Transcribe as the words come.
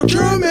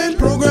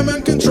I'm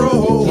in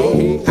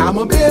control. I'm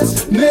a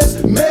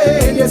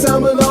businessman, yes,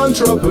 I'm an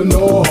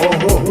entrepreneur.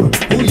 Oh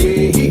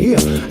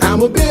yeah,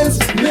 I'm a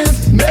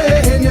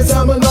businessman, yes,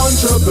 I'm an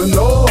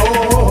entrepreneur.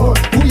 Oh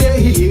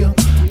yeah,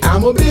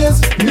 I'm a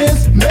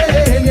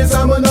businessman, yes,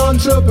 I'm an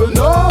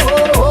entrepreneur.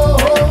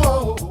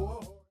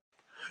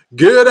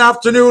 Good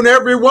afternoon,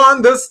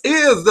 everyone. This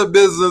is the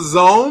Business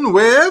Zone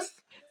with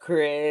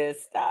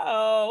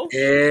Crystal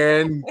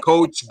and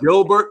Coach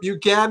Gilbert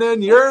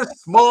Buchanan, your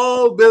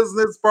small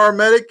business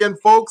paramedic. And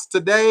folks,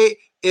 today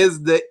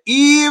is the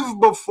eve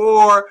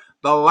before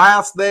the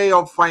last day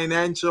of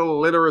Financial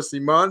Literacy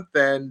Month,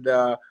 and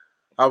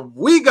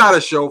we got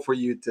a show for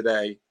you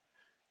today.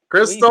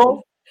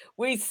 Crystal?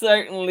 we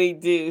certainly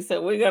do.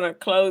 So we're gonna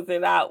close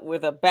it out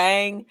with a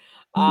bang.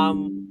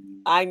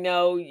 I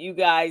know you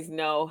guys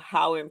know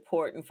how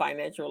important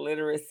financial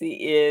literacy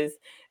is,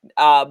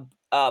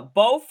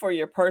 both for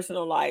your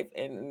personal life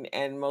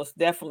and most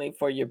definitely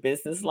for your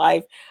business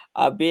life.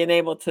 Being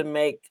able to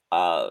make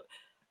uh,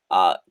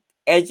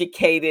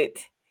 educated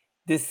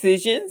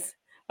decisions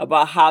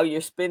about how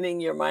you're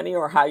spending your money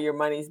or how your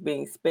money is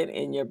being spent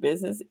in your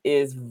business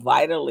is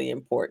vitally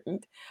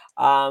important.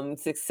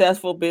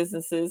 Successful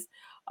businesses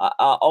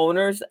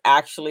owners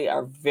actually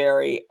are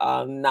very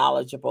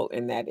knowledgeable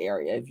in that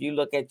area. If you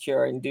look at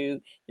and do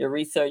your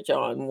research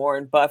on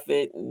Warren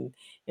Buffett and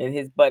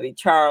his buddy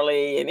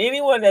Charlie and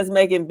anyone that's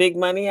making big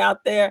money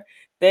out there,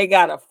 they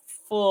got a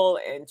full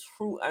and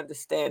true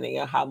understanding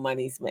of how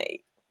money's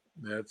made.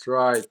 That's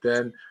right.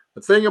 And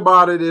the thing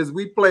about it is,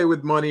 we play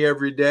with money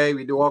every day.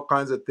 We do all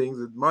kinds of things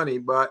with money,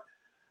 but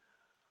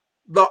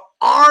the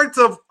art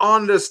of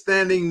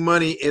understanding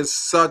money is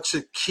such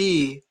a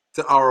key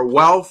to our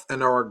wealth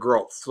and our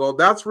growth. So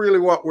that's really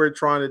what we're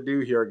trying to do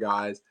here,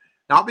 guys.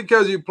 Not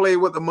because you play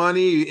with the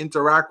money, you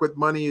interact with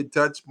money, you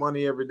touch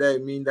money every day,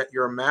 mean that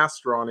you're a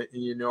master on it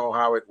and you know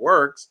how it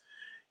works.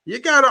 You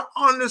got to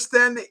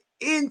understand the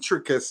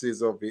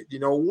intricacies of it.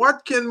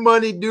 What can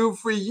money do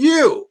for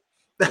you?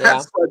 Yeah.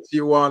 That's what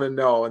you want to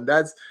know. And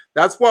that's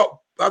part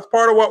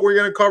of what we're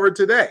going to cover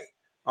today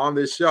on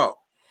this show.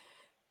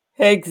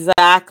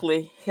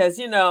 Exactly. Because,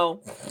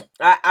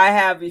 I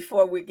have,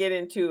 before we get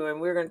into, and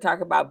we're going to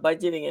talk about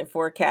budgeting and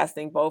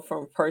forecasting, both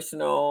from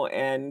personal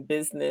and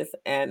business,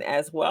 and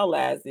as well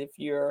as if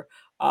you're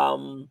a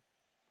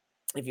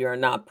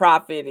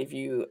nonprofit, if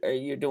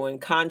you're doing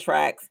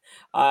contracts,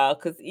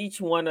 because each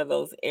one of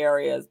those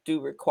areas do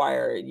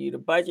require you to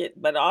budget,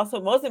 but also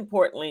most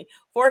importantly,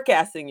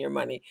 forecasting your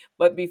money.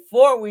 But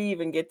before we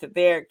even get to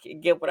there,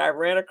 get what I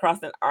ran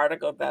across an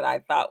article that I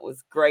thought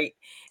was great,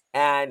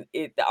 and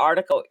the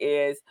article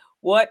is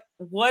what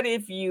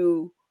if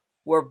you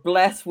were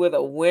blessed with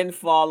a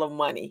windfall of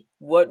money?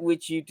 What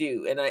would you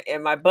do?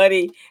 And my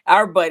buddy,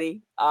 our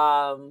buddy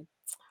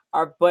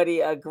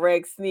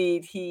Greg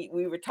Sneed,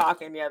 we were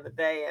talking the other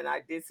day, and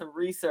I did some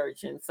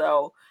research, and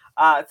so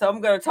we're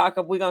gonna talk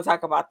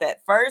about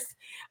that first,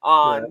 Yeah.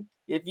 on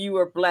if you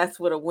were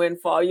blessed with a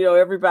windfall.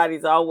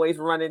 Everybody's always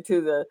running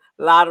to the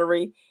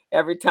lottery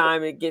every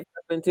time it gets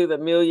up into the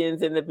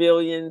millions and the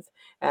billions,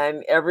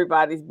 and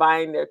everybody's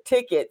buying their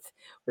tickets.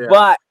 Yeah.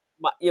 But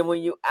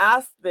when you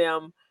ask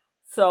them,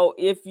 so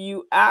If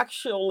you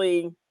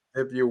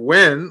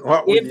win,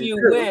 what would if you you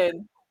do?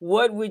 win,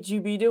 what would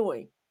you be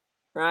doing?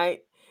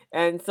 Right?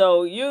 And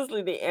so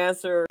usually the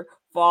answer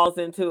falls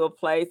into a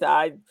place.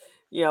 Buy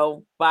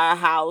a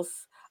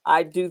house,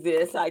 I do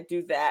this, I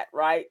do that,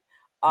 right?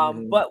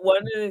 Mhm. But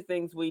one of the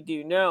things we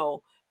do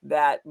know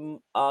that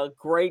a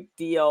great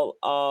deal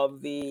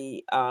of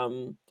the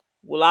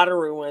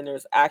lottery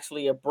winners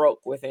actually are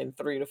broke within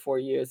 3 to 4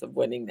 years of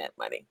winning that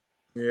money.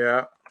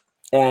 Yeah.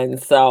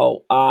 And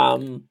so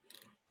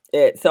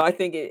I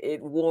think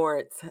it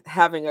warrants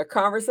having a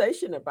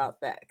conversation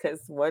about that,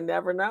 because one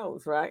never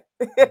knows, right?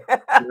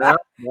 Yeah.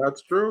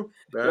 That's true.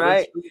 That is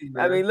Right. true,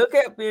 I man. mean, look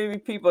at many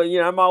people.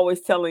 I'm always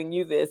telling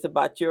you this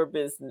about your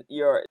business,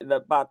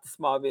 about the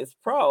Small Biz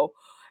Pro.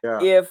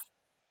 Yeah. If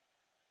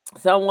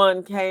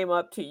someone came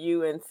up to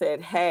you and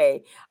said,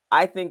 "Hey,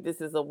 I think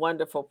this is a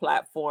wonderful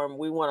platform.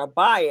 We want to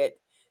buy it,"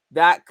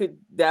 that could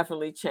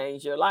definitely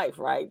change your life,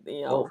 right?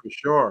 Oh, for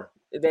sure.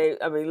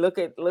 I mean, look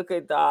at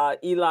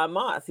Elon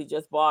Musk. He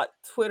just bought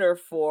Twitter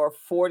for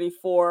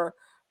 44,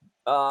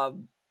 uh,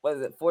 what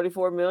is it,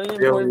 44 million,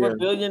 44 Billion.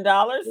 billion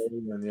dollars?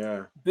 Billion. Yeah.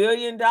 $1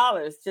 billion.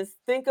 Just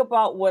think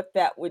about what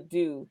that would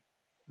do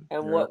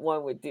and Yeah. what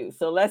one would do.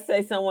 So let's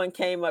say someone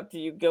came up to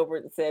you,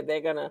 Gilbert, and said they're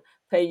gonna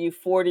pay you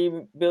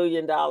 $40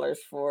 billion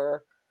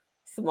for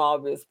Small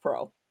Biz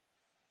Pro.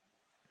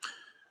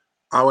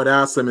 I would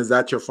ask them, is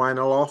that your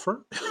final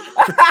offer?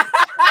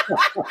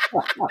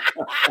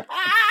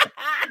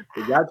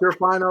 Is that your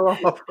final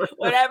offer?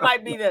 Well, that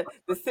might be the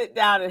sit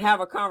down and have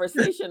a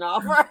conversation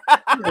offer.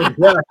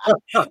 Yeah.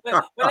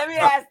 But let me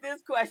ask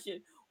this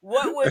question: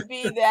 what would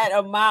be that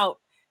amount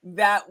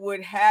that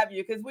would have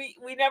you? Because we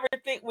never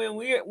think, when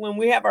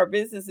we have our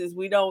businesses,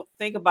 we don't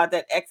think about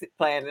that exit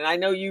plan. And I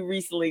know you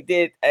recently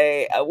did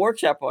a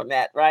workshop on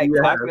that, right?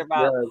 Talking Yes.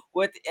 about Yes.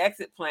 what the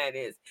exit plan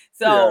is.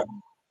 Yeah.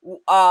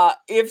 So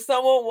if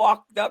someone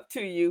walked up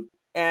to you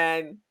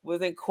and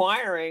was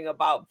inquiring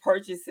about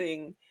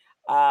purchasing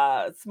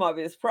Small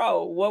Biz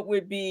Pro, what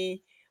would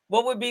be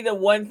the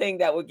one thing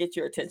that would get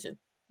your attention?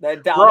 The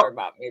dollar Well,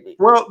 amount, maybe.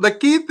 well, the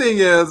key thing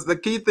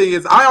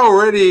is I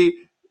already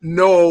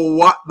know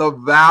what the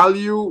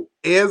value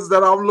is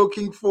that I'm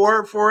looking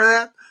for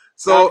that.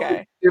 So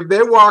Okay. if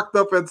they walked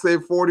up and say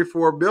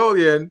 44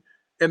 billion,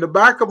 in the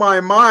back of my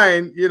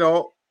mind, it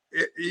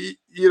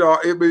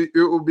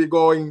would be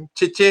going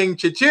cha-ching,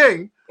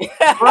 cha-ching.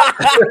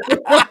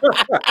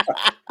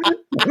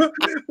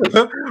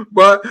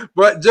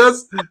 but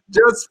just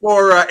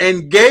for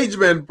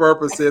engagement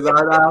purposes,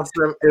 I'd ask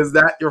them, "Is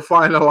that your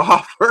final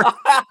offer?"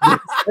 They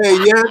say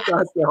yes.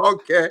 I say,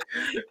 "Okay,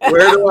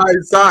 where do I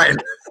sign?"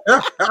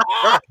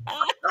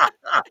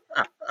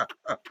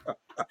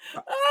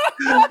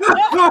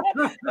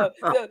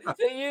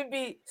 So you'd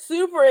be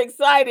super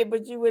excited,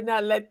 but you would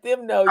not let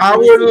them know I you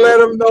were wouldn't super. let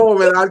them know,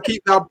 man. I'd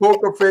keep that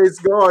poker face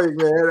going,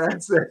 man.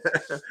 That's it.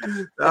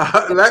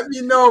 Let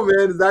me know,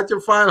 man. Is that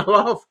your final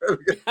offer?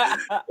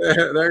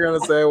 They're gonna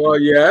say, "Well,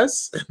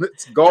 yes."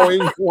 It's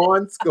going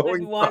once,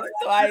 going Once,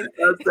 twice.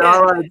 twice. I say,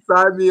 "All right,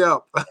 sign me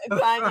up."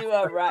 Sign you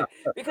up, right?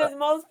 Because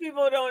most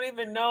people don't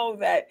even know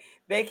that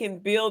they can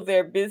build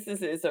their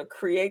businesses or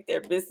create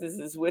their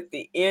businesses with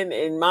the end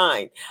in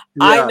mind.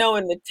 I Yeah. know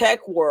in the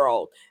tech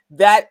world,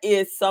 that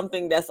is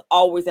something that's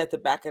always at the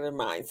back of their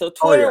mind. So Oh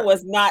Twitter yeah.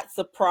 was not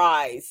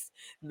surprised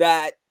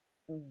that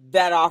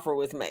that offer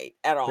was made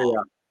at Yeah.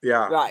 all.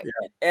 Yeah. Right.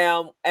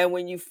 Yeah. And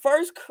when you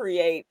first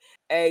create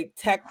a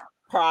tech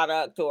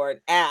product or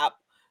an app,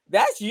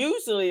 that's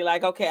usually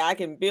like, okay, I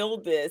can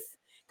build this,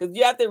 because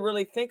you have to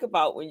really think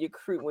about when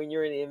when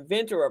you're an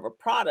inventor of a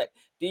product,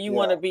 do you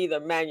want Yeah. to be the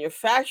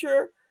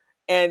manufacturer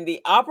and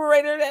the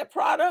operator of that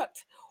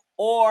product,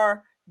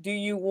 or do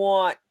you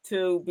want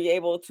to be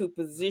able to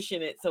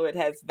position it so it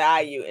has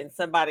value and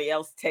somebody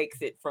else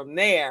takes it from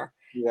there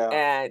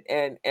Yeah.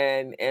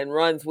 and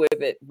runs with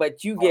it,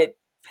 but you get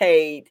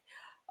paid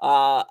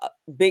uh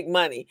big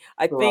money.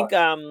 I Right. think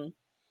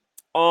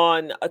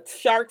on a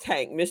Shark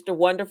Tank, Mr.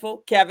 Wonderful,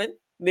 Kevin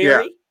Yeah.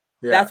 Leary,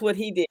 Yeah. that's what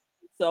he did.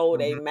 He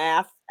sold a Mhm.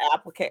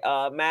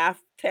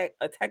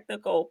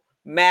 technical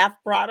math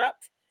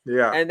product,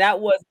 Yeah. and that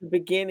was the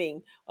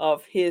beginning I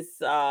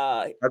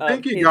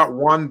think of he his. got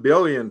 1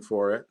 billion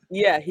for it.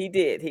 Yeah, he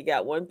did. He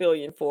got 1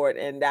 billion for it,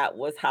 and that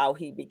was how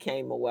he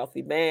became a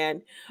wealthy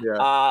man. Yeah.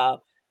 Uh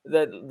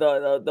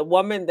the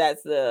woman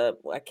that's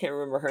I can't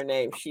remember her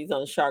name. She's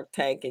on Shark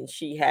Tank, and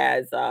she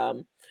has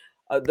the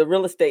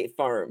real estate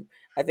firm.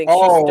 I think she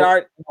Oh,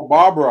 started.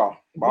 Barbara.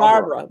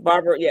 Barbara.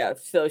 Barbara, yeah.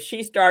 So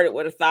she started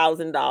with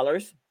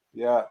 $1,000,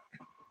 Yeah.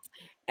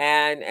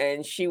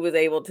 and she was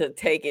able to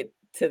take it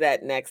to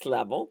that next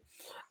level.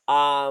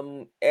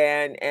 And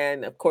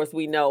of course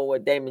we know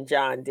what Damon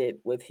John did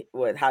with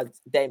how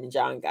Damon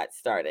John got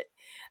started.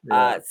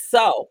 Yeah.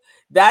 So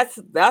that's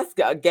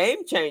a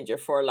game changer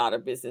for a lot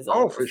of business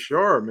Oh, for owners.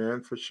 sure,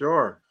 man. For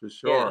sure. For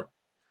Yeah.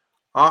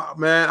 sure.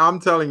 Man, I'm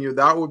telling you,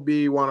 that would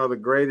be one of the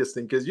greatest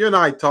things because you and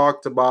I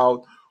talked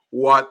about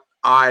what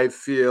I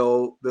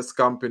feel this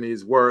company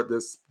is worth,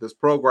 this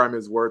program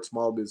is worth,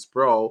 Small Biz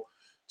Pro.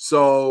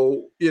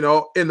 So,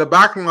 in the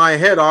back of my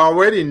head, I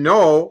already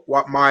know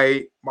what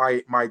my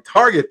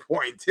target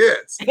point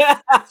is.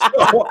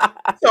 So,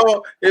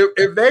 so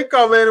if they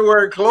come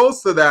anywhere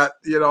close to that,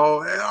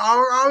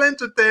 I'll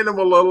entertain them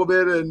a little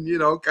bit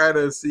and kind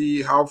of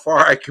see how far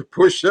I can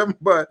push them.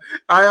 But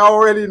I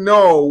already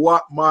know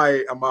what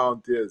my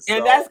amount is. And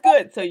So that's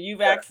good. So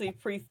you've yeah, actually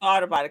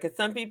pre-thought about it, because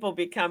some people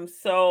become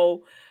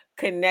so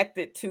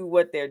connected to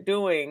what they're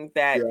doing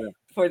that yeah,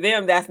 for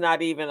them that's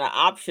not even an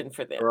option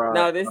for them. right,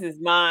 No, this is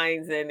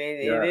mine, and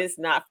it yeah, is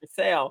not for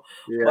sale.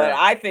 But yeah.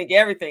 I think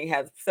everything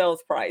has a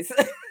sales price.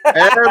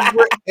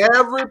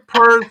 Every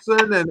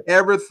person and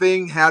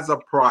everything has a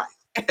price.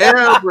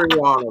 Every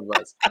one of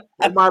us,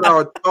 no matter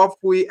how tough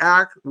we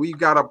act, we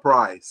got a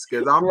price.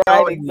 Because I'm Right,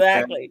 telling you,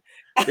 man. exactly.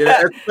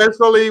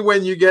 Especially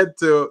when you get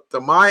to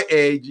my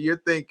age,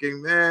 you're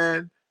thinking,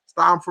 man, it's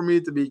time for me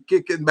to be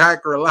kicking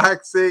back,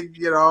 relaxing.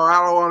 I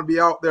don't want to be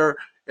out there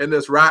in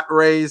this rat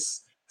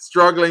race,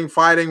 struggling,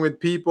 fighting with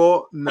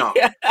people. No.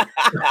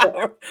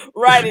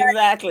 Right,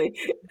 exactly.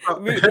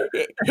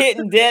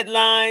 Hitting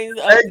deadlines,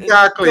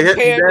 Exactly. Hitting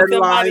compared to deadlines.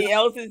 somebody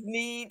else's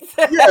needs.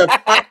 Yeah,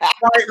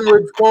 fighting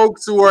with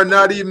folks who are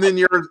not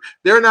even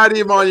they're not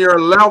even on your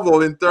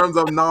level in terms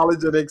of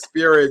knowledge and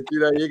experience.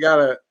 You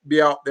gotta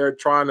be out there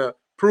trying to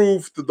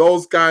prove to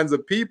those kinds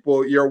of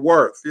people your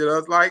worth.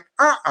 It's like,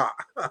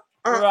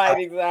 Right,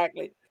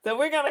 exactly. So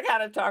we're going to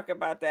kind of talk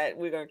about that.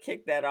 We're going to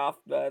kick that off.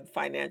 The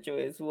financial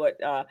is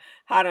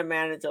how to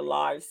manage a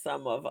large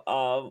sum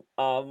of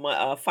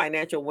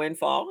financial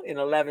windfall in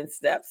 11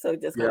 steps. So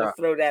just going to yeah,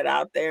 throw that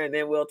out there, and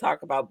then we'll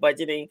talk about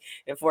budgeting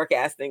and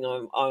forecasting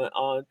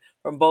on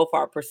from both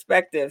our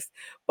perspectives.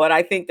 But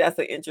I think that's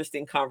an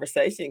interesting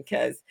conversation,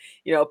 because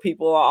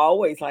people are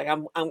always like,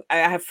 I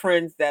have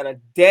friends that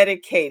are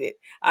dedicated.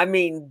 I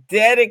mean,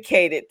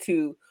 dedicated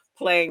to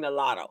playing the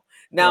lotto.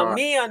 Now, Right.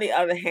 me on the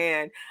other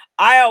hand,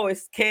 I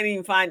always can't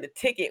even find the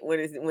ticket when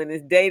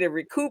it's day to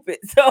recoup it.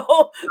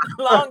 So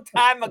long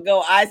time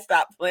ago, I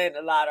stopped playing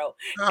the lotto.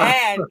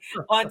 And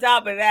on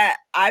top of that,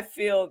 I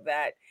feel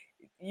that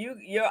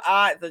your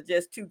odds are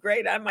just too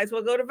great. I might as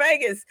well go to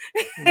Vegas.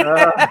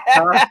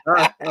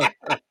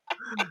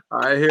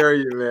 I hear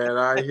you, man.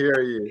 I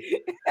hear you.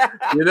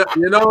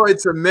 You know,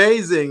 it's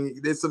amazing.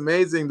 It's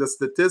amazing. The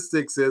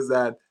statistics is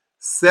that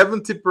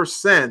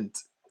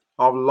 70%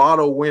 of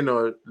lotto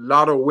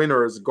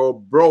winners go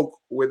broke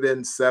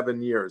within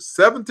 7 years.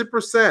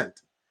 70%.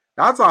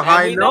 That's a And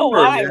high we know number,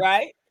 why, man.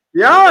 right?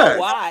 We know Yes.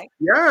 why.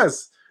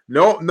 Yes.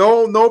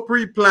 No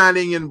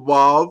pre-planning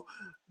involved.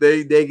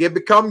 They get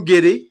become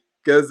giddy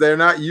because they're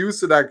not used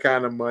to that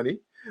kind of money.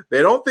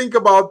 They don't think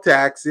about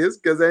taxes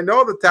because they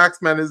know the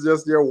tax man is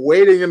just there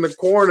waiting in the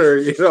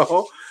corner,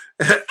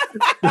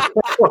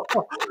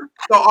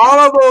 So all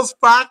of those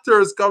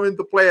factors come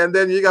into play, and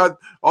then you got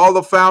all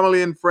the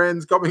family and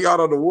friends coming out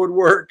of the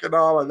woodwork and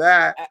all of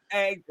that,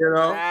 you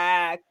know.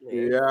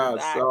 Exactly, Yeah,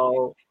 exactly.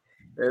 so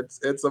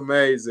it's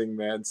amazing,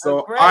 man.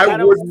 So Greg,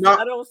 I would I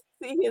not. don't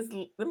see his.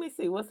 Let me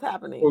see what's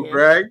happening Oh, here.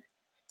 Greg,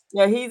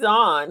 Yeah, he's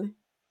on,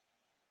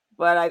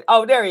 but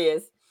oh, there he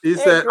is. he Hey,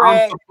 said, "I'm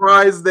Greg.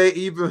 surprised they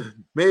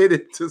even made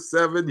it to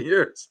 7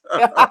 years."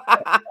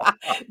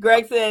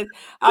 Greg says,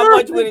 "How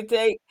much would it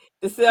take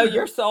to sell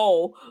your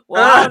soul?"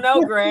 Well, I don't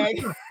know,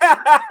 Greg.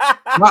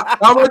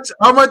 How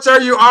much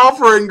are you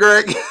offering,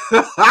 Greg?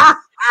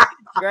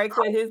 Greg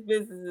said his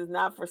business is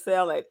not for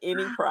sale at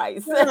any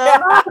price.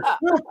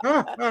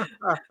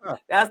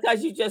 That's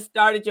because you just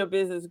started your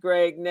business,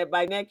 Greg.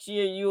 By next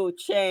year, you'll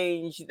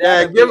change. Yeah,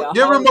 That'll give be a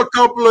give him whole. a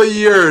couple of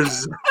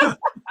years.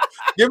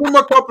 Give him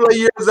a couple of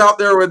years out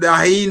there with the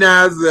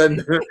hyenas and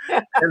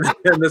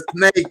the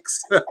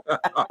snakes.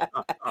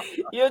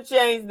 You'll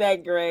change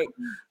that, Greg.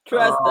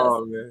 Trust us.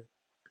 Oh man.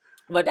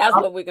 But that's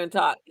what we're going to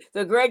talk.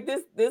 So, Greg,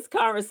 this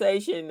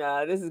conversation,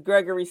 this is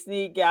Gregory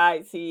Sneed,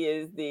 guys. He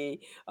is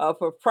the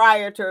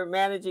proprietor,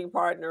 managing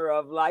partner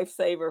of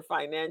Lifesaver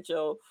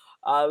Financial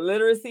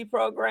Literacy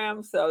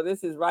Program. So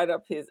this is right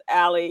up his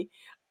alley.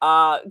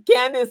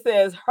 Candace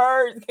says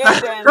hers.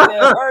 Candace said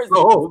hers is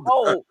Sold.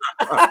 sold.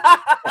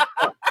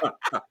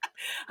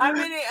 How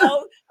many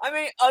else? How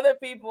many other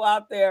people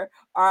out there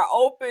are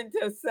open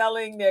to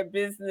selling their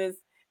business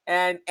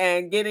and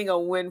getting a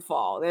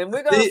windfall? And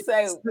See,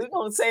 we're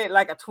gonna say it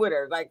like a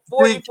Twitter, like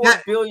see,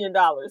 $44 billion.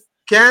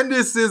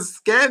 Candice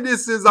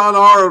is on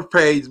our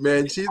page,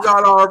 man. She's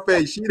on our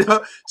page.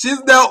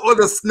 She's dealt with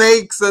the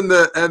snakes and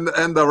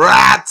the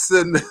rats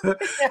and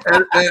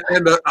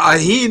the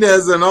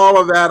hyenas and all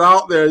of that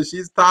out there.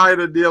 She's tired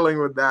of dealing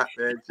with that,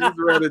 man. She's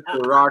ready to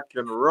rock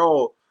and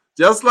roll.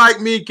 Just like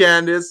me,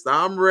 Candice.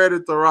 I'm ready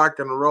to rock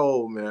and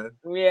roll, man.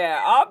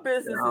 Yeah, our Yeah.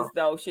 businesses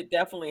though should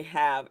definitely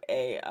have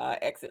a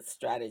exit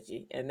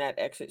strategy, and that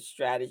exit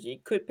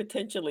strategy could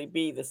potentially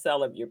be the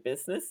sell of your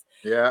business.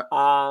 Yeah.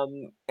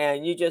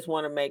 And you just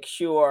want to make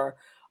sure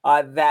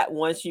that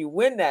once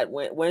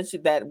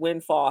that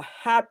windfall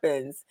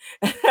happens,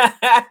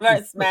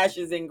 that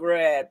smashes and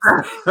grabs.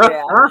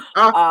 Yeah.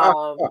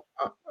 Um,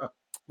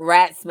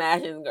 rat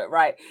smashing,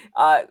 right?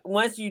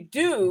 Once you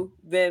do,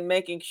 then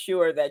making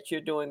sure that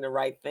you're doing the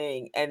right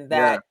thing, and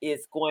Yeah. that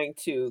is going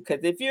to,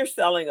 because if you're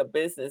selling a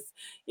business,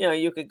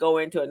 you could go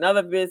into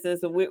another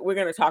business, and we're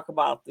going to talk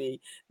about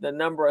the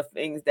number of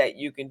things that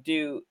you can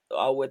do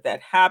with that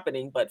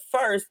happening. But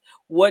first,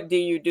 what do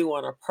you do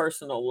on a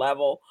personal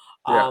level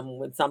Yeah.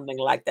 when something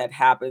like that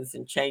happens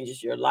and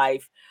changes your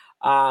life?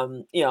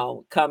 Come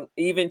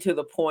even to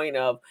the point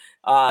of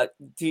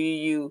do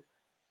you,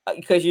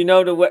 because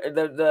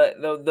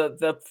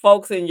the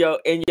folks in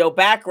your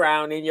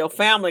background in your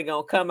family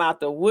gonna come out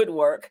the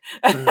woodwork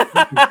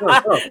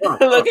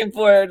looking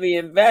for the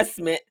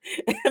investment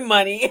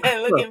money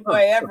and looking for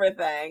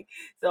everything.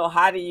 So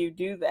how do you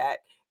do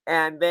that?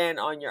 And then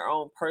on your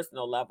own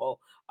personal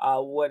level,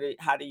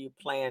 how do you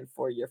plan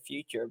for your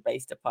future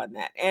based upon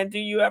that? And do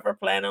you ever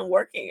plan on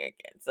working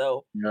again?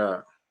 So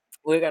Yeah.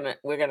 we're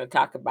gonna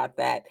talk about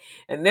that,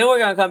 and then we're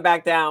gonna come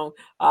back down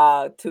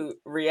to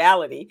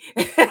reality.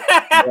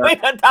 Yeah. We're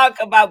gonna talk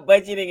about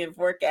budgeting and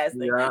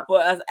forecasting Yeah. for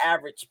us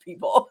average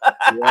people.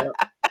 Yeah.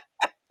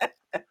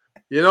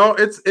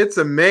 It's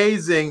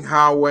amazing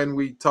how when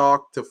we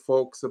talk to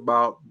folks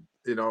about,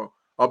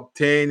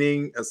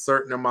 obtaining a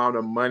certain amount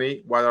of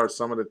money, what are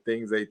some of the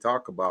things they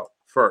talk about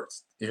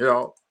first,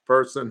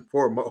 first and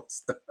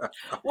foremost.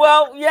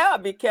 Well, yeah,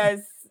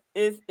 because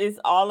it's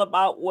all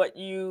about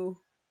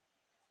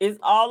it's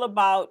all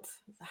about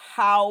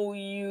how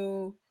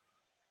you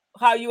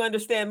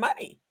understand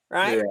money, Yeah.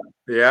 right?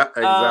 Yeah,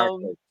 Um,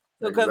 exactly.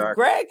 so because Exactly.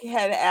 Greg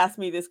had asked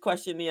me this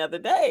question the other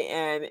day,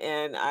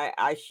 and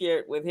I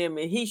shared with him,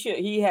 and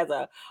he has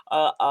a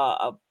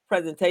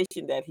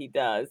presentation that he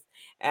does,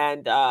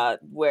 and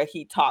where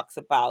he talks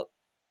about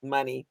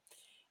money.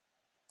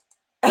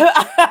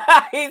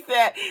 He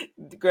said,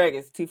 Greg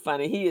is too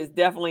funny. He is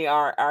definitely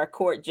our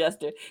court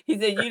jester. He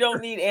said, you don't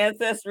need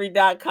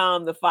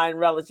ancestry.com to find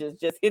relatives.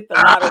 Just hit the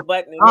lotto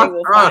button and they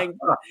will find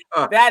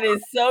you. That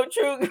is so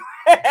true.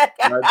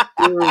 That's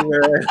true,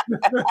 man.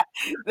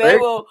 They They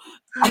will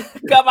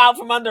come out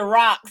from under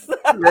rocks.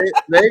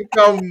 they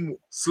come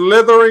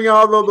slithering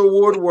out of the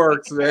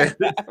woodworks, man.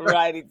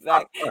 Right,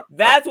 exactly.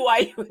 That's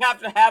why you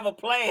have to have a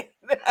plan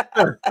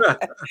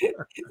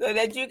so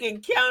that you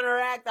can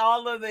counteract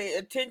all of the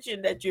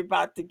attention that you're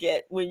about to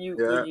get when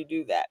Yeah, you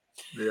do that.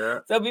 yeah.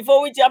 So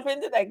before we jump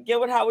into that,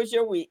 Gilbert, how was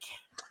your week?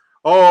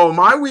 Oh,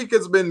 my week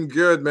has been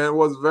good, man. It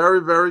was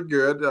very, very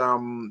good.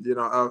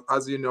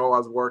 As you know, I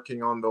was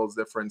working on those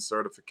different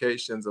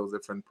certifications, those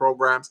different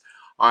programs.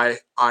 I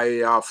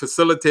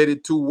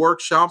facilitated two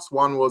workshops.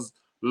 One was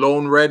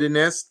loan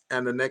readiness,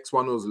 and the next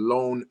one was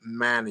loan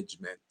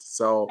management.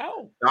 So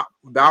Oh,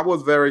 that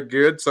was very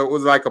good. So it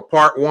was like a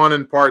part one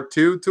and part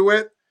two to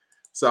it.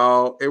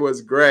 So it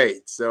was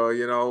great. So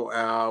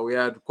we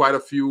had quite a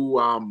few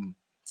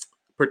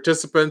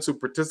participants who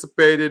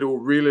participated who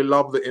really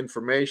loved the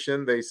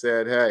information. They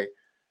said, "Hey,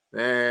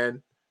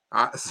 man."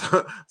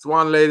 So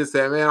one lady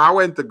said, "Man, I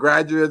went to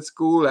graduate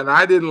school and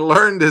I didn't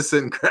learn this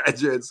in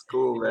graduate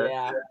school, man.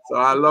 yeah. So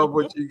I love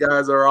what you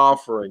guys are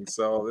offering.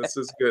 So this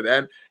is good,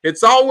 and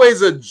it's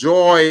always a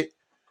joy,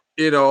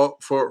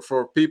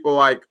 for people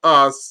like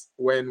us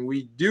when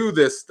we do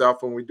this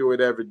stuff and we do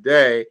it every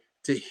day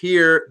to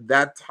hear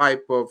that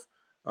type of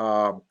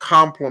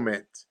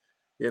compliment,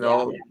 you Yeah.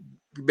 know,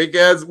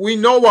 because we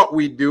know what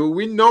we do.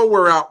 We know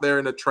we're out there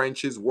in the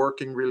trenches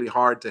working really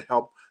hard to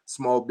help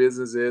small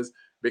businesses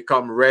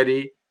become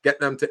ready, get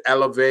them to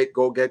elevate,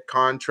 go get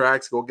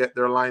contracts, go get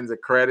their lines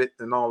of credit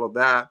and all of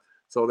that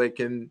so they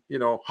can,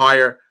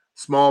 hire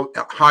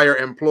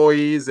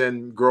employees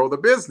and grow the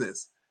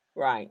business.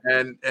 Right.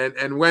 And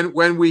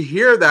when we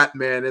hear that,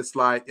 man, it's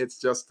like it's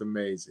just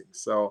amazing.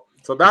 So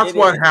that's It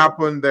what is.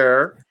 happened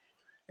there.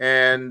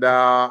 And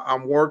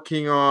I'm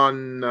working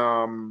on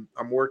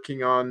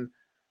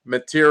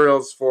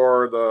materials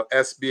for the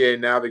SBA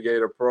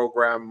Navigator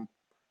program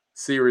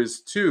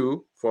series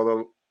 2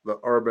 for the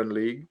Urban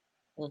League.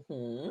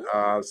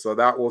 Hmm. So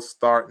that will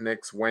start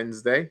next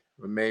Wednesday,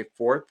 May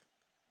 4th.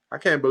 I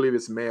can't believe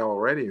it's May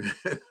already.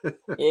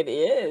 It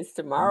is.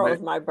 Tomorrow May-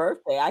 is my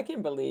birthday. I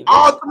can believe it.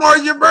 Oh,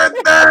 tomorrow's your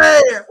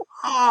birthday!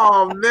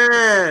 Oh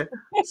man!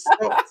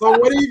 So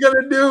what are you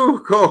gonna do,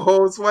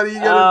 co-host? What are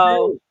you gonna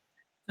Oh, do?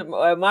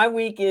 my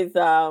week is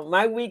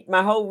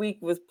my whole week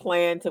was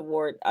planned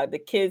toward the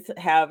kids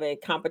have a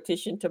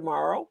competition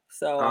tomorrow,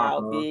 so I'll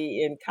Uh-huh.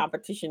 be in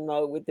competition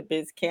mode with the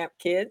Biz Camp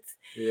kids.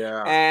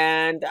 Yeah.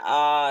 And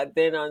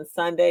then on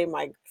Sunday,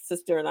 my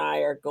sister and I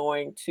are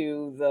going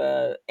to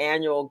the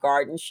annual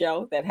garden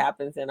show that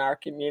happens in our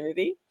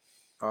community.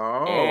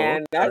 Oh,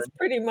 And that's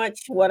pretty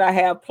much what I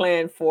have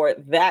planned for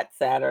that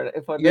Saturday,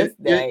 for you, this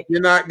you day.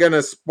 you're not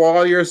gonna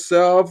spoil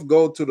yourself,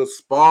 go to the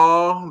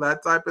spa,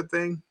 that type of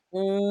thing.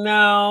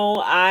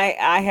 No,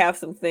 I have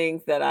some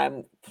things that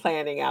I'm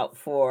planning out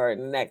for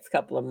the next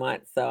couple of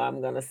months, so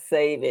I'm gonna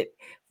save it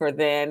for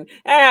then.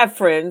 I have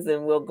friends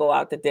and we'll go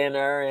out to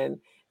dinner, and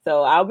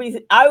so I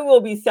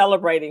will be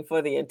celebrating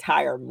for the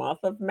entire month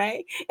of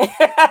May. Yeah,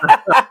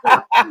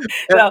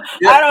 So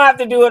yeah, I don't have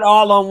to do it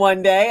all on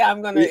one day. yeah,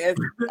 I'm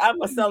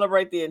gonna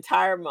celebrate the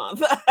entire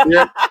month.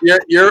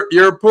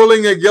 you're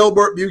pulling a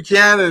Gilbert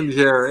Buchanan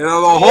here. The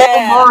whole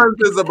Yeah. month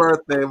is a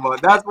birthday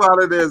month. That's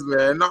what it is,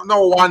 man.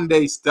 No 1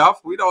 day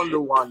stuff. We don't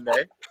do 1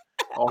 day.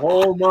 A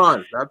whole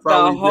month. That's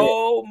how The we do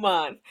whole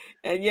month.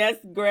 And yes,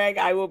 Greg,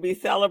 I will be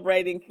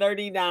celebrating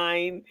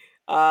 39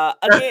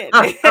 again.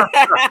 it.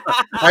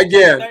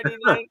 Again.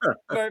 39th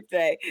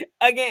birthday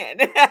again.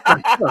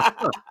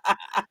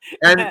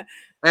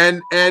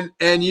 and and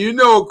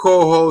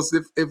co-host,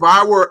 if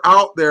I were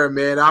out there,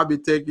 man, I'd be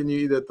taking you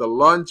either to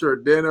lunch or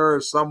dinner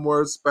or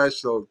somewhere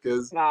special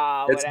because Oh,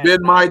 well, it's that's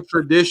been my nice.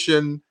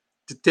 tradition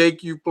to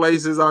take you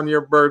places on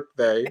your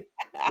birthday.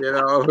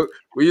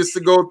 We used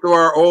to go to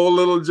our old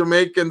little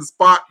Jamaican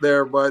spot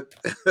there, but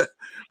I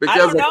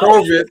because don't of know.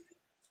 COVID,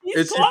 She's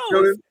is she still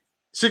closed. in?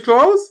 She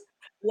closed?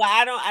 Well,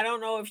 I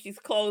don't know if she's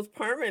closed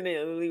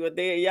permanently, but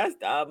there, yes,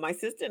 my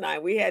sister and I,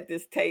 we had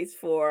this taste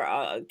for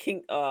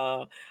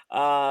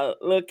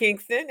Little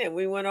Kingston, and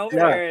we went over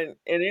Yeah. there, and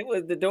it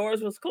was the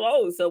doors was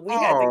closed, so we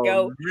had to Oh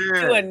go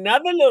to man.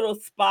 another little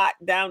spot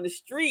down the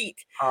street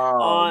Oh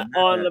on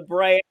man. La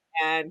Brea,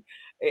 and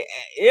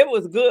it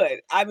was good.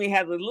 I mean,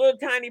 had a little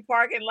tiny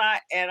parking lot,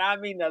 and I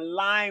mean the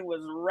line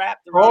was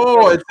wrapped around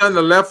Oh, the. it's on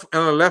the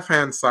left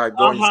hand side Uh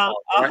going huh. south,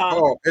 Uh right? huh.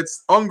 Oh,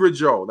 it's Hungry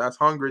Joe. That's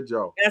Hungry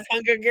Joe. That's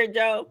Hunger Gear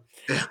Joe.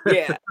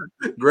 Yeah.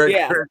 Greg,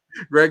 Yeah. Greg,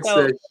 Greg So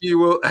said she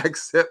will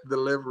accept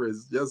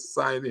deliveries. Just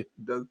sign it.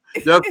 Just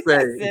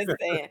saying. Just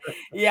saying.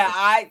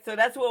 Yeah, so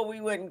that's what we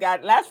went and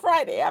got last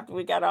Friday after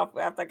I got off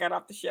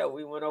the show.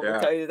 We went over Yeah.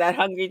 to that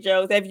Hungry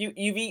Joe's. Have you've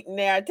eaten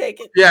there, I take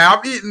it? Yeah,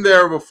 I've eaten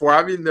there before.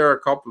 I've eaten there a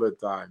couple of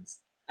times.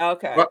 But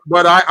Okay.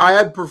 but I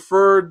had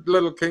preferred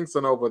Little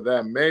Kingston over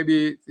them.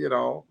 Maybe,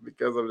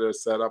 because of their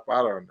setup.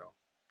 I don't know.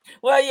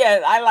 Well,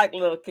 yeah, I like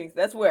Little Kings.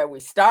 That's where we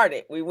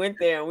started. We went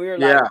there and we were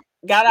like, Yeah.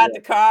 got out Yeah.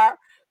 the car.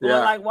 Well,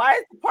 Yeah. like, why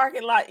is the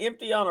parking lot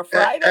empty on a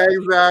Friday?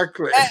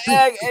 Exactly.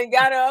 And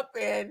got up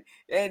and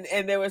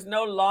there was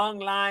no long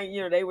line.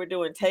 They were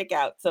doing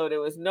takeout, so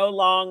there was no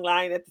long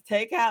line at the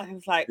takeout.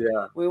 It's like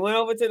Yeah. we went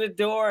over to the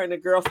door, and the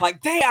girl's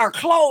like, "They are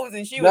closed,"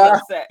 and she was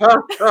upset.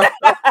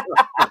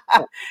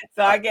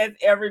 So I guess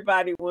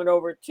everybody went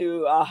over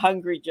to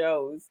Hungry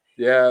Joe's,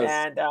 Yes.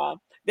 and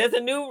there's a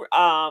new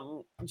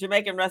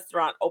Jamaican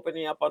restaurant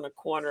opening up on the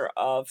corner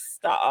of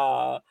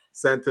Centinela.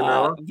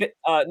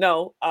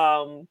 no,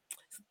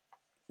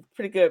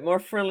 pretty good, more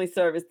friendly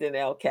service than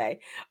LK.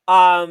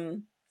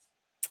 Um,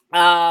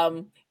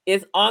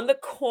 is on the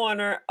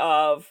corner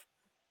of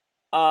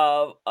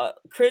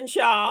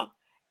Crenshaw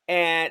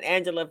and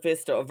Angela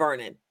Vista or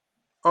Vernon.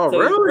 Oh, So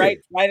really?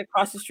 right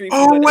across the street from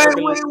Oh, where the wait,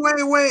 Urban wait,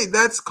 League. wait, wait.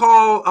 That's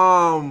called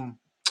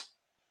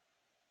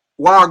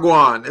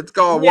Wagwan. It's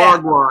called Yeah,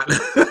 Wagwan.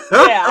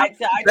 yeah. I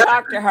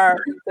talked to her,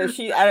 so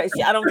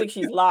I don't think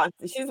she's lost.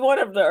 She's one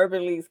of the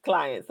Urban League's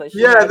clients, so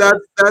she Yeah,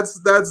 hasn't.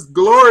 that's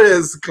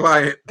Gloria's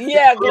client.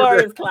 Yeah,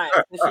 Gloria's client.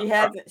 So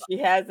she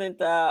hasn't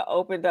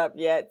opened up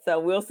yet. So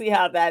we'll see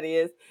how that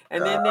is.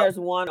 And then there's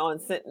one on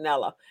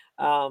Centinela,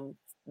 um,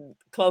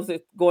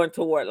 closest going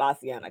toward La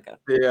Cienega.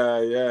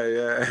 Yeah, yeah,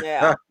 Yeah.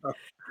 yeah.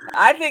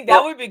 I think that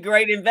Well, would be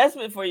great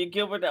investment for you,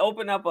 Gilbert, to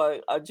open up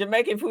a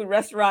Jamaican food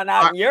restaurant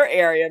out I, in your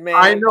area, I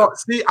man. know.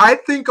 See, I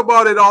think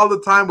about it all the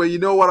time, but you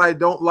know what I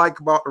don't like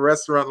about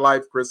restaurant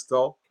life,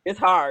 Crystal? It's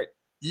hard.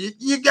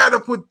 You got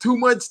to put too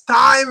much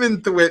time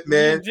into it, You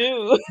man.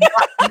 do.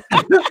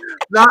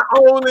 Not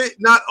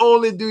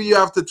only do you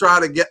have to try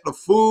to get the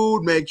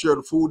food, make sure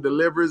the food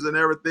delivers and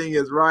everything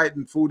is right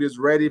and food is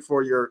ready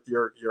for your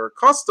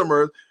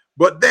customers,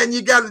 but then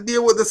you got to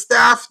deal with the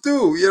staff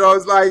too.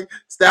 It's like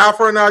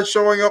staff are not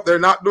showing up, they're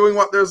not doing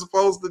what they're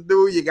supposed to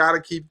do. You got to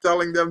keep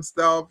telling them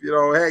stuff,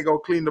 hey, go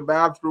clean the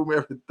bathroom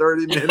every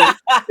 30 minutes.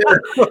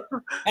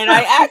 And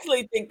I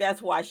actually think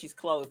that's why she's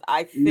closed.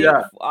 I think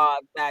Yeah,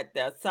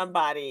 that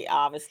somebody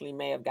obviously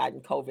may have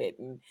gotten COVID,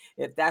 and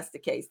if that's the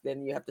case,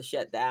 then you have to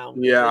shut down.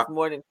 If yeah, there's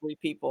more than 3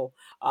 people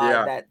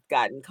yeah. that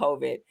gotten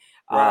COVID,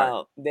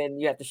 Right, then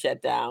you have to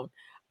shut down.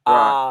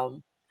 right.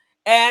 Um,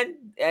 and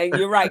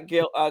you're right,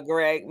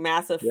 Greg.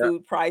 Massive Yeah.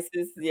 food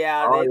prices.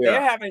 Yeah, Oh, yeah.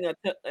 they're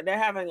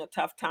having a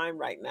tough time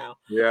right now.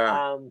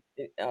 Yeah.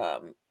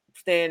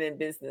 Staying in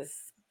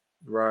business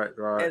Right,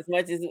 right. as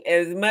much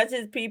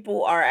as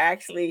people are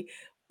actually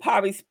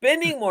probably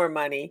spending more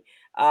money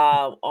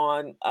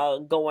on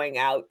going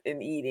out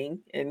and eating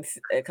and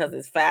because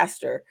it's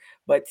faster,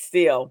 but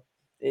still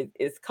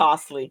it's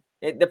costly.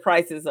 The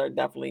prices are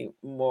definitely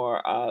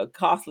more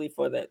costly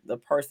for the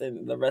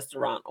person, the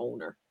restaurant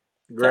owner.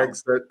 Greg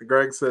So said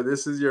Greg said,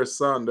 "This is your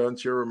son,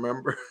 don't you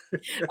remember?"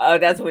 oh,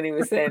 that's when he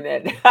was saying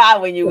that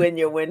when you win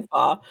your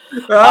windfall.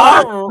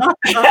 Oh,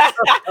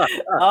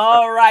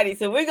 all righty.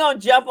 So we're gonna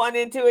jump on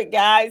into it,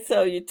 guys.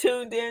 So you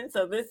tuned in.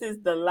 So this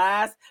is the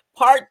last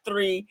part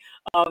 3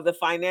 of the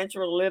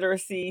financial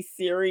literacy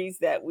series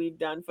that we've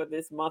done for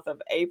this month of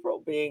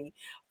April, being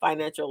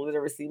Financial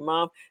Literacy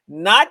Month.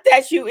 Not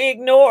that you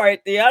ignore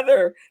it. The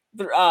other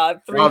Other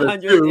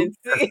two.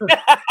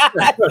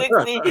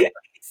 360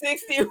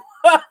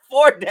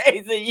 64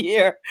 days a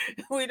year.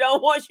 We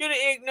don't want you to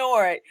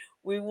ignore it.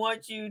 We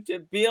want you to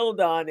build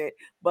on it,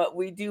 but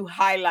we do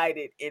highlight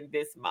it in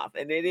this month.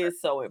 And it is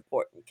so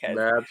important because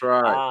That's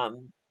right.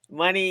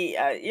 money,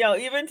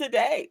 even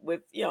today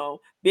with,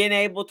 being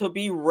able to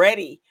be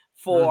ready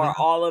for Mhm.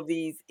 all of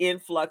these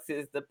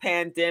influxes, the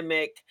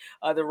pandemic,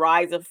 the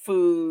rise of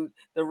food,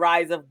 the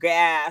rise of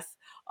gas,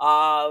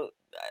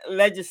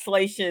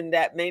 legislation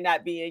that may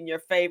not be in your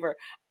favor.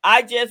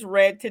 I just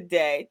read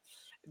today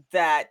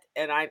that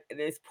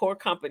this poor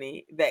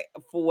company that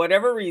for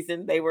whatever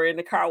reason they were in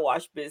the car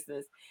wash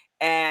business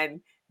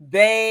and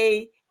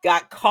they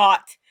got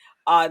caught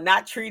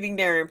not treating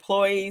their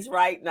employees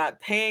right, not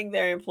paying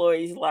their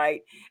employees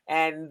right,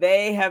 and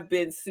they have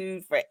been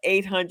sued for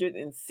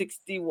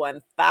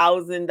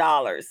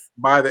 $861,000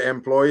 By the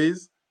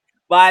employees.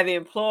 by the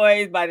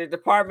employees, by the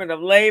Department of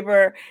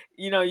Labor.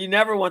 You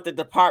never want the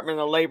Department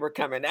of Labor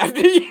coming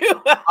after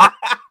you. I,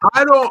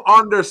 I don't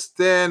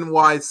understand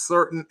why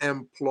certain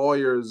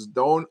employers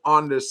don't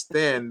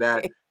understand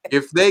that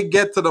if they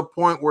get to the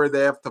point where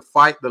they have to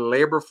fight the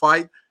labor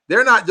fight,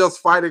 they're not just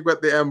fighting with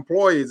the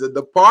employees. The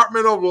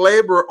Department of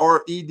Labor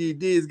or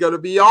EDD is going to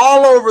be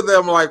all over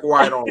them like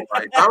white on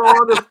rice. I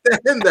don't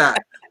understand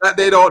that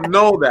they don't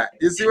know that.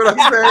 You see what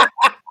I'm saying?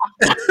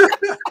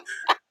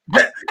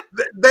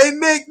 They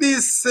make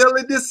these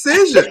silly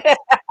decisions,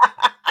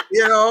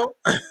 you know.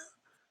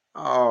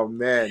 Oh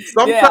man,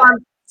 Yeah,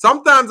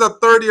 sometimes a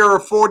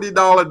 $30 or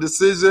 $40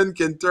 decision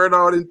can turn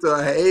out into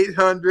a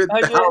hundred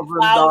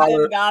 $800,000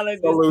 thousand dollar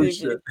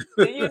solution.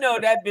 decision. So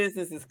that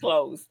business is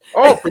closed.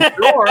 Oh, for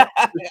sure,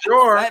 for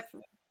sure, That's-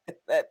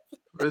 that-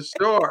 for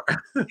sure.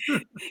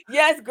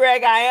 yes,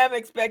 Greg, I am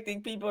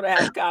expecting people to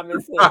have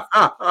common sense.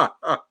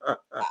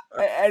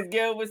 As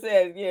Gilbert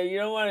said, you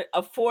don't want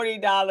a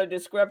 $40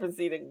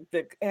 discrepancy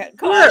to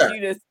cause Yeah,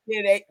 you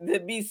to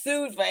be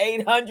sued for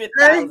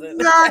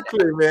 800,000.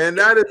 exactly, man.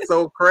 That is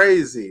so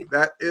crazy.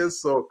 That is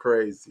so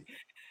crazy.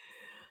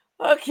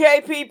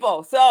 Okay,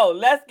 people. So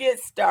let's get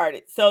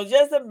started. So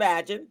just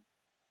imagine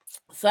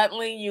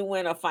suddenly you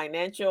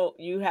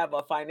have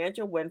a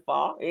financial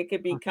windfall. It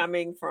could be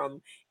coming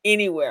from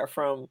anywhere,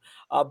 from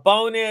a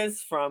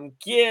bonus, from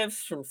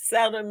gifts, from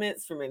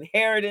settlements, from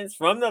inheritance,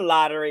 from the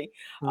lottery,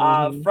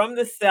 Hmm. from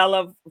the sale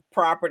of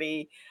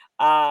property,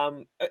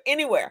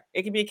 anywhere.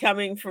 It can be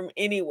coming from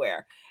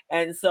anywhere.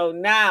 And so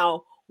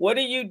now, what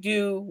do you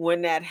do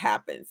when that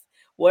happens?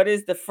 What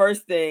is the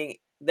first thing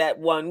that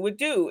one would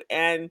do?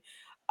 And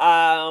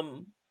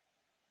um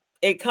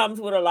it comes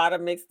with a lot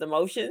of mixed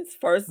emotions.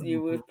 First,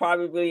 you was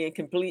probably in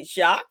complete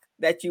shock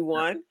that you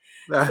won.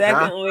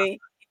 Secondly,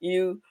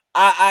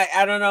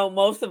 I don't know,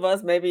 most of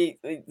us, maybe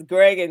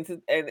Greg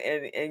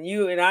and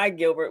you and I,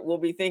 Gilbert, will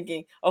be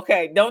thinking,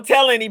 okay, don't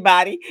tell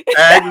anybody.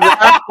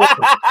 Exactly.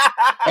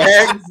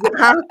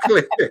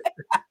 Exactly.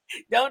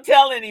 Don't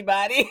tell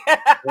anybody.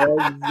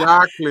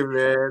 Exactly,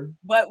 man.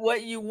 But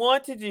what you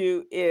want to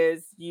do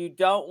is you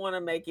don't want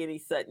to make any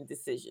sudden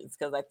decisions,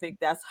 because I think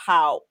that's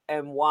how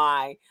and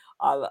why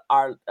are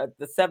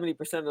the 70%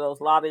 of those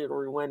lottery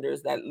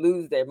winners that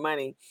lose their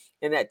money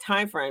in that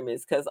time frame,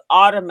 is because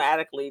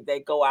automatically they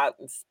go out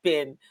and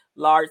spend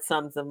large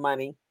sums of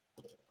money,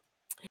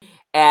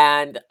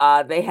 and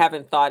they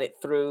haven't thought it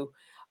through.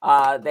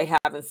 They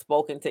haven't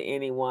spoken to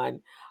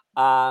anyone.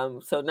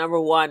 So number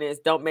one is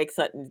don't make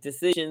sudden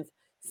decisions.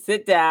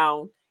 Sit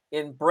down,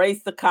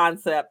 embrace the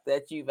concept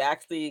that you've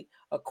actually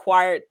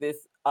acquired this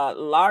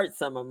large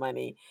sum of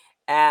money,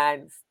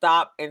 and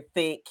stop and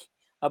think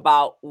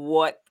about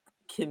what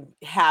can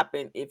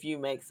happen if you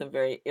make some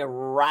very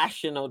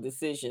irrational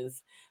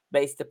decisions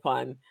based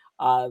upon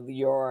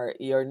your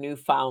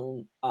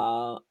newfound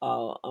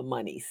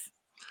monies.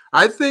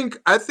 I think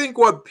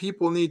what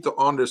people need to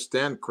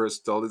understand,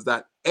 Crystal, is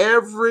that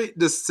every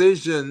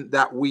decision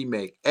that we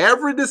make,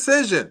 every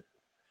decision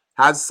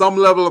has some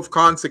level of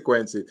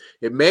consequences.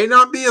 It may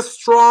not be a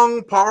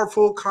strong,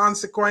 powerful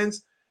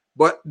consequence,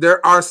 but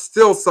there are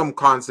still some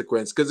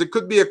consequence, because it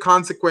could be a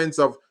consequence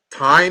of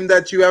time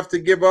that you have to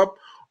give up,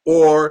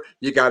 or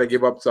you got to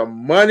give up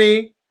some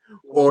money,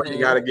 or you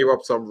got Hmm. to give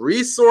up some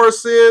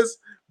resources.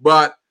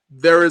 But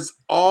there is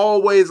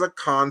always a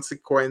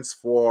consequence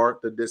for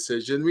the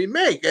decision we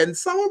make. And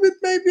some of it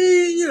may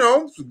be,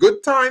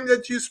 good time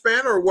that you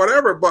spend or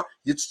whatever, but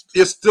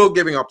you're still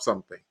giving up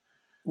something.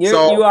 You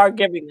So are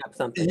giving up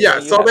something, so yeah,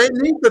 you so have to.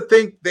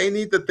 they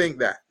need to think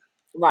that.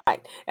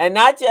 Right, and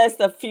not just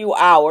a few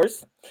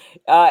hours.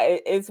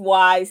 It's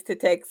wise to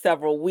take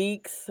several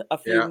weeks, a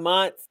few Yeah.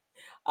 months,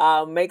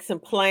 make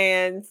some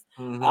plans.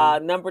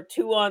 Hmm. Number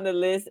two on the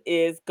list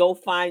is go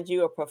find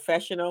you a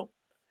professional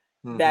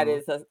that Hmm.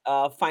 is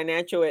a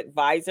financial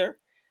advisor,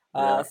 a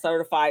Yeah.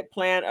 certified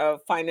a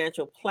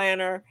financial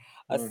planner,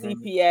 a Hmm.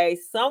 CPA,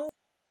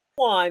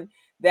 someone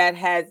that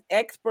has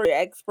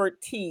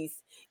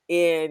expertise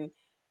in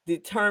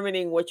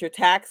determining what your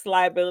tax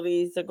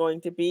liabilities are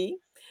going to be,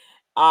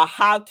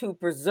 how to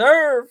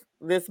preserve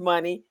this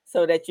money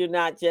so that you're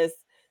not just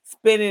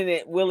spending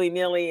it willy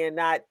nilly and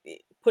not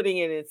putting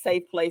it in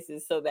safe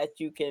places so that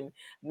you can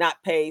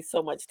not pay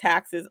so much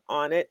taxes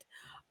on it.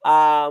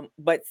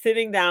 But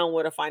sitting down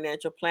with a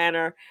financial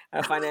planner,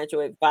 a financial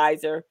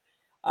advisor,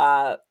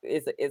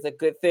 is a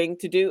good thing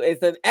to do.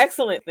 It's an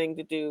excellent thing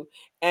to do,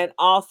 and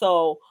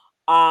also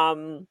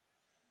um,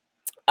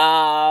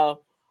 uh,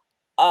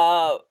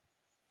 uh,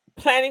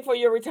 planning for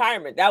your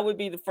retirement. That would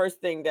be the first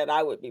thing that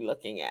I would be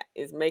looking at,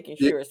 is making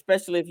Yeah. sure,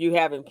 especially if you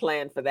haven't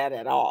planned for that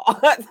at all.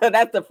 So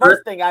that's the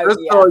first thing I would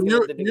be Crystal, asking you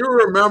them to do. you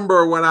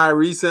remember when I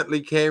recently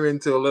came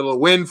into a little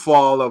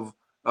windfall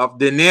of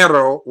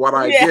dinero? What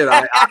I Yeah. did,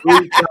 I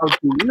reached out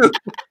to you.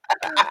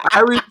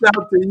 I reached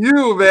out to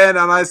you, man,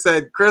 and I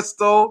said,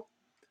 Crystal,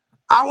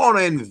 I want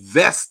to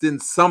invest in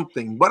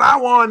something, but I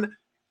want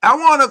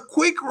a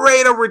quick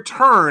rate of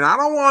return. I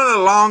don't want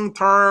a long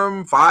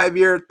term 5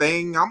 year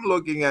thing. I'm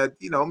looking at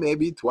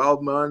maybe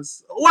 12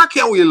 months. What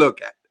can we look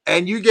at?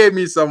 And you gave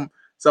me some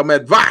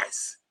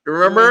advice.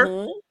 Remember?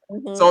 Mhm.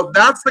 Mhm. So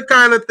that's the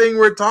kind of thing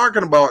we're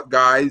talking about,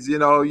 guys.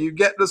 You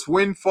get this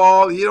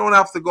windfall. You don't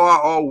have to go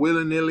out all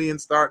willy nilly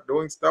and start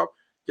doing stuff.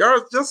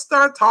 Just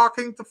start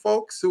talking to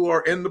folks who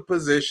are in the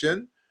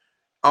position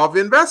of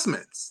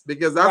investments,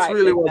 because that's Right,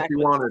 really what you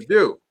exactly. want to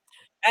do.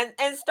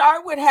 And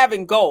start with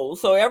having goals.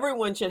 So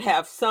everyone should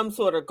have some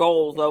sort of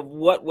goals of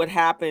what would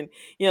happen,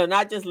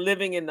 not just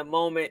living in the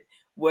moment,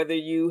 whether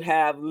you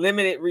have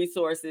limited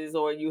resources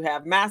or you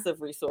have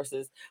massive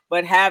resources,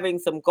 but having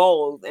some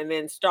goals, and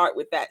then start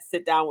with that.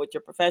 Sit down with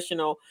your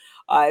professional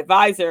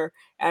advisor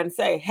and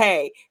say,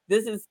 hey,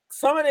 this is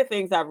some of the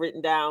things I've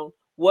written down.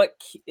 What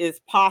is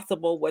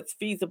possible, what's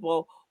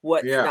feasible,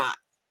 what's Yeah. not.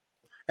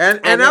 And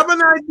And then,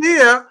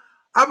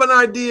 have an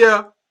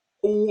idea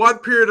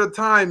what period of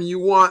time you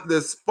want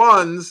this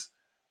funds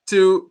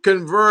to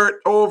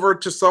convert over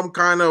to some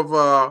kind of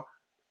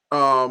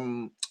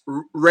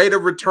rate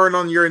of return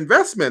on your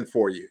investment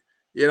for you.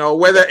 You know,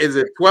 whether is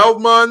it 12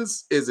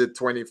 months, is it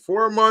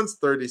 24 months,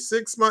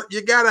 36 months?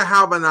 You got to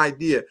have an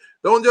idea.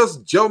 Don't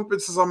just jump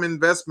into some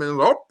investment.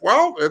 Oh,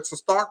 well, it's a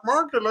stock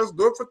market. Let's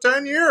do it for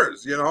 10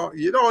 years. You know,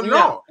 you don't No,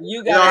 know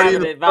you got to without have an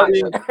even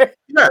advisor. studying.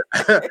 Yeah,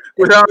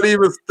 without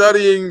even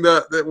studying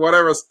the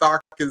whatever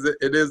stock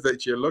it is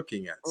that you're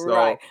looking at.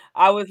 Right. So,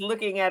 I was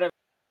looking at a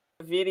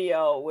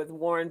video with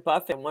Warren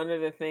Buffett. One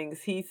of the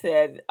things he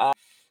said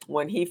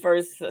when he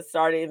first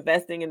started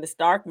investing in the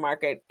stock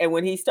market and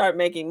when he started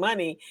making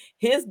money,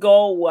 his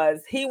goal was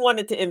he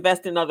wanted to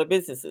invest in other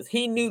businesses.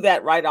 He knew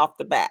that right off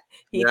the bat.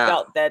 He yeah.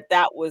 felt that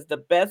that was the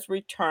best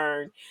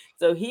return.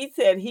 So he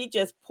said he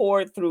just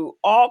poured through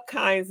all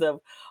kinds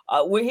of,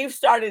 when he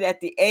started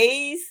at the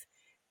A's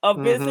of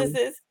Hmm.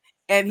 businesses,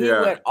 and he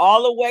Yeah. went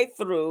all the way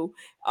through.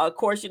 Of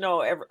course,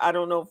 I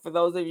don't know, for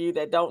those of you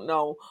that don't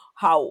know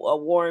how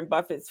Warren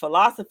Buffett's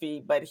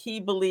philosophy, but he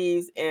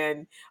believes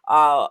in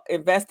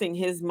investing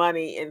his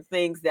money in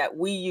things that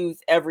we use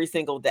every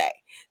single day.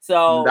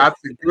 So That's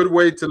a good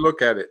way to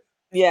look at it.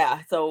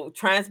 yeah, so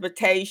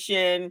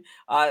transportation.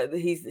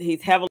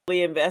 He's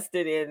heavily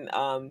invested in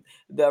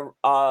the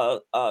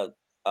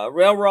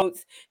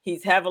railroads.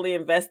 He's heavily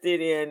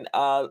invested in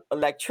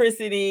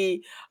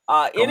electricity.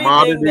 Anything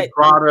Commodity that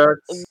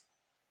products.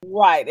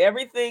 Right,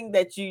 everything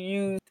that you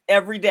use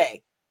every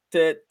day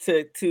to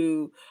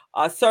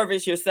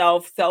service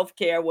yourself,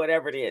 self-care,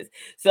 whatever it is.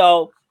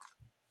 So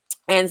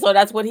and so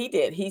that's what he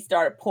did. He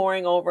started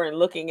pouring over and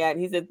looking at.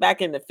 He said back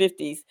in the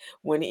 50s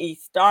when he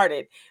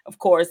started, of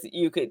course,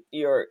 you could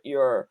your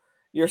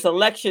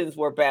selections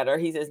were better.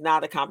 He says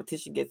now the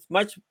competition gets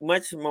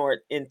much more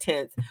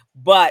intense,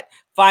 but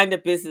find a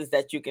business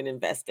that you can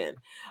invest in.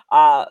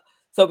 Uh,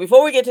 so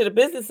before we get to the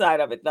business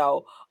side of it,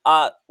 though,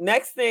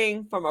 next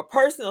thing from a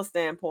personal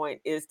standpoint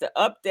is to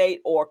update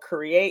or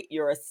create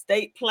your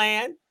estate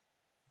plan,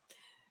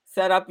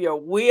 set up your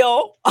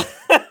will,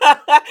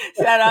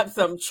 set up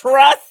some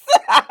trusts,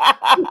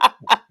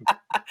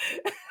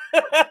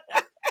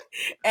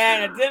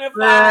 and identify.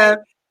 Man,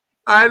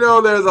 I know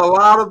there's a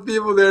lot of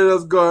people there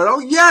that's going,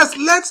 oh, yes,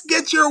 let's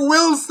get your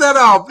will set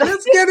up.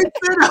 Let's get it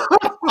set up.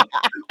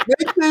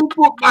 Make sure you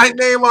put my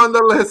name on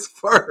the list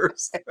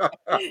first.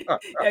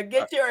 Yeah,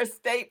 get your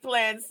estate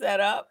plan set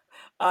up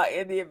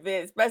in the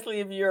event, especially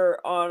if you're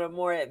on a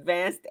more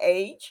advanced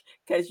age,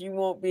 because you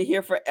won't be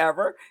here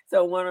forever.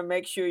 So, want to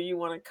make sure you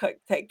want to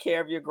take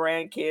care of your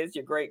grandkids,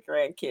 your great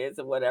grandkids,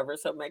 or whatever.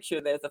 So, make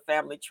sure there's a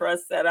family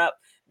trust set up.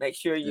 Make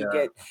sure you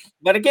Yeah, get,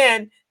 but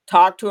again,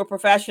 talk to a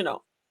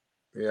professional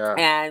yeah,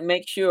 and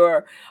make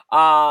sure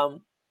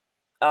um,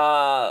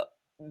 uh,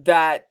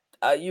 that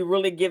you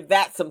really give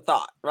that some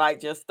thought,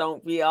 right? Just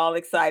don't be all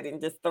excited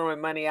and just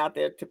throwing money out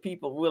there to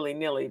people willy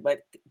nilly, but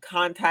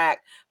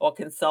contact or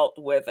consult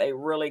with a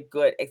really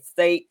good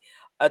estate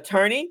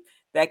attorney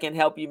that can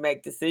help you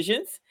make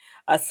decisions.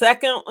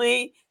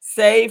 Secondly,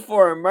 save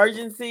for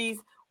emergencies.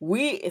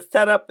 We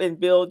set up and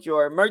build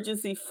your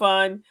emergency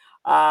fund.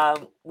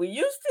 We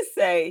used to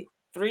say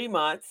 3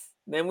 months,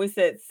 then we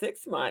said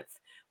 6 months,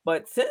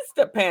 but since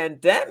the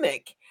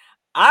pandemic,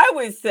 I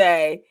would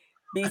say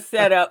be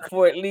set up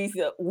for at least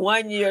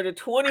 1 year to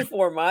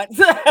 24 months.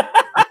 you 'Cause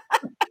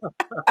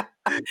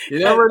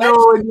never that's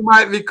know when you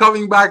might be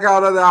coming back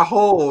out of that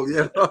hole.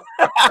 You know,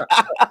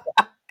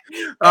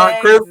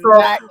 Crystal.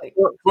 exactly.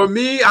 For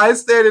me, I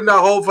stayed in that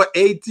hole for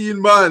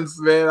 18 months,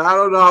 man. I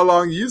don't know how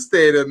long you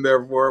stayed in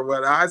there for,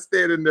 but I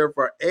stayed in there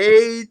for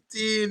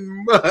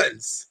 18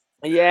 months.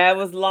 Yeah, it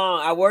was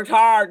long. I worked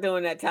hard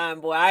during that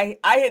time, boy.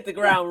 I hit the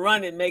ground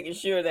running, making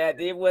sure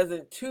that it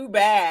wasn't too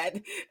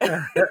bad.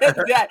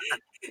 that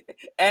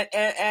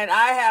and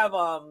I have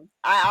I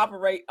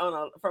operate on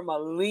a from a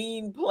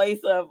lean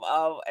place of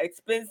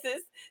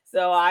expenses.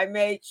 So I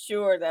made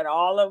sure that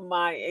all of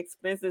my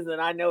expenses,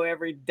 and I know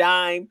every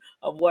dime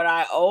of what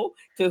I owe,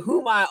 to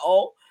whom I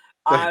owe.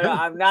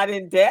 I'm not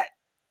in debt.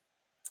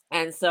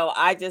 And so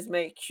I just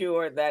make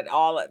sure that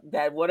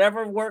that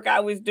whatever work I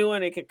was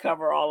doing, it could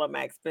cover all of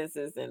my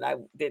expenses and I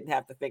didn't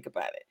have to think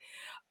about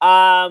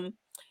it.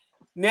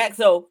 Next,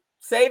 so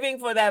saving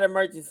for that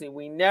emergency.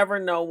 We never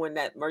know when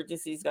that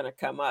emergency is going to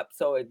come up.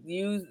 So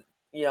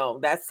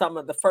that's some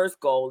of the first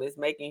goal is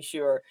making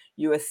sure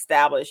you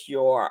establish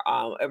your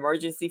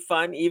emergency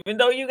fund. Even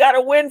though you got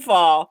a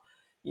windfall,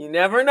 you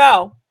never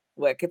know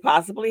what could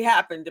possibly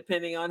happen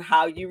depending on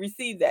how you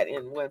receive that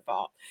in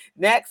windfall.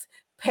 Next,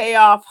 pay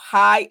off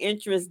high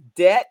interest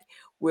debt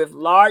with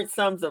large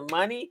sums of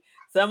money.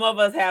 Some of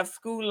us have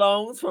school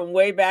loans from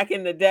way back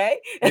in the day.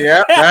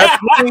 Yeah, that's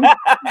me.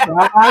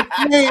 That's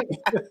me.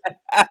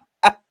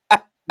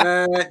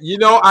 You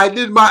know, I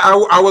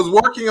was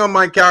working on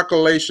my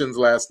calculations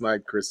last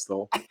night,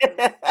 Crystal.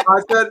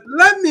 I said,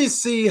 let me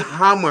see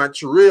how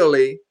much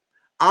really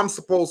I'm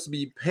supposed to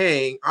be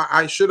paying.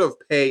 I should have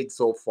paid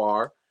so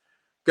far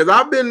because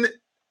I've been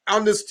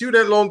on the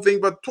student loan thing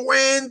for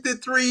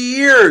 23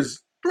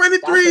 years. 23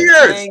 That's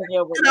years. insane,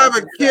 Gilbert. You could have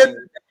That's a kid.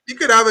 insane. You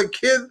could have a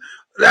kid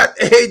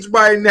that age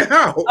by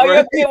now, Oh, right?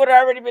 your kid would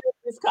already been in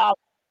this college.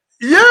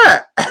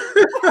 Yeah.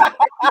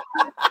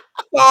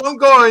 So I'm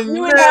going,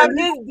 You would man. have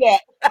this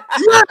debt.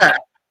 Yeah.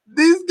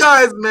 these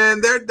guys,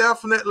 man, they're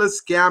definitely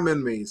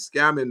scamming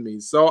me.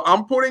 So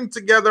I'm putting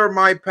together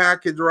my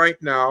package right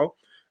now.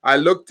 I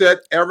looked at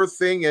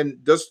everything and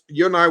just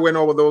you and I went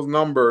over those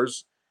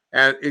numbers,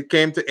 and it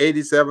came to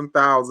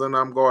 87,000.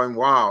 I'm going,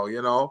 wow,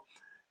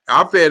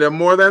 I paid them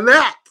more than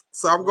that.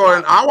 So I'm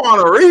going, Right. I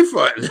want a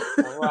refund.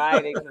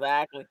 Right,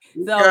 exactly.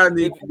 You So guys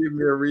need to give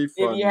me a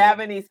if you refund, man. have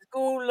any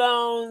school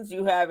loans,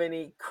 you have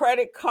any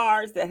credit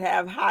cards that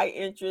have high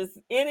interest,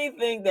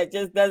 anything that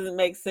just doesn't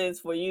make sense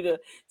for you to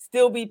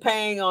still be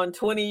paying on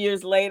 20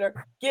 years later,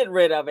 get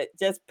rid of it.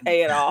 Just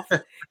pay it off.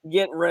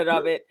 Get rid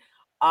of it.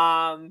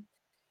 Um,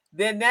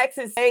 then next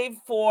is save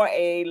for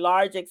a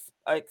large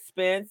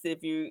expense. If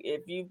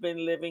you've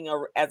been living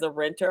as a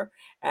renter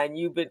and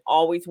you've been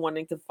always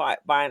wanting to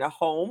buying a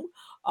home,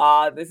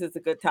 this is a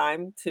good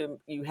time to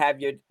you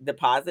have your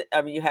deposit.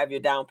 I mean, you have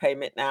your down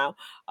payment now.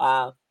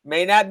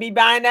 May not be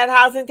buying that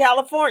house in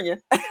California,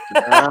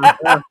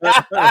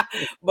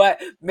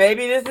 but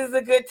maybe this is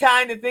a good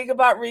time to think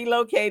about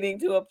relocating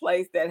to a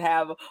place that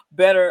have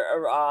better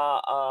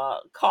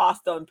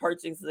cost on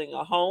purchasing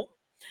a home.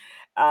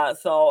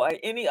 So,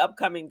 any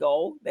upcoming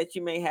goal that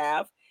you may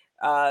have,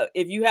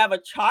 if you have a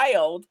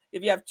child,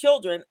 if you have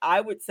children,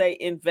 I would say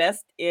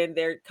invest in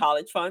their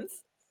college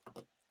funds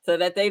so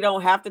that they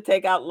don't have to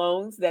take out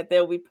loans that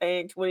they'll be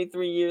paying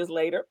 23 years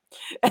later.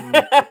 Mm,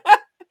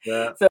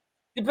 that, So,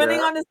 depending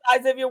that, on the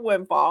size of your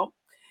windfall.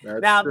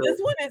 that's Now, true. this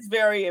one is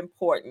very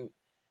important.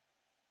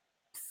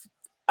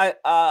 Uh,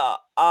 uh,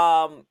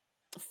 um,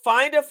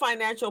 Find a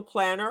financial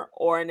planner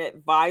or an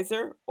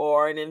advisor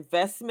or an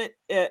investment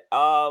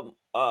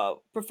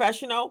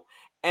professional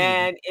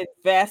Mhm. and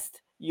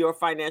invest your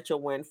financial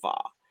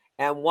windfall.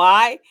 And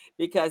why?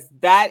 Because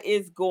that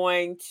is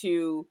going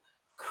to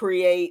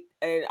create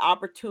an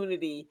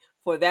opportunity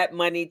for that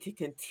money to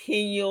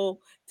continue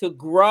to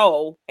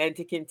grow and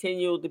to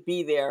continue to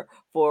be there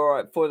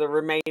for the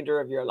remainder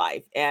of your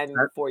life and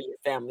for your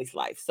family's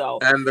life. So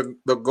And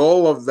the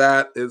goal of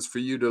that is for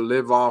you to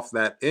live off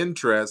that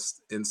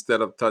interest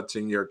instead of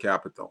touching your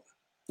capital.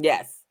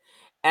 yes.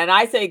 And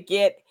I say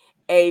get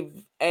a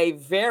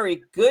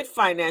very good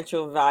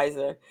financial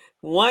advisor,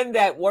 one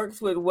that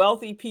works with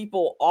wealthy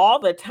people all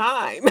the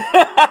time.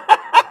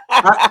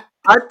 I,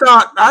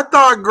 I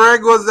thought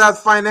Greg was that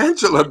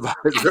financial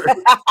advisor.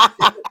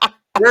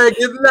 Greg,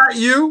 isn't that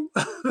you?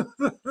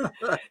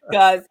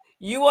 Because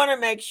you want to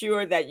make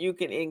sure that you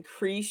can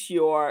increase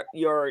your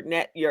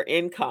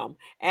income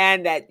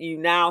and that you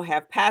now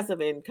have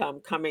passive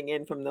income coming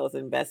in from those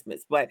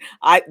investments. But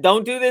I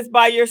don't do this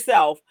by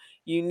yourself.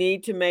 You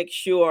need to make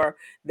sure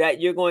that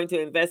you're going to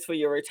invest for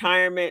your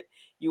retirement.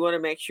 You want to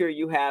make sure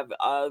you have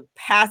a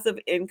passive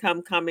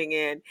income coming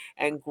in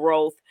and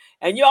growth.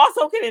 And you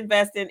also can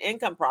invest in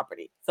income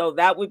property. So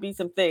that would be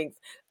some things.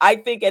 I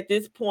think at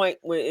this point,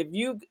 if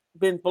you've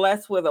been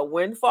blessed with a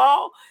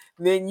windfall,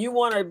 then you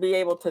want to be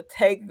able to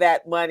take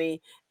that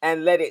money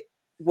and let it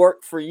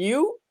work for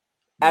you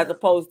as Yeah.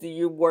 opposed to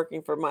you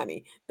working for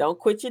money. Don't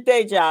quit your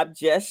day job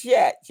just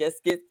yet.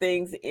 Just get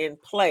things in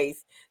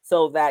place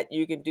so that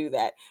you can do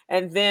that.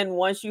 And then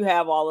once you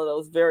have all of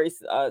those very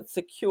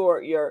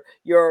secure,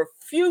 your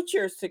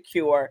future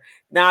secure,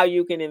 now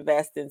you can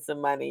invest in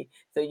some money.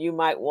 So you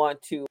might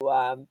want to,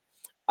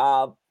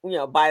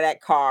 buy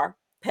that car,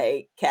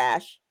 pay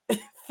cash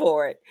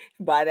for it,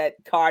 buy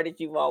that car that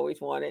you've always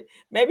wanted.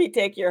 Maybe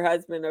take your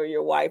husband or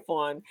your wife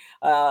on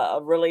a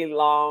really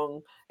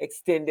long,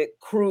 extended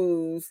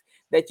cruise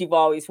that you've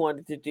always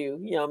wanted to do.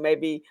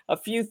 Maybe a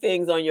few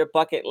things on your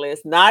bucket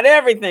list, not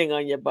everything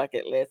on your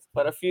bucket list,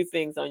 but a few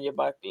things on your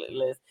bucket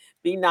list.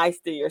 Be nice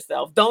to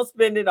yourself. Don't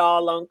spend it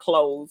all on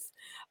clothes.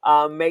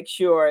 Make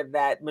sure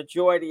that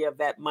majority of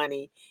that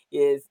money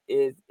is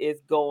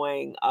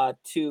going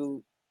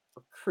to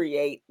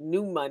create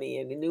new money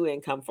and a new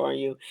income for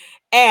you.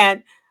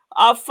 And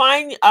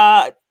find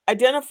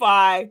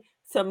identify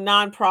some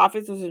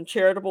nonprofits or some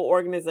charitable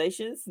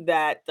organizations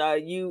that are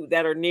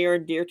near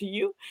and dear to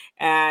you,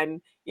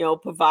 and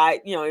provide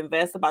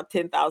invest about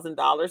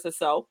 $10,000 or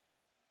so.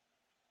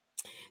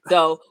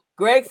 So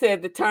Greg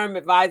said the term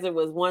advisor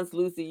was once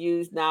loosely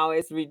used, now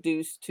it's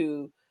reduced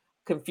to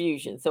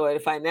confusion. So a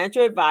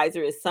financial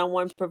advisor is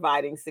someone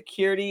providing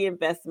security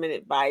investment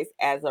advice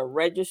as a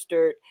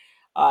registered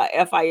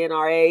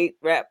FINRA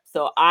rep.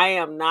 So I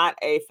am not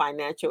a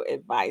financial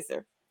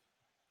advisor.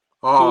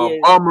 He Oh,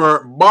 is,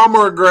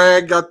 bummer,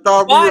 Greg. I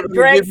thought we were but going to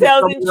Greg give you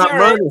sells some of that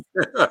insurance.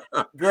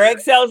 money. Greg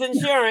sells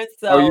insurance,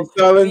 Oh, you so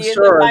sell he is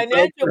a insurance?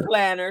 financial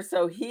planner,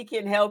 so he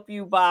can help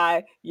you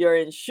buy your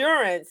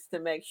insurance to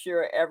make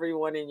sure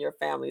everyone in your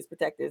family is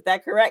protected. Is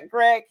that correct,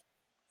 Greg?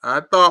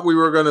 I thought we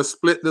were going to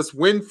split this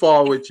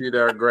windfall with you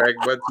there, Greg,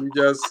 but you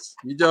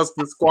just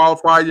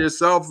disqualified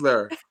yourself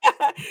there.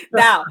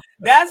 Now,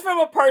 that's from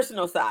a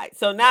personal side.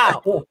 So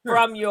now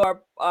from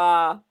your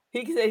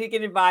he can say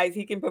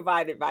he can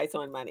provide advice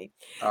on money.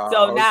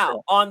 So now Okay.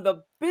 on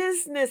the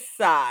business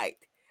side,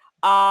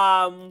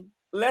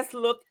 let's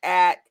look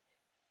at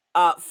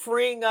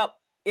freeing up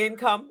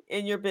income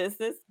in your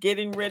business,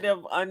 getting rid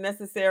of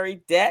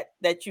unnecessary debt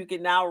that you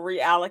can now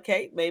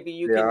reallocate. Maybe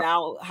you can Yeah.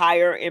 now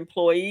hire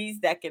employees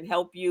that can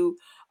help you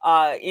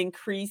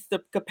increase the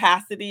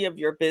capacity of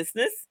your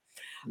business.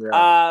 Yeah.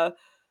 Uh,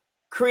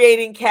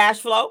 Creating cash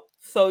flow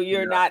so Yeah.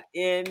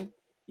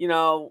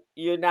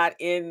 you're not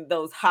in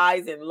those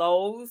highs and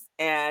lows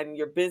and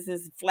your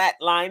business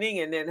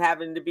flatlining and then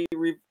having to be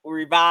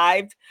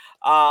revived,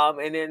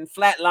 and then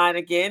flatline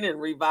again and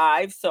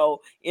revive.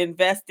 So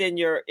invest in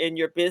your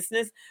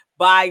business,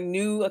 buy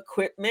new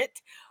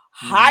equipment,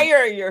 Hmm.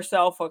 hire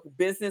yourself a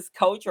business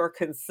coach or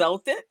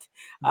consultant,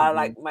 Hmm.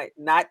 like my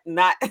not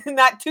not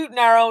tooting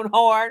our own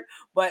horn,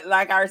 but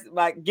like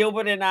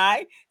Gilbert and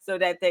I, so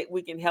that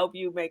we can help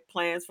you make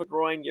plans for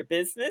growing your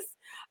business.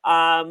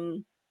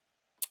 Um,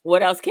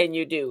 what else can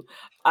you do?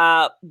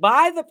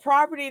 Buy the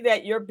property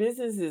that your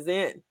business is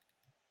in.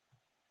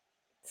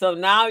 So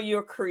now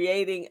you're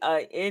creating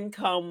an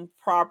income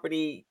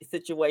property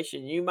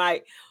situation. You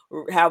might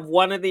have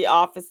one of the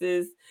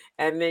offices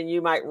and then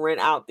you might rent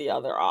out the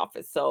other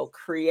office. So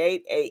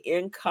create a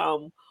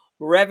income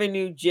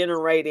revenue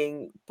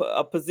generating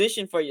a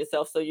position for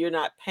yourself so you're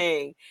not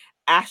paying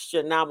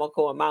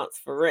astronomical amounts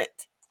for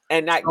rent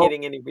and not So,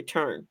 getting any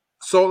return.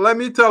 so let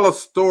me tell a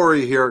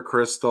story here,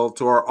 Crystal,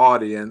 to our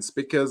audience,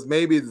 because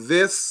maybe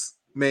this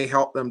may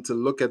help them to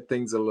look at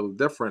things a little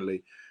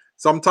differently.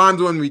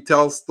 Sometimes when we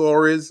tell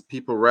stories,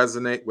 people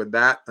resonate with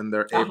that and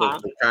they're able Uh-huh.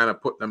 to kind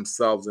of put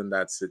themselves in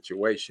that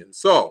situation.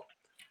 So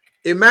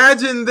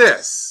imagine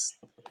this.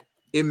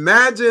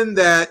 Imagine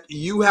that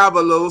you have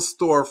a little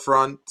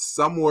storefront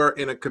somewhere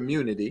in a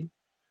community,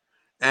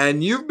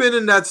 and you've been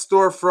in that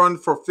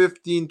storefront for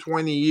 15,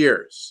 20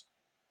 years,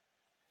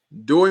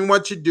 doing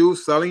what you do,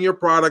 selling your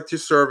product, your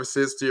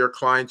services to your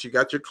clients. You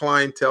got your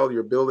clientele,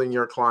 you're building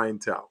your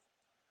clientele.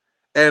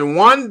 And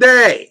one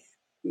day,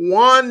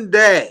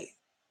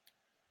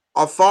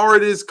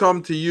 authorities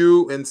come to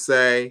you and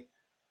say,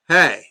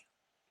 hey,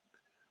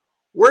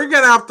 we're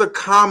going to have to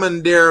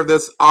commandeer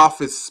this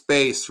office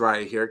space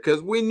right here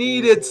because we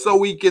need it Mhm. so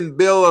we can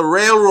build a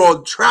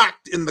railroad track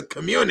in the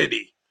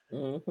community.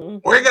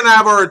 Mhm. We're going to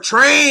have our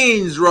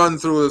trains run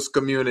through this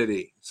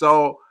community.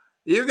 So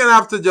you're going to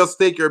have to just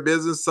take your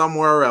business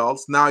somewhere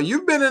else. Now,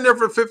 you've been in there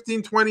for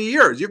 15, 20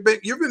 years. You've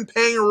been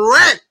paying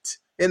rent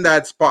in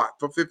that spot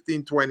for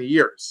 15, 20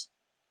 years.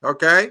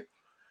 Okay?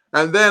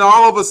 And then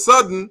all of a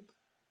sudden,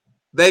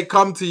 they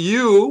come to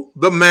you,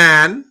 the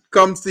man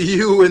comes to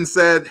you and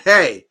said,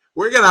 hey,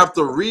 we're going to have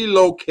to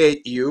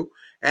relocate you.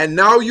 And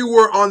now you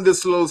were on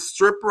this little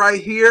strip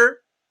right here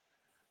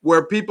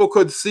where people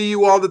could see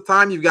you all the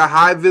time. You've got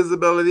high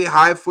visibility,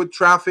 high foot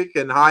traffic,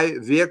 and high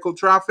vehicle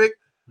traffic.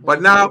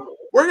 But now Mhm.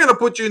 we're going to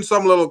put you in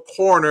some little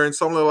corner, in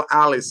some little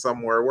alley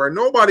somewhere where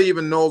nobody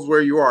even knows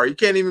where you are. You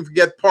can't even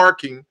get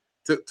parking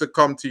to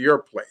come to your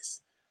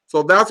place.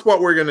 So that's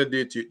what we're going to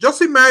do to you.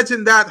 Just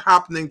imagine that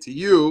happening to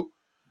you.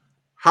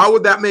 How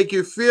would that make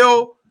you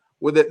feel?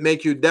 Would it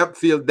make you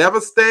feel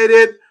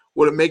devastated?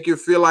 Would it make you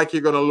feel like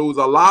you're going to lose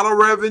a lot of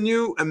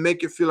revenue and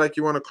make you feel like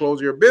you want to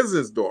close your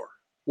business door?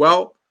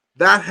 Well,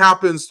 that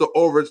happened to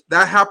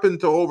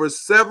over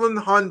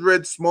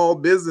 700 small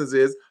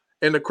businesses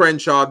in the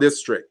Crenshaw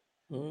district.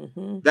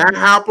 Mhm. That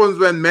happens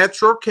when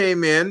Metro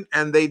came in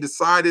and they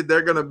decided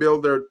they're going to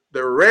build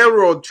their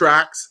railroad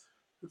tracks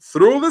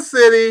through the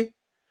city,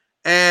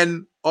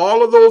 and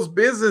all of those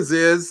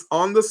businesses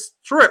on the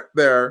strip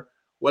there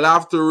will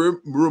have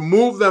to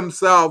remove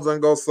themselves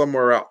and go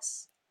somewhere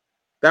else.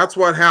 That's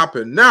what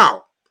happened.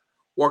 Now,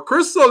 what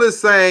Crystal is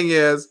saying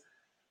is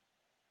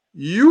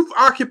you've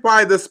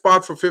occupied this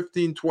spot for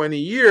 15, 20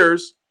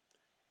 years.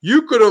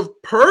 You could have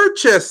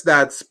purchased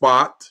that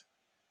spot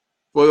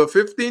for the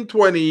 15,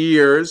 20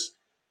 years,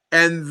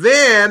 and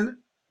then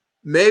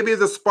maybe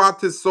the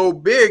spot is so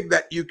big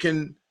that you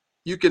can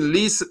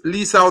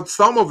lease out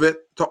some of it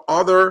to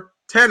other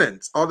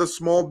tenants, other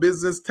small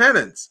business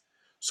tenants.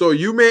 So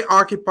you may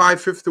occupy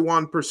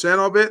 51%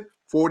 of it,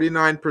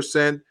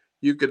 49%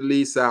 you could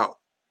lease out.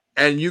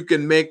 And you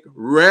can make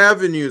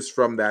revenues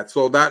from that.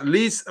 So that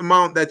lease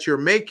amount that you're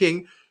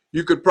making,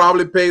 you could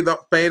probably pay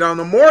down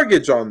the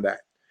mortgage on that.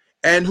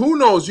 And who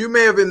knows, you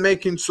may have been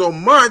making so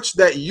much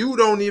that you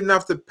don't even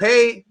have to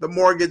pay the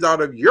mortgage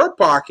out of your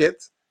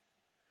pocket.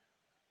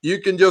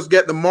 You can just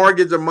get the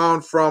mortgage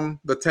amount from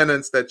the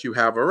tenants that you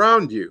have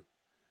around you.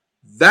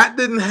 That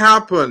didn't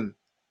happen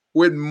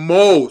with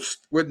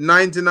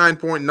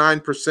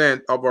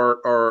 99.9% of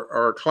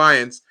our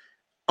clients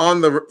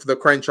on the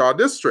Crenshaw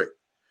district.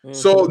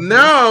 So Mhm.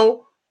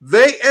 now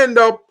they end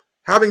up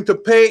having to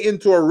pay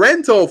into a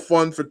rental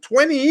fund for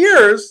 20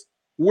 years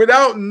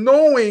without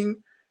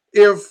knowing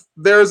if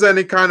there's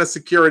any kind of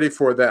security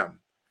for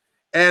them.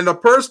 And the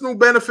person who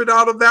benefited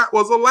out of that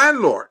was a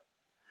landlord.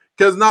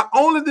 Because not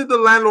only did the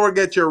landlord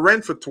get your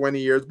rent for 20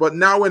 years, but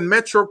now when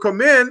Metro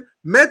come in,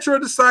 Metro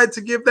decide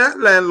to give that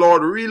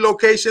landlord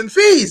relocation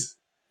fees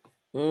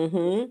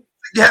Mhm. to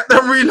get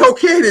them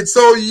relocated.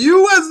 So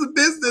you as the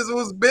business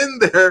who's been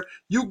there,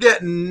 you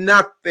get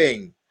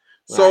nothing.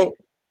 Right. So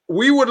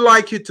we would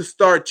like you to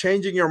start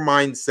changing your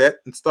mindset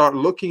and start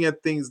looking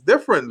at things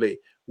differently.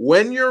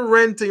 when you're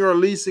renting or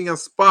leasing a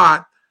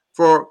spot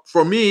for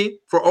me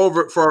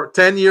for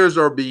 10 years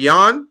or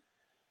beyond,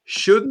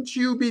 shouldn't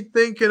you be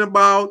thinking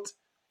about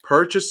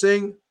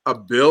purchasing a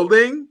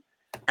building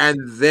and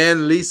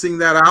then leasing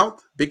that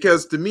out?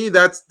 Because to me,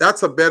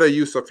 that's a better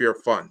use of your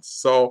funds.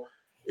 So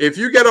if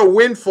you get a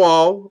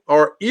windfall,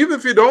 or even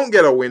if you don't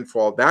get a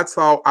windfall, that's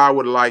how I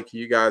would like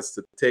you guys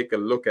to take a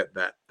look at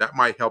that. That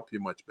might help you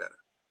much better.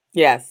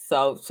 Yes,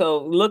 so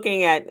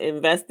looking at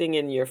investing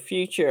in your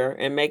future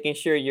and making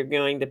sure you're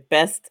getting the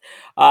best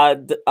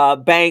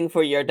bang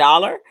for your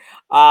dollar,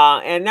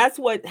 and that's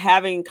what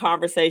having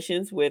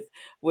conversations with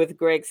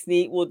Greg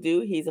Sneed will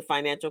do. He's a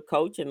financial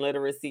coach and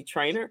literacy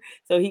trainer,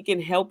 so he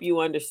can help you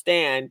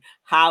understand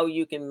how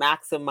you can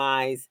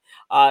maximize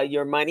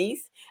your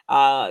monies.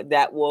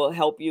 That will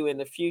help you in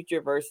the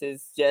future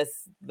versus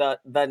just the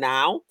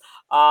now.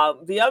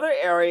 The other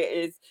area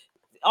is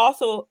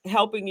also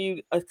helping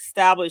you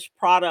establish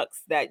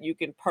products that you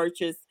can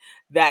purchase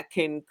that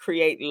can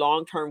create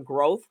long-term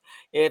growth,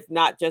 if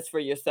not just for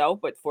yourself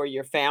but for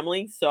your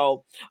family.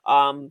 So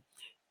um,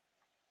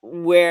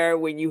 where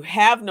when you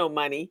have no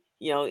money,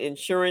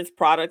 insurance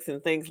products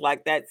and things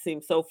like that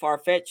seem so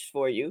far-fetched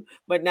for you.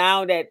 But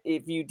now that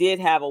if you did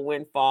have a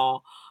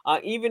windfall,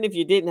 even if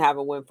you didn't have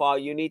a windfall,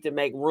 you need to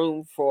make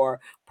room for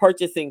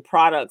purchasing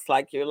products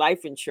like your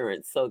life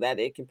insurance so that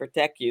it can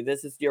protect you.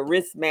 This is your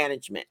risk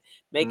management,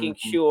 making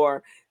Mhm.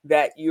 sure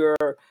that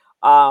you're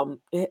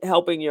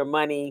helping your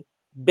money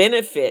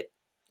benefit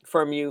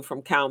from you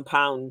from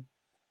compounding.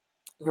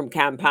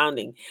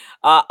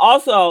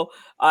 Also,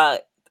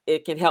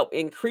 it can help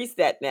increase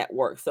that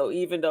network. So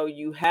even though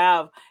you've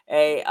got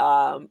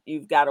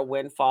a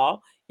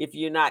windfall, if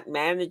you're not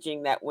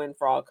managing that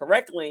windfall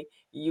correctly,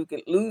 you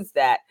can lose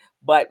that.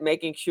 But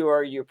making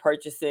sure you're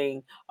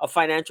purchasing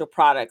financial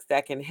products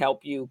that can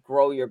help you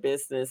grow your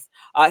business,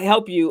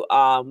 help you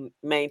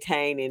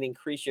maintain and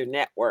increase your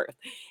net worth.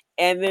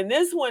 And then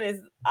this one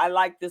is, I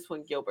like this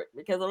one, Gilbert,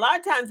 because a lot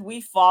of times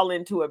we fall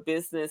into a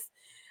business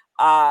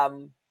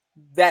um,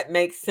 that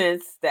makes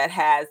sense, that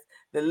has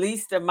the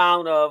least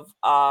amount of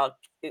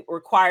it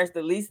requires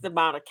the least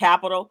amount of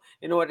capital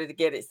in order to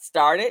get it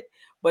started.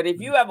 But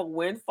if you have a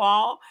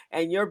windfall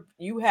and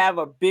you have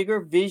a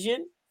bigger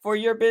vision for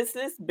your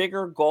business,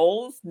 bigger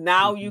goals,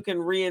 now Mhm. you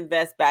can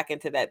reinvest back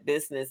into that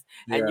business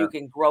and you Yeah.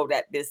 can grow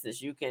that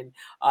business. You can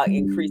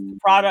increase the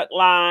product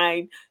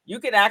line. You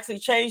can actually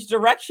change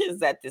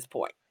directions at this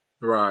point,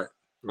 Right.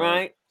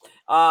 Right.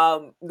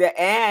 right?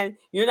 And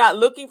you're not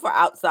looking for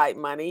outside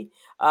money.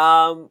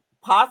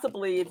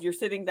 Possibly, if you're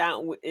sitting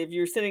down with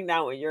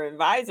your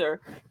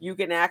advisor, you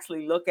can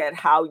actually look at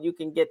how you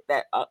can get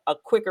that a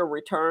quicker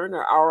return,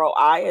 or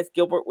ROI. As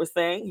Gilbert was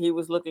saying, he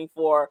was looking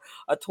for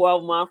a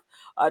 12-month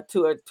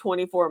to a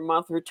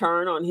 24-month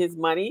return on his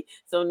money.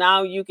 So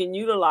now you can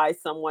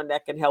utilize someone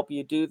that can help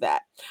you do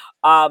that.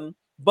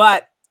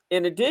 But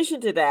in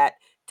addition to that,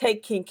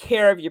 taking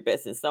care of your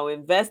business. So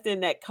invest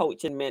in that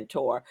coach and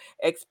mentor,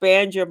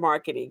 expand your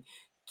marketing,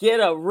 get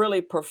a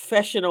really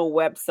professional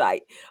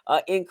website,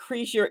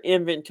 increase your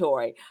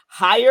inventory,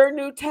 hire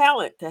new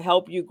talent to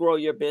help you grow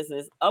your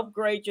business,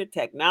 upgrade your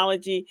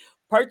technology,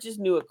 purchase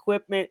new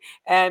equipment,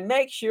 and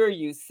make sure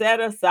you set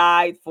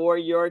aside for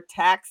your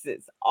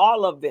taxes,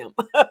 all of them.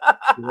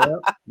 Yeah.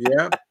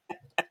 Yeah.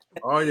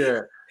 Oh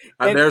yeah.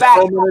 And In there's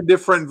fact, so many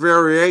different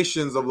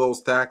variations of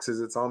those taxes.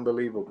 It's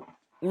unbelievable.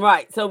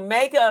 right. So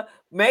make a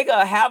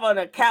have an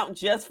account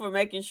just for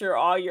making sure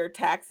all your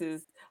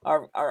taxes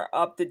are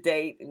up to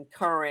date and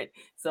current,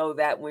 so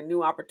that when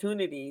new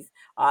opportunities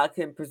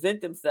can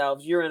present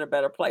themselves, you're in a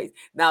better place.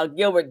 Now,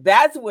 Gilbert,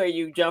 that's where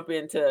you jump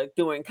into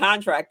doing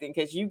contracting,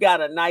 because you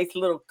got a nice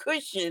little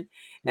cushion,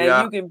 and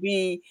Yeah.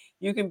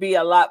 you can be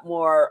a lot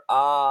more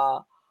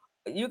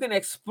you can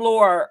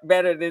explore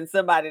better than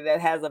somebody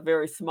that has a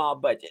very small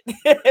budget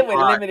with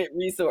Right. limited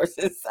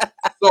resources.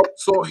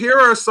 So here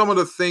are some of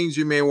the things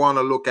you may want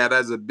to look at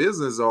as a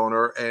business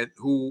owner and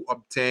who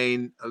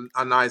obtain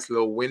a nice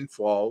little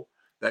windfall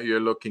that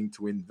you're looking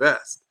to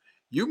invest.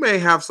 You may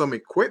have some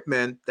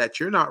equipment that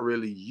you're not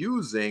really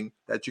using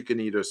that you can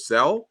either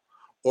sell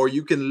or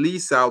you can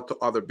lease out to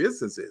other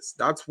businesses.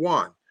 That's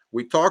one.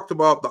 We talked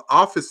about the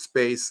office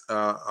space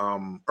Yes.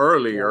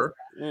 earlier.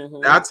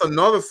 Hmm. That's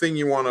another thing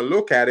you want to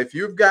look at. If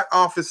you've got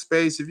office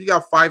space, if you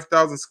got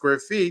 5,000 square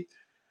feet,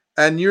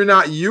 and you're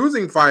not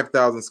using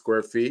 5,000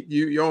 square feet,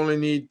 you only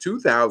need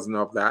 2,000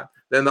 of that.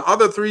 Then the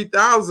other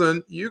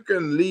 3,000, you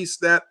can lease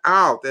that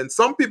out. And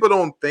some people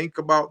don't think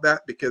about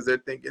that because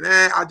they're thinking,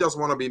 I just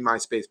want to be my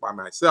space by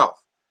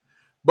myself.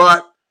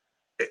 But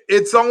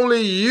it's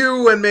only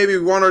you and maybe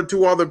one or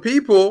two other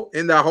people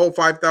in that whole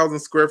 5,000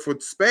 square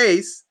foot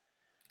space,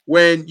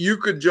 when you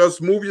could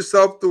just move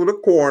yourself to the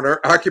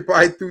corner,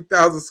 occupy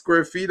 2,000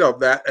 square feet of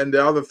that, and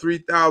the other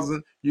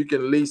 3,000 you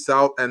can lease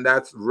out, and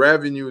that's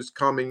revenues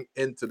coming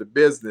into the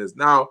business.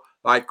 Now,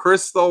 like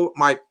Crystal,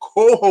 my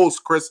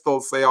co-host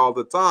Crystal, say all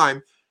the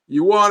time,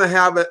 you want to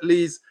have at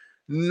least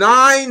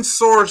 9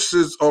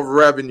 sources of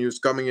revenues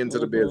coming into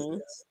the Hmm.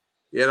 business.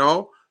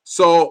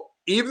 So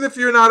even if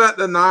you're not at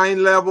the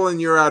 9 level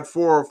and you're at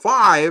 4 or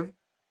 5,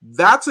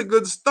 That's a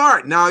good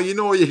start. Now you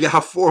know you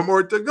got 4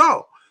 more to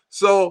go.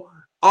 So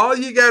all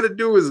you got to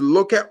do is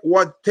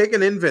take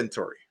an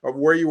inventory of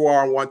where you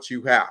are and what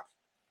you have.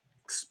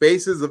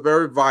 Spaces are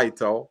very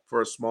vital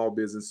for a small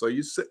business. So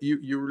you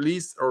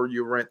lease or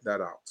you rent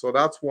that out. So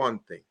that's one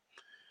thing.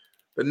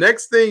 The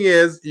next thing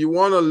is you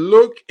want to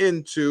look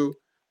into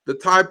the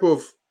type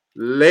of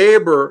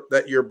labor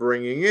that you're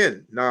bringing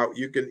in. Now,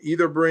 you can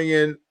either bring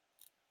in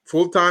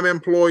full-time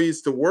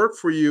employees to work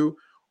for you,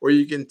 or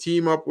you can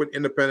team up with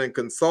independent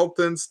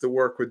consultants to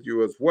work with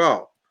you as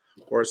well.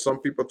 Or some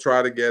people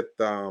try to get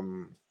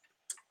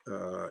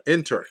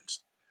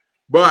interns.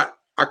 But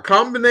a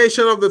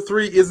combination of the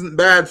three isn't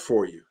bad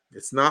for you.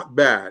 It's not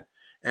bad.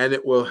 And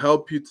it will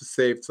help you to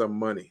save some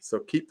money. So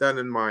keep that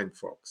in mind,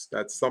 folks.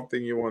 That's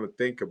something you want to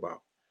think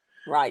about.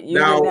 Right.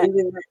 Now, go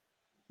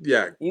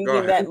Using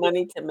ahead. that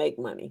money to make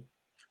money.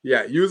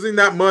 Yeah, using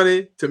that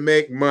money to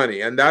make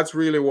money. And that's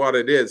really what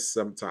it is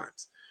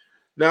sometimes.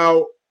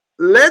 Now,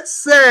 let's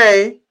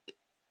say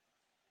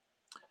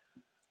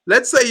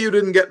you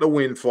didn't get the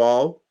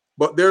windfall,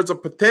 but there's a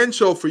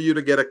potential for you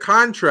to get a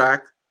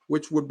contract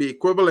which would be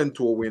equivalent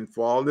to a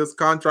windfall. This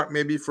contract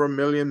may be for $1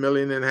 million,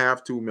 million and a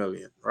half, 2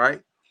 million,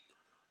 right?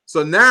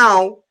 So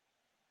now,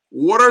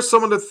 what are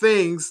some of the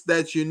things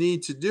that you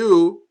need to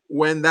do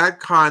when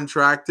that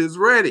contract is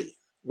ready?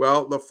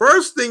 Well, the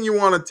first thing you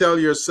want to tell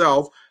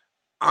yourself,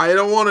 I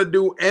don't want to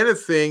do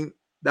anything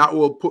that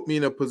will put me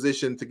in a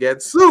position to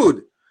get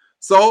sued.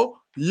 So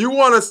you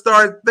want to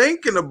start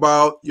thinking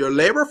about your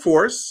labor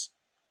force.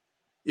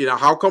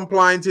 How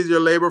compliant is your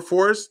labor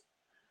force?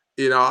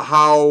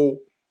 How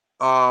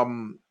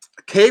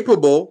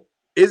capable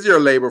is your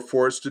labor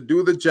force to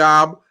do the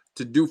job,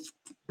 to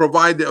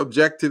provide the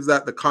objectives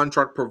that the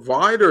contract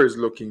provider is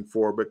looking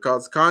for,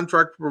 because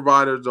contract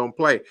providers don't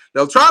play.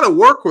 They'll try to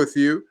work with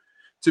you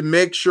to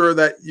make sure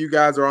that you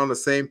guys are on the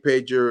same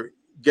page. You're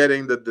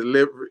getting the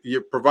delivery,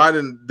 you're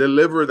providing the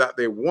delivery that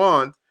they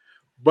want.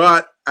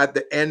 But at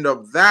the end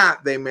of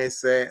that, they may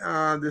say,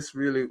 this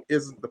really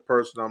isn't the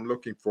person I'm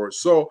looking for.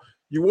 So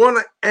you want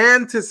to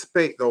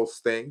anticipate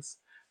those things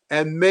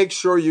and make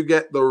sure you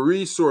get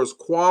the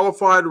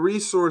qualified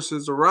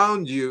resources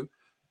around you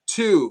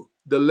to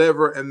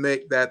deliver and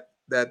make that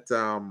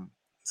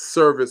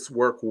service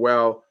work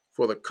well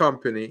for the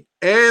company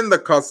and the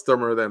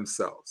customer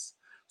themselves.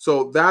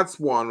 So that's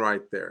one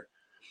right there.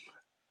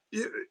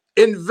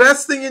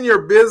 Investing in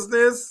your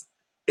business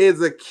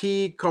is a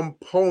key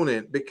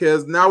component,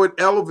 because now it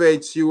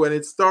elevates you and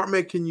it start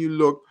making you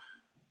look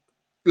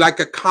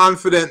like a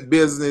confident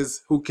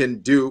business who can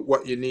do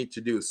what you need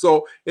to do.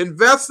 So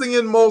investing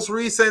in most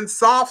recent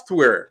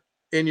software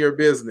in your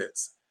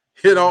business,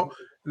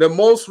 the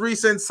most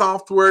recent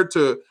software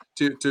to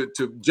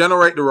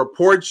generate the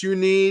reports you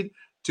need,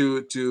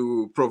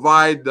 to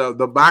provide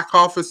the back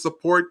office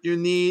support you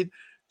need,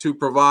 to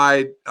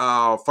provide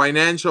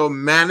financial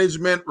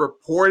management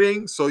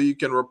reporting so you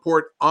can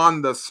report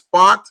on the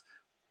spot.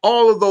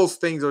 All of those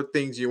things are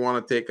things you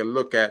want to take a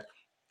look at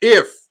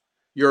if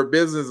you're a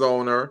business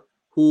owner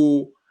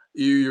who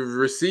you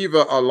receive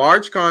a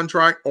large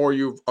contract, or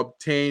you've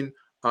obtained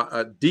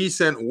a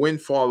decent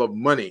windfall of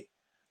money.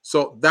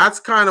 So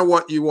that's kind of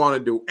what you want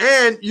to do.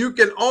 And you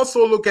can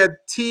also look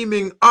at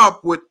teaming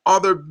up with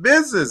other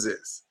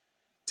businesses,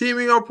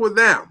 teaming up with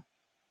them.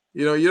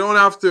 You don't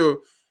have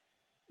to,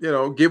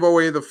 give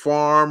away the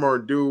farm or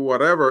do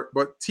whatever,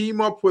 but team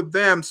up with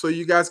them so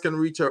you guys can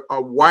reach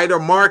a wider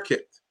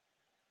market.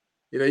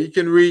 You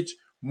can reach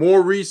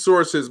more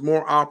resources,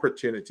 more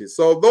opportunities.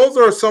 So those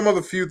are some of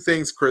the few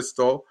things,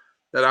 Crystal,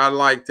 that I'd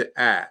like to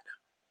add.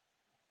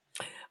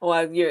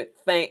 Well,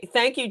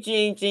 thank you,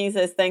 Gene. Gene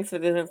says thanks for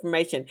this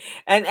information,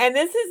 and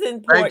this is Thank you,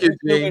 important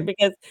too, Gene.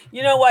 because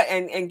you know what,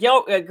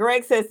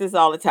 Greg says this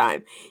all the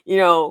time.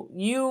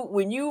 You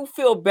when you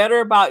feel better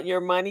about your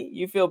money,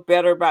 you feel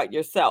better about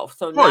yourself.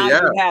 So Oh now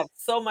yeah. you have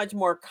so much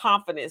more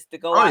confidence to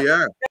go Oh out and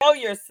yeah. sell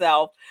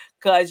yourself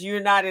because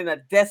you're not in a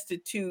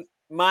destitute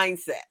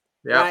mindset,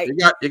 Yeah. right?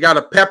 You got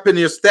a pep in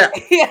your step.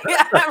 Yeah,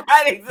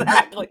 right,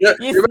 exactly. You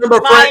You remember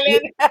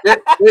Frank?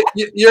 smiling.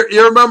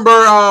 You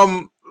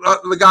remember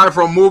the guy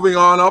from Moving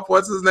On Up?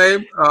 What's his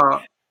name?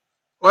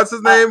 What's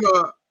his name?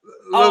 Little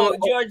Oh,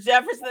 George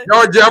Jefferson.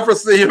 George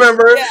Jefferson. You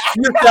remember? Yeah. He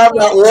used to have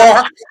that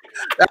walk.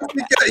 That's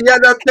because he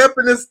had that pep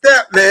in his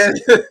step, man.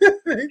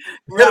 It's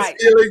Right.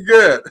 feeling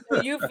good.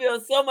 So you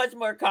feel so much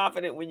more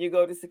confident when you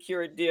go to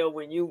secure a deal,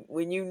 when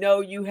you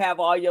know you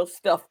have all your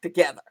stuff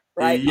together,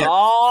 right? Yes.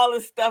 All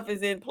the stuff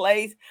is in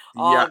place,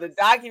 all Yeah. the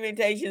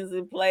documentation is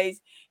in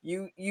place.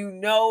 You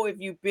know if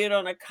you bid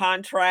on a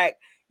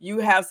contract, you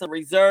have some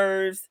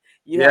reserves,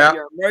 you have Yeah.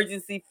 your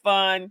emergency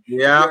fund,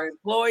 Yeah. your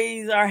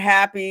employees are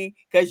happy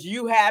because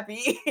you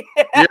happy.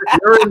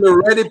 You're in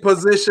the ready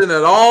position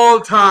at all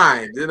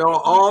times. you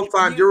All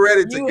times you you're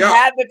ready to you go.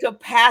 have the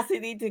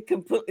capacity to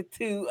complete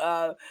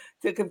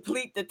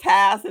the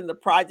task and the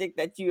project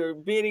that you're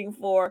bidding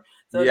for.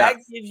 So Yeah.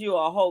 that gives you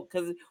a hope,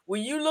 because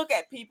when you look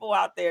at people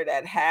out there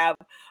that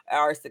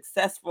are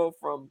successful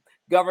from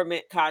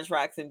government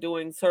contracts and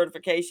doing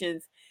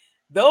certifications,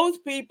 those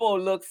people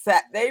look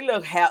sad. They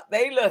look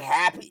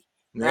happy,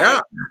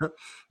 Yeah, right?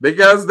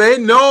 because they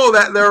know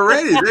that they're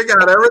ready. They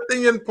got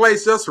everything in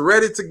place, just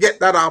ready to get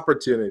that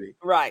opportunity.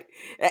 Right.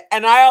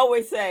 And I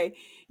always say,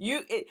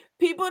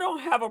 people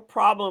don't have a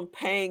problem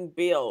paying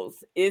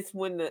bills. It's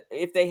when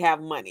if they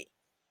have money.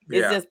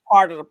 It's Yeah, just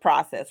part of the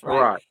process,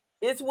 right? right.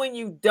 It's when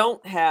you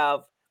don't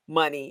have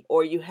money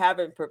or you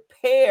haven't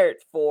prepared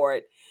for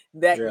it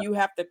that Yeah, you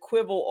have to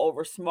quibble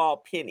over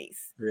small pennies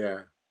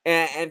yeah,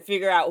 and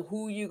figure out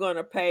who you're going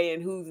to pay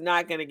and who's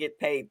not going to get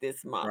paid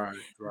this month. right,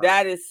 right.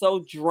 That is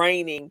so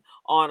draining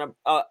on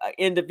a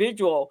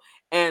individual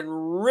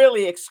and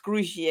really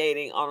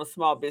excruciating on a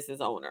small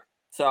business owner.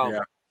 So Yeah,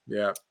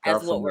 yeah,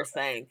 that's what definitely. we're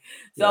saying.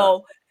 Yeah.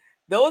 So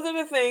those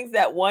are the things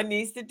that one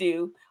needs to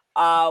do.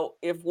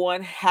 If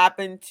one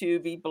happened to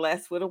be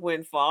blessed with a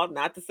windfall,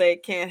 not to say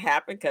it can't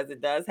happen because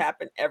it does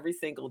happen every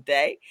single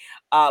day,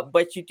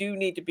 but you do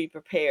need to be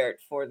prepared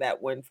for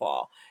that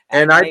windfall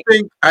And and make.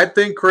 I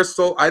think,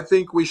 Crystal, I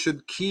think we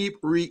should keep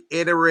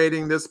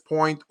reiterating this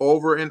point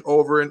over and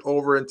over and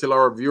over until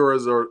our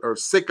viewers are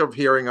sick of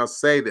hearing us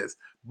say this.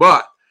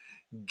 But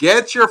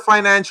get your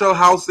financial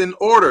house in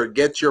order.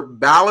 Get your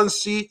balance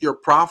sheet, your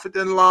profit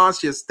and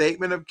loss, your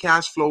statement of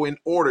cash flow in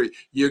order.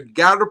 You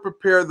got to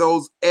prepare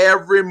those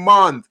every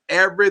month,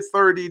 every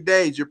 30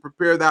 days. You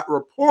prepare that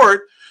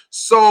report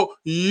so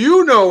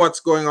you know what's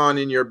going on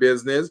in your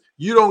business.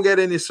 You don't get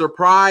any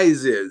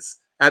surprises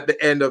at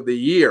the end of the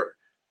year.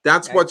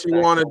 That's what you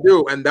want to Exactly.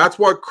 do. And that's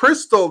what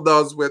Crystal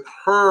does with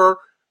her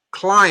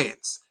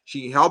clients.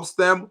 She helps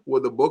them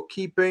with the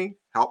bookkeeping,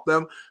 help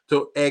them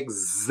to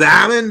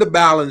examine the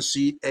balance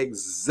sheet,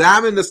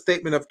 examine the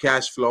statement of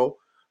cash flow.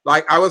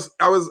 Like I was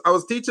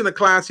teaching a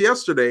class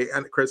yesterday,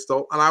 and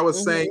Crystal, and I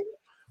was saying,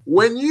 Mhm.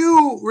 when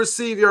you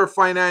receive your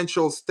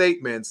financial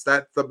statements,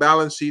 that's the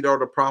balance sheet or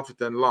the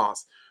profit and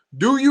loss,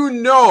 do you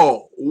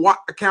know what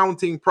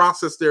accounting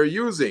process they're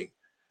using?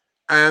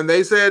 And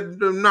they said,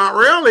 not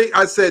really.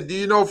 I said, do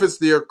you know if it's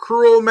the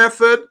accrual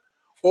method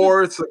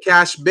or it's the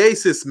cash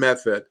basis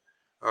method?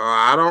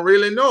 I don't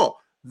really know.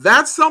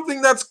 That's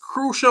something that's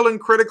crucial and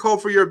critical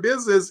for your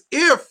business.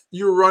 If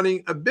you're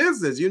running a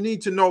business, you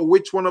need to know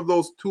which one of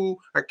those two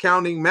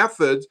accounting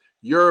methods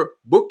your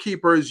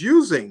bookkeeper is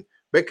using,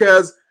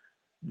 because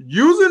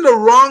using the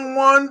wrong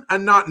one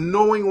and not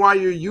knowing why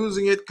you're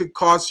using it could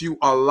cost you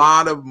a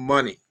lot of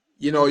money.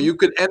 You know, Mhm. you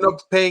could end up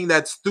paying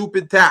that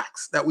stupid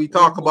tax that we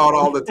talk Mhm. about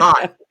all the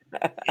time.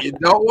 You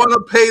don't want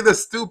to pay the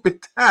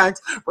stupid tax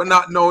for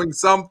not knowing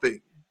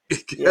something Yeah.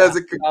 because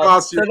it could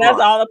cost you So a that's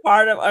lot. all a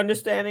part of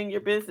understanding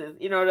your business.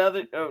 The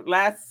other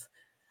last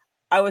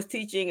I was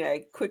teaching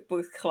a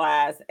QuickBooks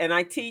class, and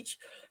I teach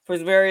for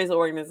various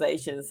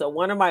organizations. So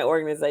one of my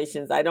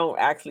organizations, I don't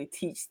actually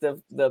teach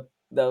the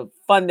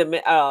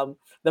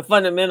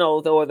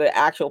fundamentals or the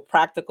actual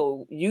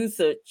practical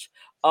usage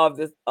of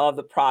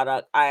the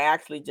product. I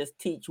actually just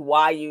teach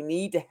why you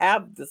need to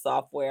have the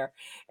software,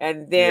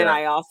 and then Yeah,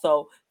 I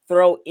also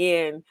throw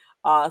in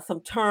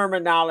some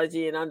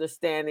terminology and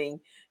understanding.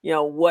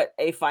 What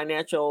a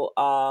financial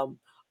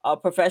a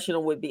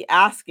professional would be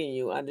asking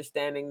you,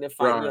 understanding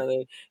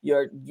right.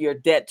 your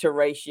debt to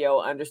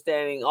ratio,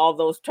 understanding all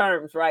those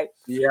terms, right?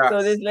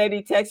 So this Yes.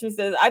 lady texts me,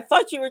 says, "I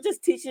thought you were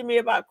just teaching me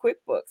about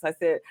QuickBooks." I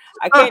said,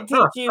 "I can't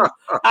teach you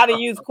how to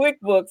use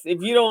QuickBooks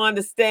if you don't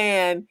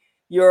understand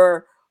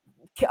your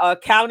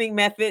accounting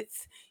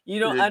methods. You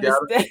don't you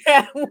got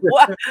understand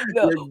what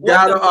the you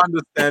got to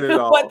understand it what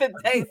all.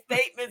 the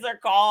statements are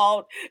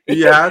called,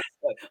 Yes.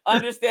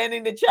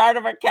 understanding the chart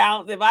of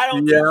accounts. If I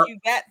don't teach Yeah. you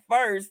that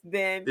first,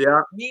 then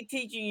Yeah. me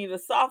teaching you the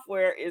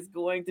software is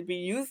going to be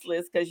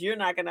useless because you're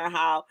not going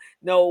to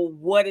know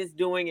what it's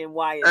doing and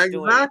why it's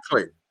doing it."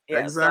 Exactly. Yeah,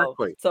 so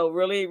Exactly.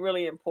 really,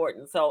 really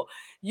important. So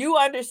you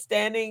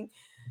understanding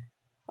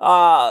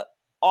uh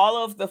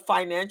all of the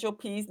financial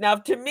piece. Now,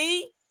 to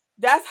me,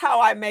 that's how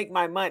I make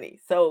my money.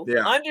 So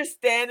Yeah.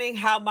 understanding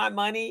how my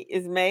money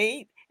is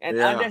made and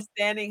Yeah.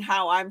 understanding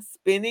how I'm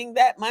spending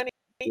that money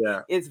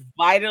Yeah. is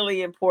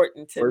vitally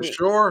important to For me.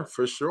 sure.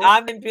 For sure.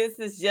 I'm in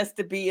business just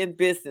to be in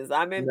business.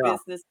 I'm in No,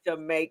 business to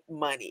make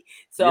money.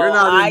 you're So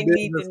not I in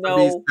need to business to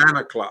be know.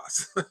 Santa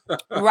Claus.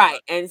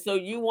 Right. And so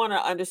you want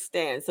to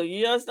understand. So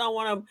you just don't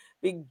want to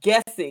be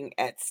guessing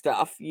at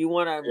stuff. You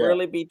want to Yeah.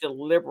 really be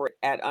deliberate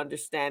at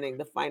understanding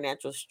the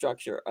financial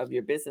structure of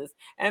your business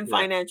and Yeah.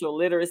 financial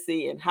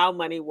literacy and how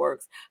money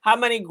works, how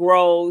money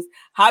grows,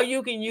 how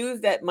you can use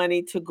that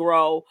money to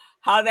grow,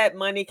 how that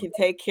money can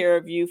take care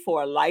of you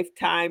for a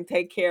lifetime,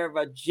 take care of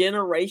a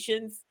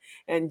generations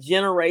and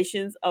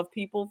generations of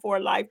people for a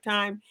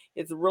lifetime.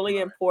 It's really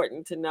Right.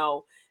 important to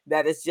know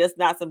that it's just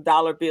not some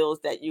dollar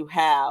bills that you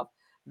have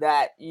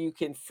that you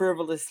can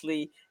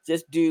frivolously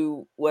just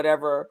do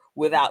whatever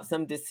without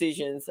some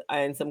decisions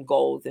and some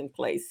goals in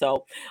place.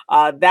 So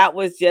that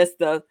was just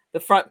the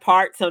front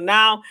part. So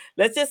now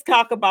let's just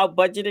talk about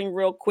budgeting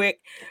real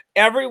quick.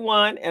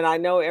 Everyone, and I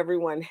know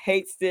everyone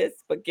hates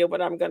this, but get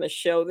what I'm going to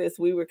show this.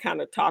 We were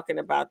kind of talking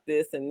about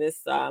this, and this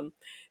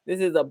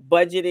is a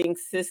budgeting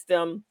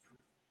system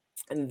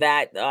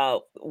that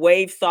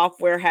Wave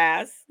software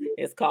has.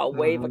 It's called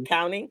Wave Mhm.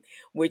 Accounting,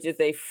 which is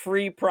a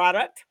free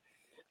product.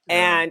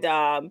 Yeah.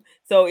 And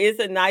so it's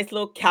a nice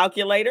little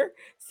calculator.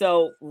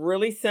 So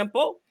really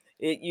simple.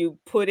 You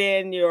put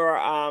in your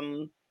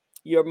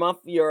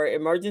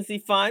emergency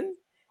fund.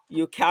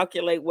 You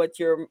calculate what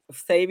your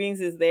savings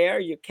is there.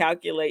 You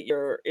calculate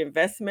your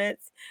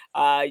investments,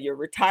 your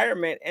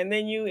retirement, and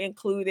then you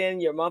include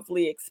in your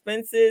monthly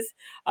expenses.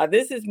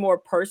 This is more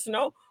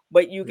personal,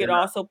 but you could Yeah.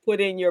 also put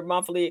in your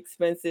monthly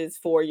expenses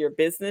for your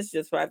business.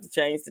 Just have to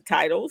change the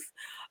titles.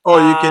 Oh,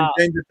 you Uh, can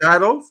change the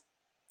titles?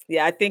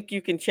 yeah, I think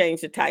you can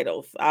change the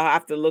titles. I'll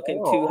have to look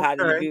into Oh, how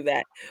do you okay. do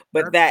that.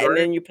 But That's that, and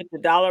great. then you put the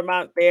dollar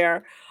amount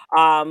there.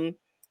 Um,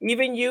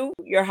 Even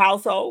your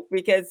household,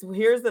 because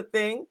here's the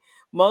thing,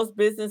 most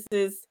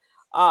businesses,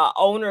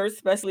 owners,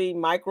 especially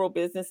micro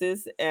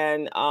businesses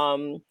and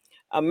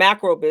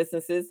macro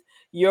businesses,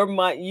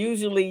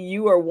 usually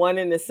you are one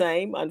and the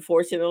same,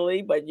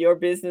 unfortunately, but your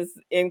business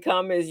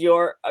income is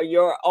your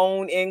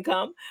own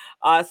income.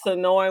 So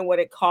knowing what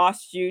it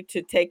costs you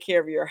to take care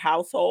of your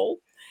household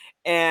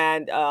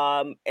and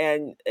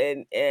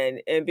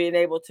being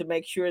able to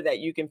make sure that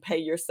you can pay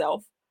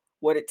yourself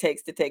what it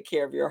takes to take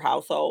care of your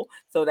household.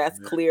 So that's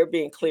Yeah. clear,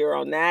 being clear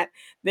on that.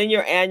 Then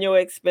your annual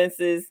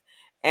expenses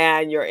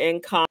and your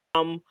income,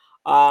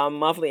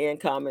 monthly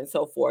income, and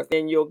so forth.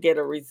 Then you'll get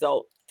a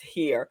result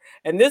here.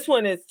 And this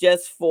one is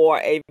just for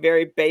a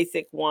very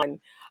basic one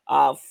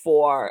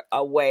for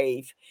a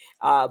wave.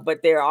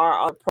 But there are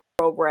other I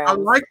programs.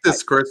 like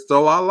this,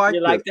 Crystal. I like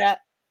You this. like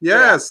that?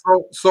 Yeah. Yes.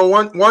 So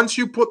once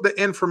you put the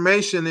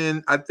information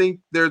in, I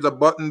think there's a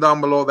button down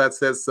below that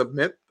says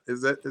submit. Yeah.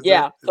 Is So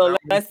that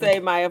what you let's said? say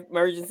my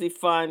emergency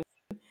fund,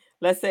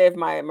 let's say if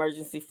my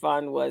emergency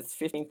fund was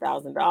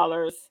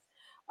 $15,000,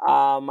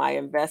 my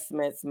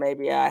investments,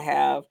 maybe I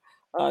have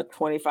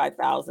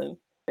 25,000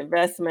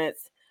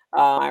 investments.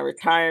 My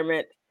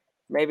retirement,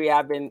 maybe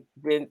I've been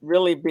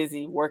really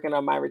busy working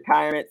on my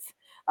retirements.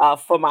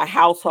 For my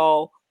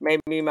household,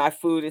 maybe my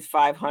food is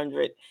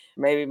 500,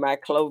 maybe my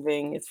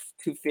clothing is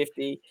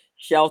 250,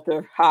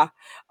 shelter, ha.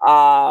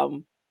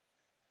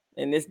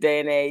 In this day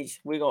and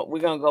age, we're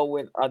gonna go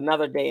with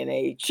another day and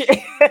age.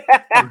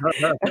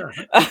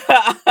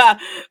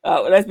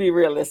 Let's be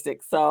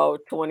realistic. So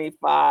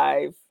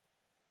 25,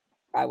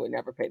 I would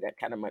never pay that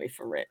kind of money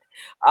for rent.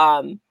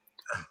 Um,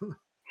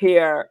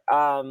 here,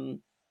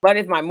 but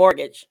if my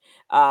mortgage,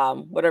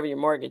 whatever your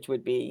mortgage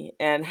would be,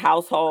 and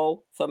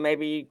household, so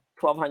maybe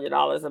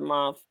 $1,200 a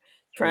month, Yeah.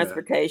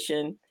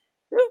 transportation,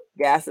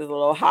 gas is a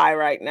little high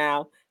right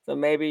now, so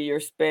maybe you're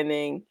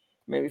spending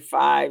maybe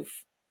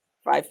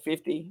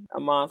 550 a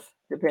month,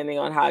 depending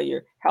on how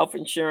your health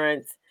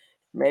insurance.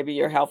 Maybe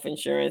your health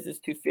insurance is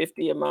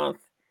 250 a month.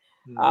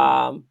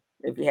 Mhm.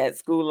 If you had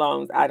school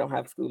loans, I don't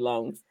have school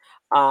loans.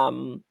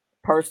 Um,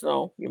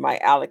 Personal, you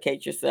might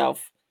allocate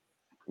yourself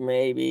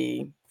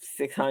maybe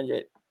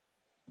 600,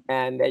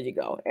 and there you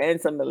go, and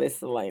some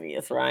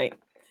miscellaneous, right?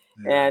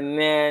 Yeah. And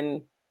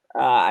then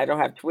I don't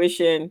have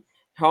tuition,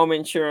 home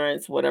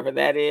insurance, whatever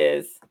that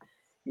is,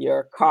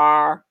 your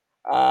car,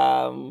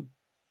 um,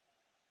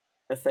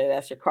 let's say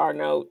that's your car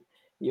note,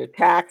 your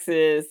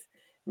taxes,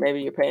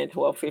 maybe you're paying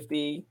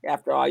 1250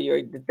 after all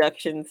your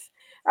deductions.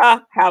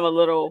 Have a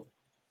little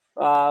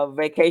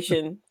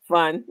vacation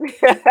fund.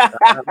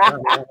 Some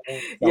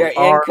Your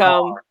R&R.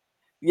 income,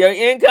 your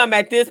income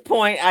at this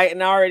point, I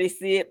can already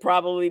see it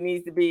probably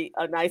needs to be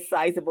a nice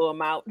sizable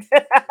amount.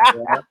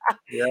 Yeah.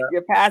 Yeah.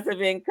 Your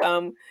passive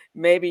income,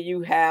 maybe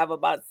you have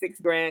about 6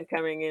 grand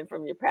coming in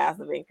from your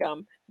passive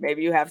income.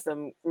 Maybe you have,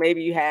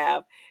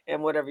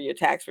 and whatever your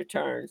tax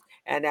returns.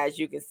 And as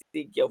you can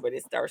see, Gilbert,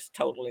 it starts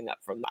totaling up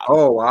from the bottom.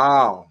 Oh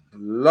wow.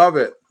 Love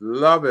it.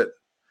 Love it.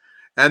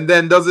 And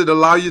then does it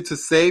allow you to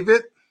save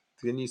it?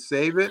 Can you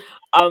save it?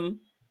 Um,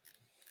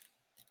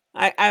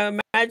 I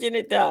imagine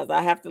it does.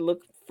 I have to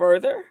look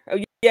further. Oh,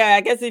 yeah,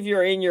 I guess if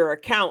you're in your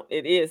account,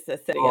 it is a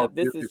setting Oh, up.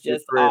 This is if you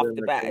just create off an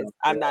the bat. account.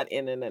 I'm Yeah. not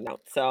in and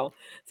out. So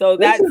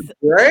This is that's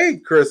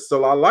great,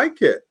 Crystal. I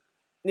like it.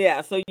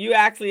 yeah. So you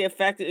actually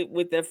affect it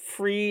with the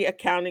free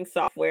accounting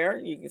software.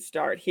 You can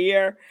start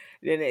here.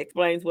 Then it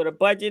explains what a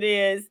budget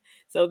is.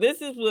 So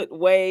this is what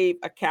Wave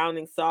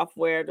accounting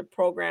software. The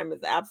program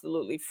is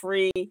absolutely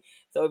free.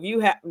 So if you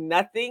have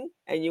nothing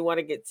and you want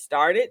to get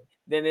started,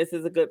 then this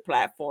is a good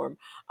platform.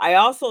 I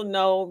also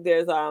know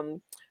there's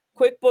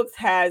QuickBooks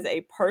has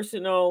a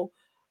personal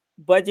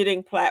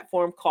budgeting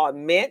platform called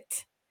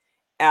Mint.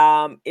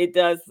 It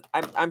does,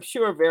 I'm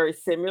sure, very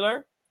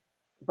similar,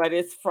 but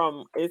it's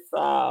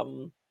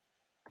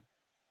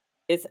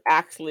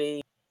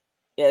actually,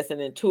 it's an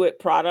Intuit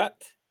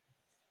product,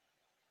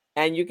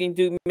 and you can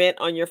do Mint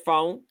on your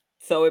phone,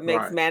 so it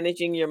makes Right.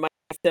 managing your money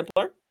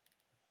simpler.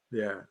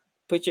 Yeah.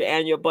 Put your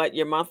annual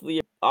your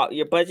monthly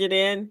your budget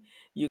in.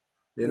 You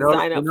can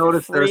sign You up for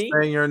notice they're free.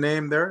 saying your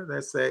name there?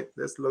 They say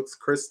this looks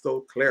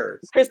crystal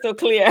clear. Crystal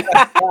clear.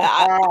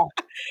 Well,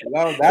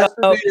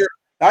 So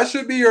that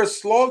should be your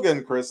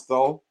slogan,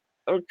 Crystal.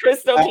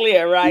 crystal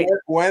clear, right?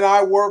 When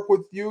I work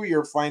with you,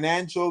 your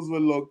financials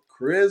will look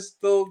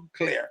crystal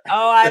clear.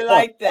 Oh, I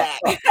like that.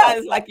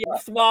 It's like your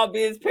small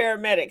biz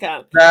paramedic,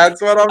 huh?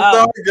 That's what I'm Uh,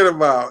 talking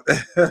about.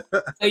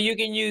 so you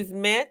can use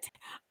Mint.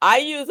 I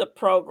use a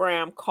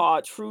program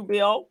called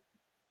Truebill,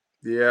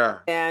 Yeah,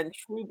 and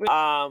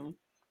Truebill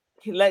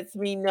he lets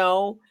me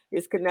know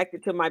it's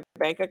connected to my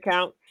bank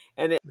account,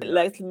 and it yeah,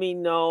 lets me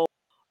know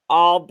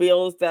all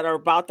bills that are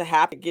about to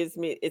happen.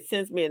 It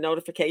sends me a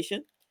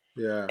notification,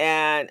 yeah,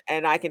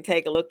 and I can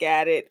take a look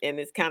at it, and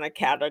it's kind of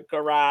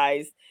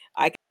categorized.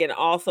 I can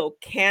also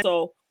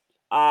cancel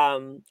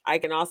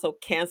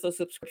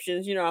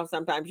subscriptions. You know how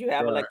sometimes you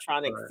have right,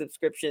 electronic right.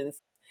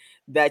 subscriptions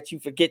that you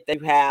forget that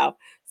you have.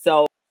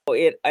 So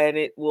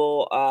it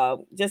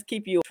will just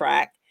keep you on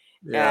track,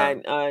 Yeah,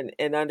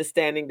 and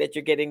understanding that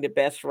you're getting the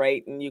best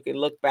rate, and you can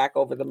look back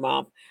over the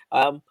month.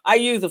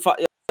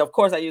 Of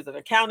course, I use an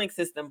accounting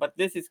system, but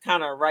this is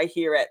kind of right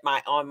here at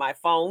my on my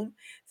phone.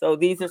 So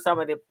these are some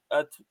of the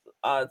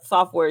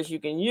softwares you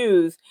can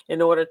use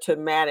in order to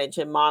manage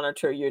and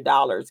monitor your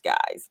dollars,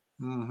 guys.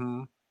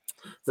 hmm.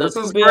 So This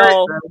is great,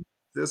 Truebill, man.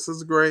 This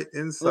is great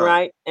insight.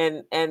 right,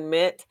 and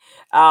Mint.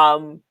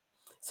 Um,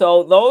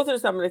 so those are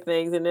some of the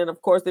things, and then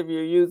of course, if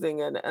you're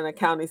using an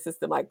accounting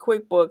system like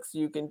QuickBooks,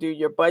 you can do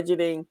your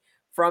budgeting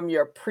from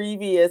your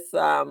previous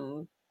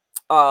financials.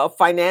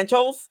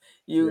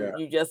 Yeah,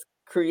 You just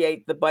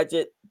create the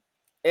budget,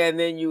 and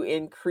then you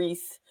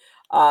increase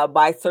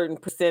by certain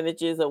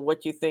percentages of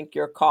what you think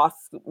your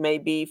costs may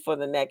be for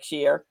the next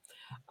year.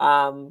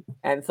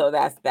 And so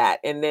that's that.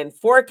 And then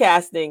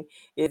forecasting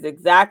is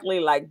exactly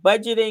like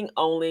budgeting,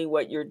 only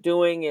what you're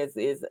doing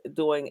is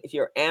doing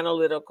your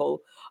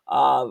analytical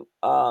uh,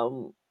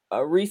 um,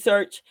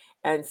 research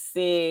and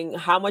seeing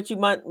how much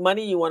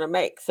money you want to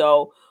make.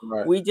 So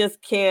right. we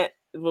just can't.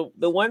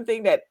 The one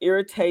thing that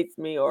irritates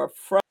me or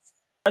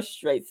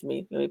frustrates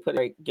me, let me put it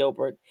right,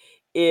 Gilbert,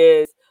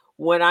 is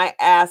when I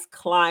ask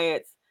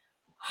clients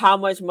how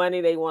much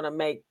money they want to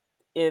make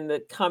in the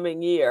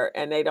coming year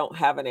and they don't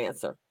have an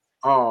answer.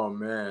 Oh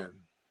man.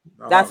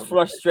 That's Oh,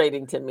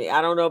 frustrating to me.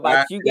 I don't know that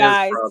about you is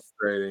guys.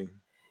 frustrating.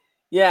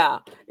 Yeah,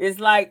 it's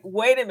like,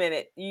 wait a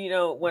minute,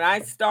 when I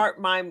start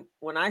my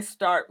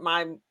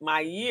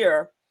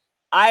year,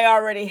 I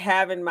already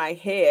have in my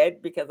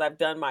head, because I've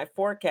done my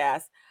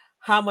forecast,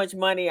 how much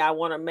money I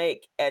want to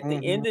make at the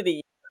Hmm. end of the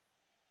year,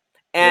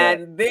 Yeah.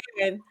 and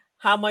then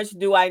how much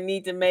do I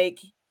need to make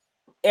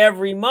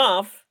every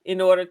month in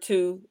order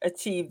to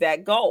achieve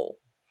that goal.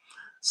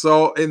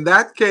 So in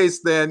that case,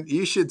 then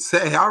you should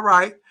say, all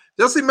right,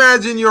 just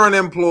imagine you're an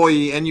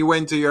employee and you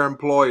went to your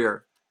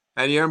employer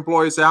and your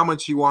employer say how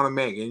much you want to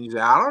make. And you say,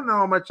 I don't know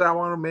how much I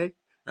want to make.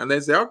 And they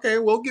say, okay,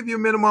 we'll give you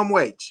minimum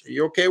wage. Are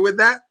you okay with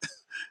that?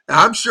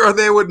 I'm sure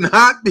they would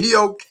not be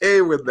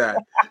okay with that.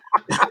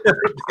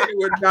 They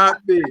would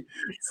not be.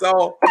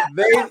 So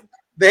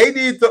they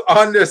need to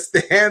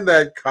understand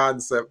that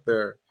concept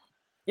there.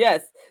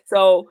 Yes.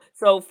 So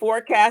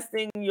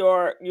forecasting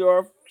your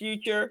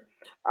future,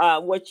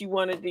 what you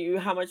want to do,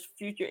 how much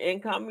future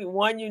income.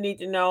 One, you need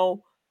to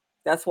know.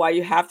 That's why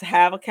you have to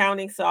have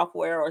accounting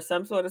software or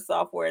some sort of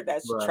software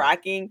that's Right.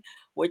 tracking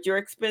what your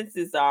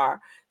expenses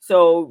are.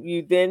 So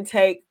you then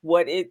take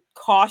what it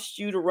costs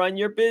you to run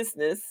your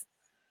business,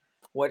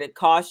 what it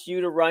costs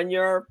you to run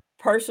your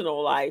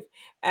personal life,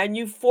 and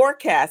you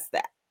forecast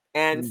that.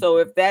 And Mm. so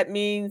if that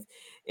means,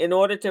 in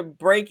order to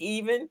break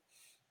even,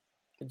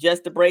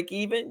 just to break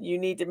even, you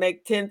need to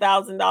make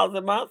 $10,000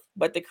 a month,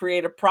 but to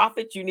create a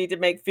profit, you need to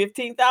make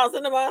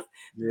 15,000 a month.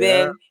 Yeah.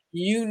 Then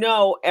you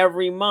know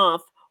every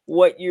month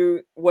what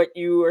you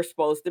are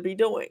supposed to be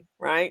doing,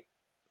 right?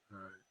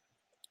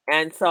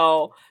 And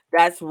so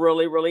that's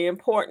really, really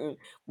important.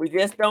 We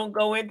just don't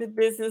go into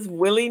business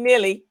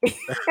willy-nilly.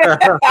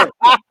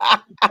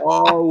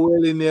 All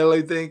willy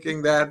nilly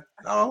thinking that,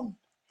 oh,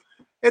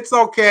 it's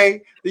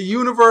okay. The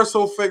universe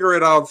will figure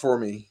it out for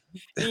me.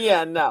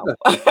 Yeah, no.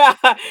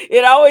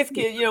 It always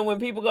when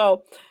people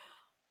go,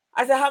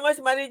 I said, "How much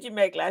money did you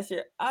make last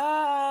year?"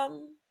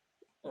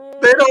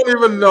 They don't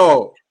even Mm,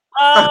 know.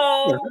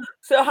 oh,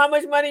 so how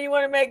much money you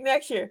want to make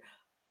next year?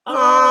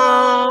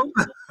 Um,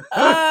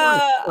 Um,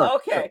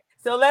 okay.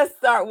 So let's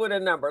start with a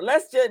number.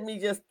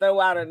 Just throw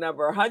out a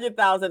number,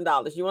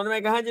 $100,000. You want to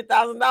make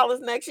 $100,000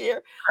 next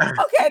year?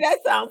 Okay, that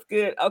sounds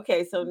good.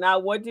 Okay, so now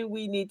what do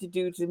we need to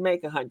do to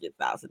make $100,000?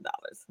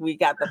 We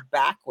have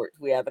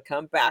to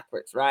come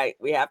backwards, right?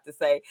 We have to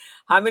say,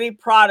 how many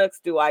products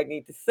do I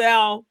need to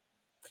sell?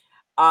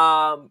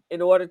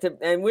 In order to,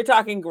 and we're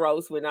talking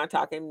gross, we're not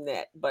talking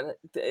net, but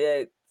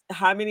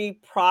how many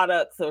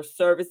products or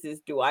services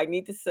do I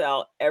need to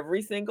sell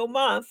every single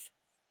month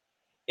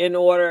in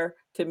order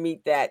to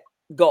meet that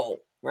goal,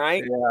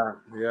 right? yeah,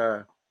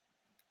 yeah.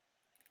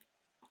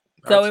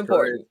 So That's crazy.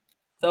 important.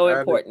 So That is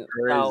important.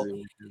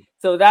 crazy.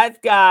 So that's,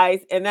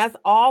 guys, and that's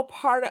all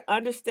part of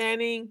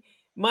understanding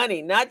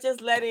money, not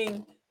just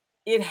letting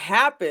it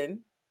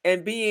happen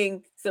and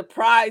being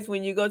surprised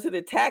when you go to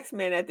the tax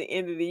man at the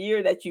end of the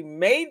year that you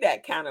made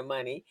that kind of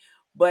money,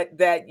 but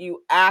that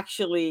you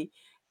actually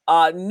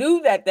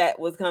knew that that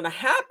was going to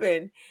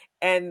happen,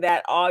 and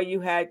that all you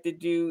had to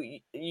do,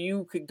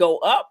 you could go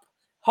up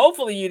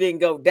hopefully you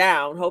didn't go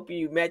down. Hope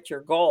you met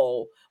your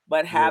goal,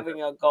 but Yeah.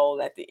 having a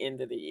goal at the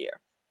end of the year.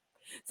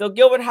 So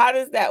Gilbert, how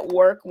does that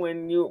work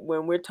when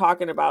we're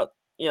talking about,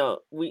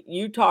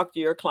 you talk to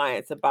your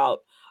clients about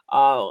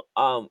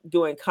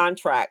doing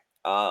contract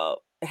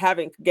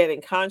having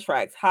getting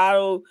contracts.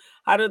 How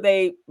do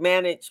they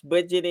manage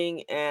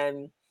budgeting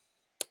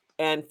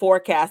and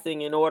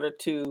forecasting in order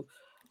to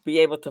be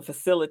able to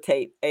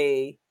facilitate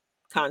a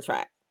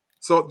contract?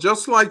 So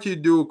just like you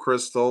do,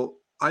 Crystal,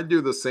 I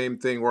do the same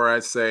thing where I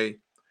say,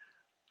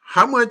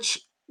 how much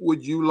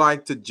would you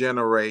like to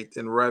generate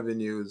in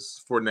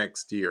revenues for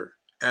next year?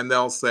 And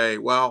they'll say,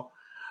 well,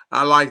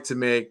 I like to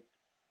make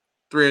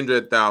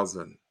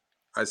 300,000.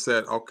 I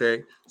said,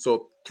 okay,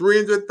 so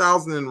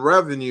 300,000 in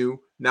revenue.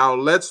 Now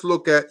let's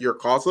look at your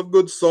cost of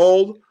goods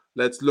sold.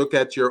 Let's look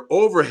at your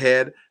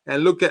overhead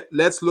and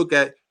let's look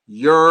at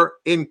your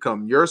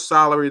income, your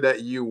salary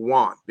that you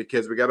want,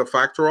 because we got to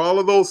factor all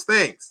of those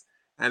things.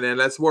 And then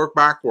let's work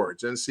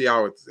backwards and see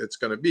how it's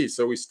going to be.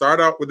 So we start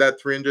out with that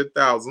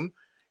 300,000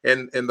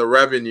 in the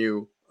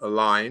revenue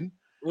line,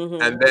 and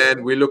Mm-hmm.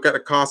 then we look at the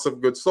cost of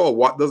goods sold.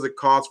 What does it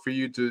cost for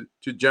you to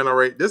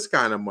generate this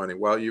kind of money?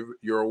 Well,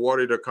 you're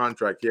awarded a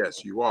contract.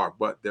 Yes, you are.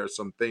 But there's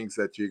some things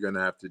that you're going to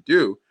have to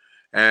do.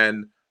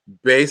 And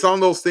based on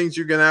those things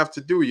you're going to have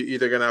to do, you're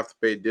either going to have to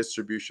pay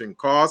distribution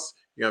costs,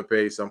 you're going to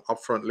pay some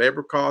upfront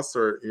labor costs,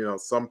 or,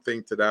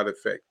 something to that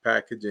effect,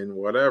 packaging,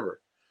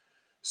 whatever.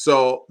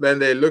 So then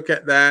they look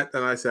at that,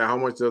 and I say, how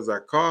much does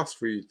that cost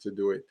for you to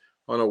do it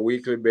on a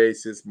weekly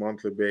basis,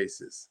 monthly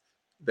basis?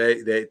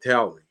 They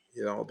tell me,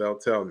 they'll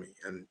tell me,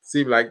 and it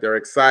seems like they're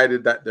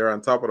excited that they're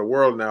on top of the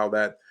world now.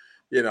 That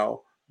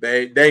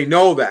they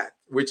know that,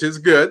 which is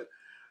good.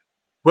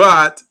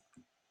 But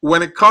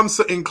when it comes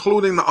to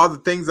including the other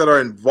things that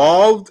are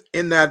involved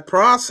in that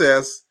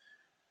process,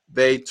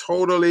 they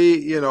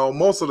totally,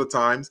 most of the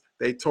times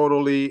they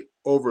totally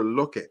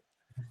overlook it.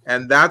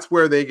 And that's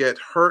where they get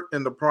hurt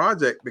in the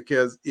project,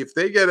 because if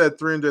they get a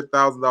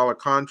 $300,000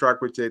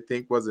 contract, which they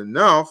think was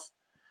enough,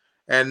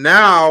 and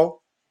now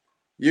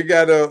you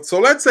got to, so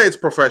let's say it's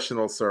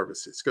professional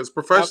services, because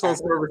professional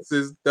Okay.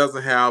 services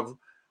doesn't have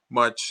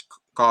much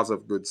cost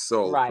of goods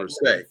sold per Right.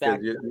 se, because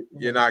Exactly.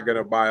 you're not going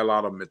to buy a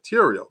lot of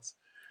materials.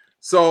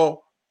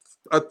 So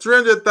a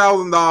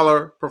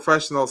 $300,000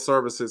 professional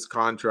services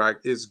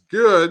contract is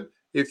good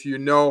if you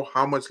know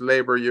how much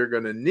labor you're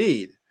going to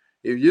need.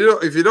 If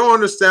you don't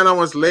understand how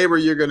much labor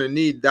you're going to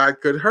need,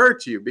 that could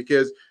hurt you,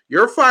 because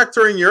you're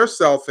factoring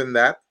yourself in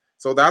that.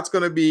 So that's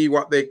going to be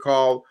what they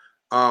call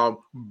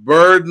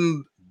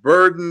burdened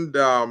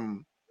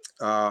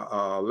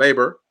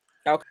labor,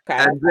 Okay.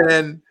 and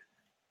then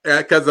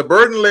because the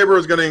burden labor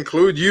is going to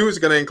include you, it's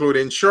going to include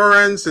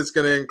insurance, it's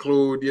going to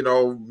include,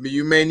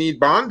 you may need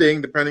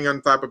bonding depending on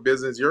the type of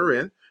business you're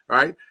in,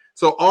 right?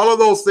 So all of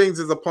those things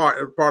is a part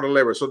of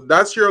labor. So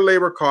that's your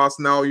labor cost.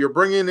 Now you're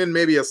bringing in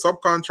maybe a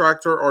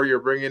subcontractor, or you're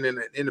bringing in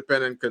an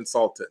independent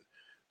consultant.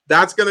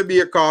 That's going to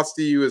be a cost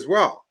to you as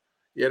well.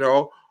 You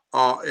know,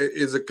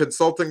 is a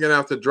consultant going to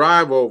have to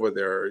drive over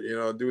there?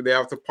 Do they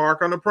have to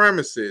park on the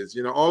premises?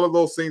 All of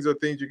those things are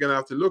things you're going to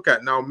have to look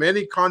at. Now,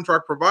 many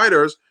contract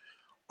providers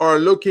are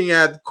looking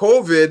at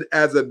COVID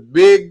as a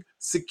big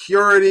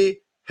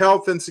security,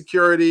 health and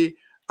security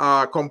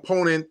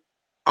component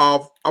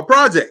of a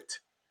project.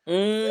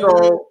 Mm,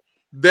 So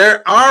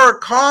there are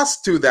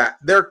costs to that.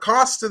 There are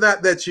costs to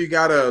that you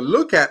got to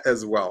look at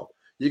as well.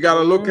 You got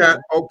to look at,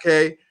 mm,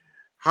 okay,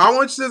 how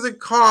much does it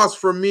cost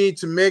for me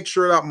to make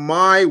sure that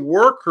my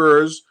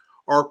workers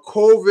are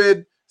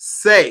COVID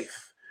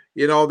safe?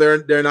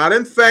 They're not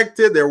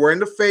infected. They're wearing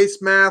the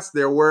face mask.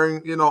 They're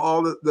wearing,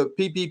 all the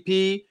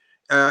PPP.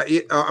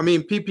 I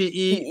mean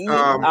PPE PE.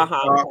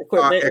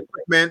 Equipment.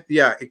 equipment.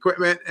 Yeah,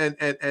 equipment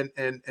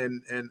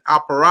and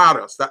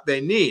apparatus that they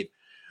need.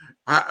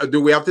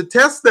 Do we have to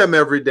test them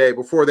every day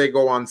before they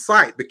go on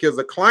site? Because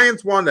the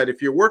clients want that.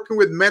 If you're working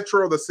with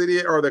Metro, the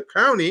city, or the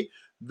county,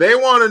 they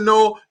want to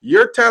know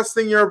you're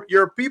testing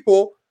your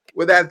people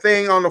with that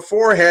thing on the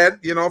forehead,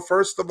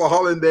 first of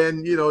all, and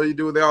then you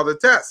do the other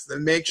tests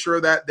and make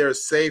sure that they're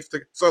safe.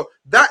 So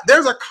that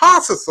there's a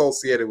cost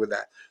associated with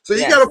that. So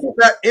you got to Yes. put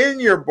that in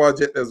your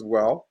budget as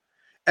well,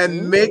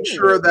 and make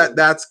sure Mm, that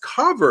that's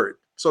covered.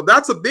 So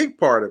that's a big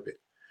part of it.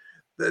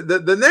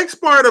 The next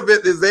part of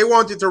it is they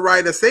want you to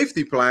write a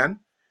safety plan.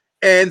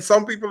 And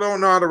some people don't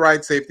know how to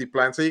write safety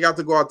plans. So you got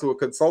to go out to a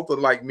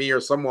consultant like me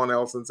or someone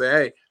else and say,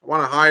 hey, I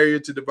want to hire you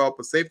to develop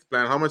a safety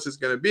plan. How much is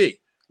it going to be?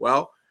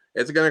 Well,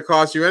 it's going to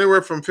cost you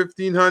anywhere from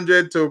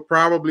 $1,500 to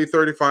probably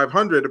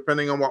 $3,500,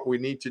 depending on what we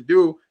need to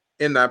do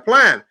in that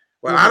plan.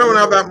 Well, I don't mm-hmm,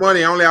 have that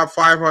money. I only have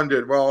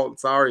 500. Well,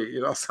 sorry,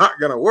 it's not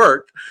going to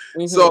work.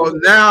 So mm-hmm,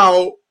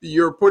 now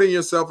you're putting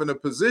yourself in a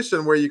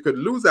position where you could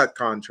lose that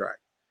contract.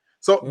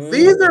 So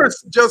these mm, are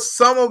just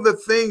some of the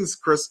things,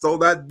 Crystal,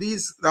 that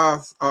these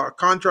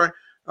contract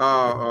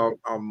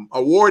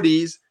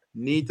awardees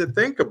need to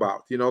think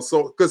about.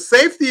 So because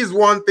safety is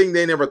one thing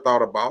they never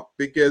thought about,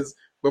 because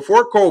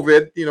before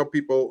COVID,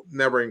 people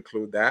never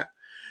include that.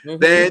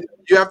 mm-hmm. Then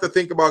you have to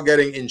think about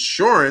getting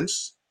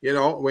insurance.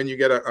 when you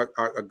get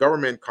a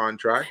government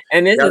contract.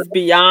 And this Yeah. is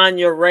beyond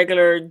your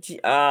regular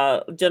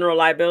general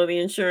liability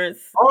insurance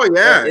Oh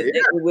yeah,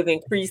 with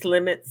increased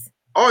limits.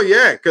 oh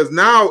yeah, because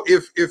now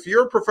if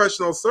you're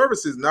professional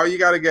services, now you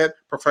got to get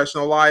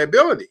professional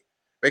liability,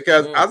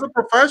 because Mm, as a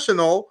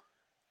professional,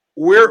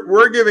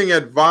 we're giving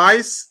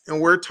advice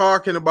and we're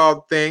talking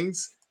about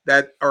things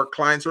that our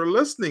clients are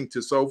listening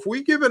to. So if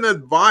we give an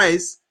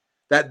advice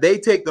that they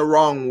take the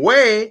wrong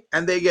way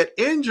and they get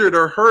injured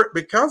or hurt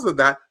because of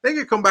that, they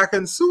can come back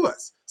and sue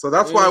us. So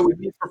that's why we mm,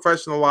 need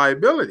professional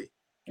liability.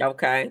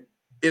 okay.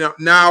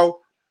 Now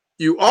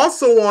you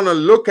also want to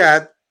look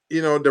at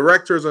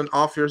directors and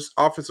officers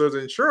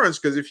insurance,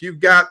 because if you've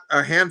got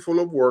a handful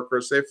of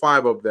workers, say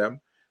 5 of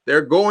them,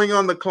 they're going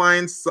on the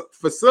client's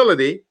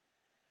facility,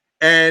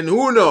 and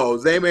who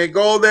knows, they may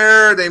go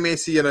there, they may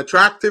see an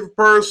attractive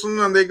person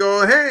and they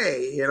go,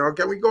 hey,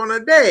 can we go on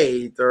a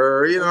date,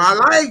 or I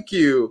Mhm. like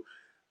you.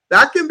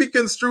 That can be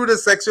construed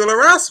as sexual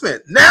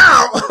harassment.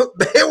 Now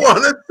they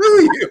want to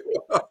sue you.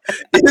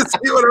 You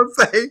see what I'm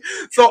saying?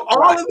 So all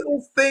Right. of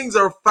those things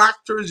are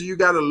factors you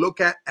got to look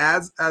at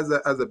as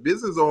a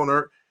business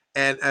owner,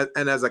 and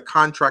as a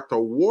contract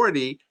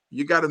awardee.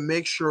 You got to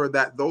make sure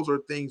that those are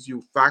things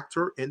you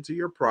factor into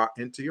your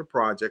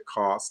project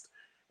cost,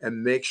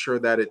 and make sure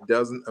that it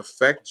doesn't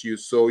affect you,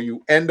 so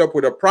you end up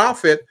with a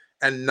profit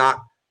and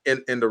not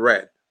in the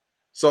red.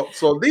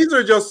 So these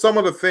are just some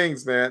of the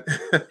things, man.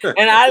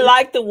 And I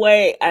like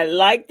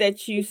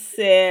that you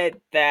said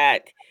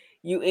that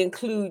you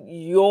include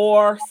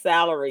your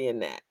salary in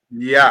that,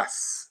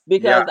 Yes. Yeah.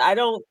 because I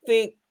don't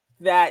think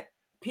that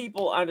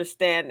people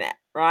understand that,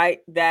 right?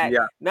 That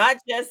Yeah. not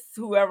just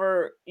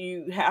whoever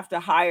you have to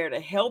hire to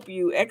help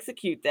you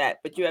execute that,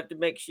 but you have to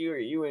make sure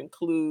you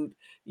include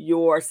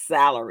your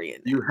salary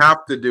in that. You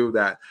have to do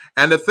that.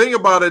 And the thing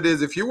about it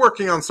is, if you're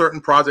working on certain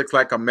projects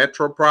like a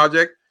metro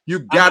project, Uh-huh. you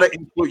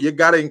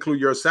gotta include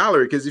your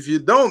salary, because if you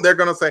don't, they're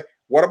gonna say,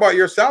 "What about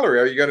your salary?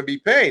 Are you gonna be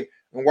paid?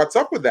 And what's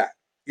up with that?"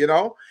 You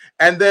know.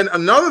 And then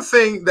another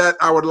thing that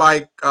I would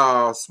like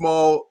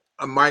small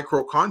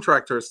micro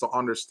contractors to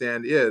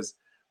understand is,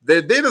 they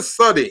did a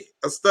study.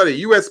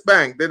 U.S.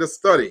 Bank did a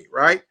study,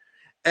 right?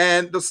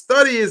 And the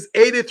study is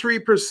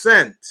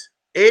 83%.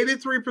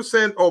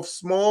 83% of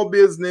small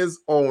business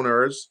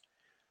owners,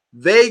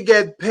 they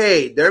get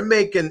paid. They're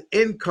making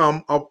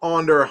income of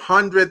under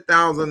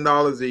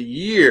 $100,000 a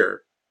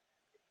year.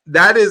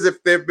 That is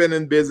if they've been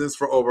in business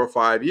for over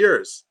 5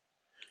 years.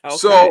 Okay.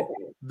 So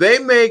they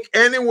make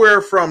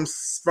anywhere from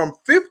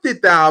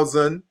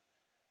 50,000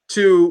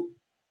 to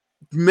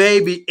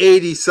maybe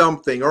 80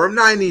 something or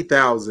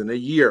 90,000 a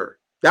year.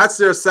 That's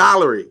their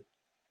salary.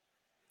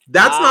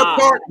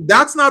 Ah.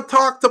 That's not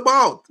talked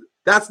about.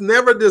 That's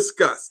never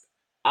discussed.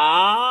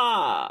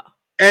 Ah.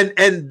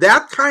 And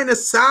that kind of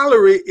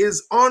salary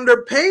is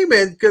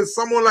underpayment, because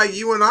someone like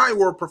you and I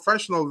were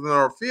professionals in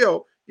our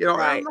field.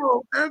 Right.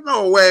 There's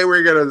no way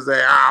we're gonna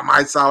say,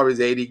 my salary is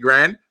 80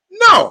 grand.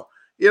 No,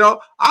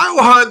 I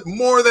want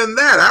more than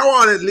that. I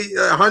want at least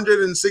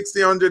 160,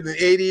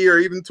 180, or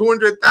even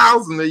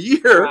 200,000 a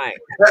year Right.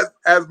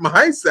 as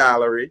my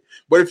salary.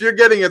 But if you're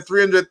getting a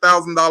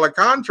 $300,000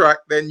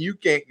 contract, then you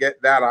can't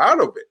get that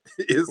out of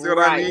it. You see what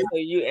I Right. mean? So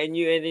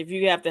and if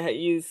you have to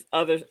use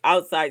other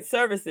outside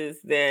services,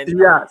 then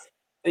Yes.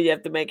 you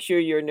have to make sure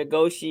you're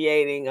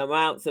negotiating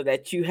amount so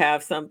that you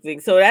have something.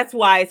 So that's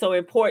why it's so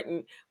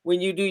important when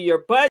you do your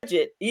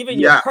budget, even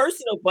your Yes.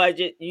 personal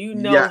budget, you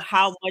know Yes.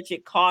 how much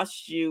it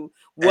costs you,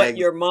 what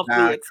your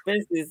monthly Exactly.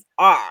 expenses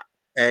are.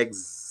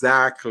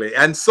 Exactly.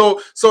 And so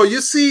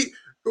you see,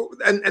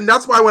 and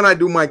that's why when I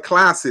do my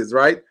classes,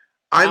 right?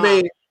 I Uh-huh.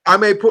 may I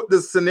may put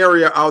this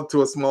scenario out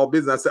to a small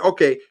business. I say,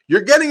 okay,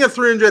 you're getting a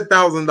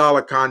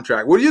 $300,000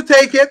 contract. Will you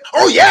take it?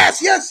 Oh,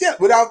 yes, yes, yes.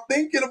 Without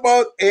thinking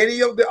about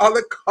any of the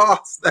other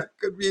costs that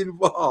could be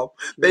involved.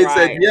 They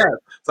said Right. yes.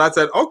 So I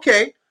said,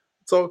 okay.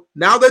 So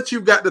now that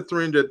you've got the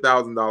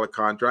 $300,000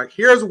 contract,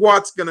 here's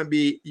what's gonna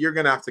be you're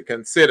gonna have to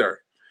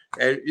consider.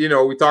 And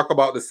we talk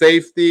about the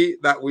safety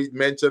that we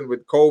mentioned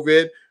with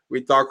COVID. We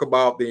talk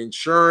about the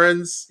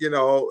insurance,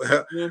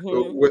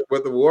 Mhm.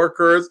 with the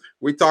workers.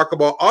 We talk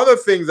about other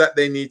things that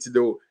they need to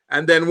do.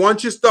 And then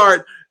once you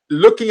start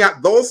looking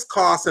at those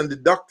costs and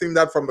deducting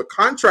that from the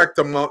contract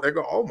amount, they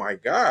go, "Oh my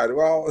God!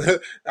 Well,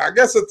 I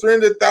guess the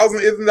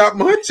 300,000 isn't that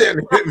much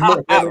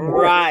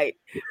anymore." Right,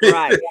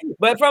 right.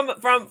 But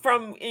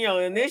from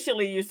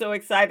initially you're so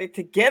excited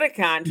to get a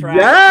contract,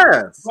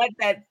 Yes, but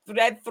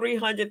that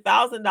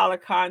 $300,000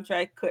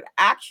 contract could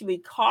actually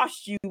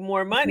cost you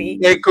more money.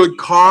 it could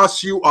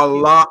cost you a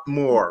You lot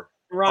more,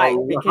 a Right,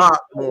 because you lot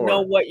don't know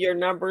more. what your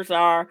numbers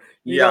are.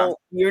 Yes,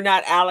 You're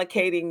not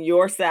allocating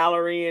your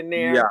salary in yeah,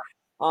 there.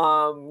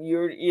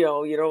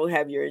 You don't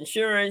have your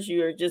insurance.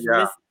 You're just yeah,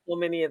 missing so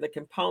many of the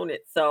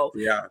components. So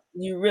yeah.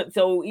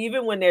 so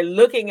even when they're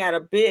looking at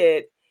a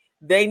bid,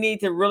 they need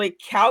to really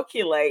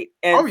calculate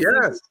Oh and see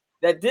yes.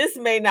 that this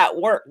may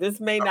not work. This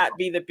may not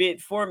be the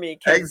bid for me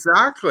because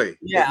Exactly. It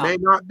yeah, may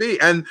not be.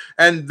 And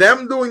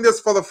them doing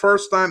this for the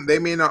first time, they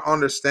may not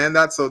understand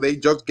that. So they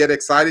just get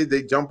excited.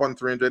 They jump on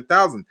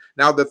 300,000.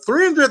 Now the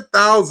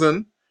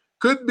 300,000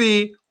 could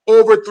be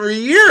over 3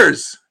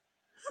 years.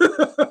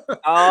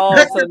 Oh,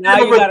 That so could be now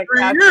you over got to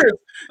 3 years.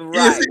 You see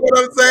right. what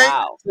I'm saying?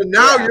 Wow. So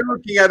now Yeah. you're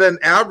looking at an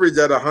average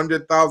at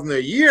 100,000 a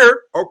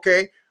year.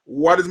 Okay,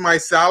 what is my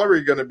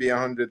salary going to be?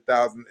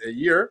 100,000 a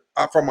year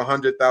from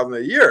 100,000 a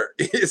year.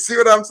 You see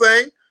what I'm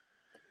saying?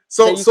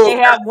 So So you so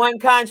can't have one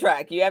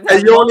contract. You have to and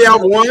have you only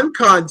have multiple. one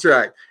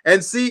contract.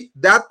 And see,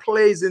 that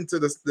plays into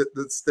the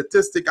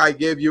statistic I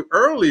gave you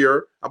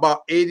earlier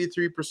about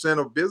 83%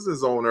 of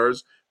business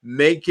owners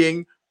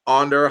making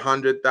under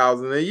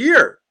 100,000 a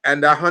year.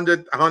 And that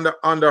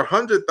under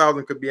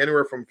 100,000 could be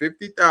anywhere from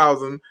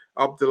 50,000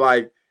 up to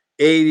like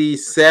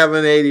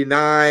 87,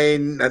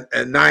 89,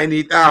 and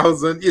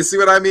 90,000. You see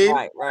what I mean?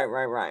 Right, right,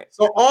 right, right.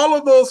 So all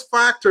of those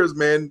factors,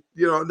 man,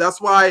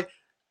 that's why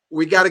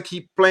we got to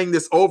keep playing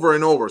this over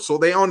and over so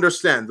they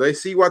understand. They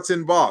see what's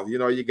involved. You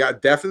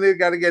definitely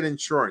got to get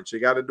insurance. You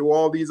got to do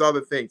all these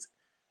other things.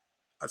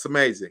 That's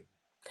amazing.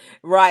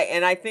 Right.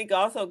 And I think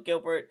also,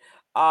 Gilbert,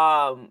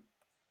 um,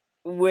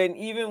 when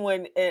even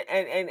when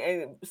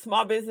and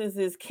small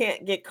businesses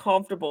can't get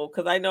comfortable,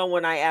 because I know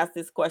when I asked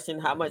this question,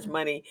 how much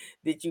money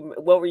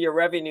what were your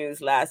revenues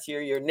last year,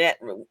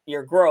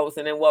 your gross,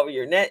 and then what were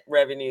your net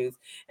revenues,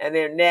 and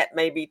their net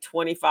maybe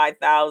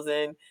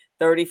 25,000,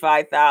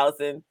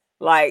 35,000,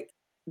 like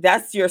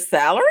that's your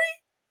salary.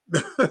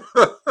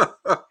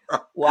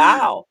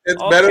 Wow.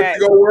 It's better Okay. to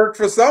go work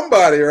for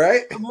somebody,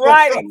 right?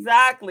 Right,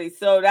 exactly.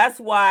 So that's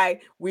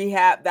why we're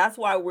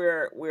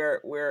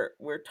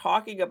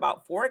talking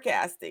about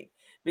forecasting,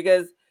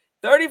 because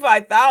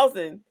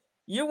 35,000,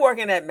 you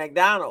working at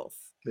McDonald's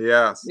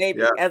Yes, yeah.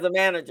 maybe as a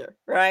manager,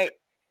 right?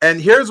 And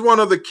here's one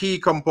of the key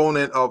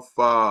component of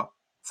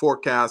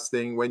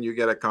forecasting when you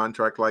get a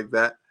contract like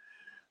that.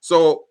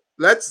 So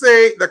let's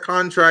say the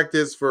contract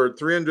is for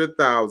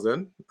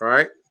 300,000,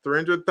 right?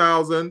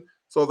 300,000.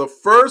 So the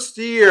first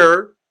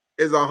year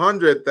is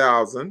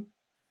 100,000.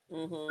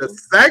 The Mhm.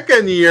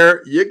 second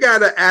year, you got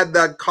to add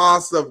that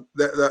cost of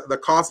the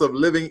cost of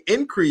living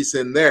increase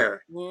in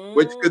there,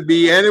 which could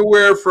be Mhm.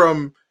 anywhere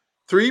from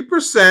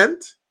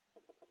 3%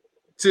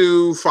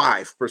 to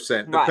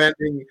 5%, Right.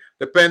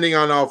 depending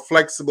on how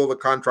flexible the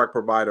contract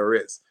provider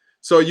is.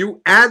 So you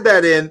add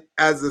that in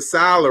as a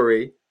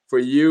salary for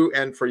you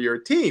and for your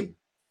team.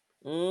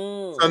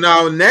 So Mm.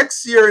 now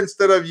next year,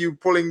 instead of you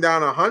pulling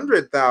down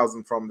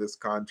 100,000 from this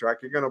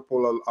contract, you're going to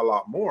pull a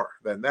lot more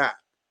than that.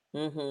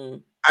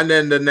 Mhm. And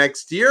then the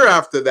next year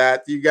after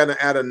that, you're going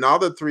to add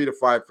another 3 to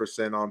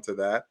 5% onto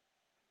that.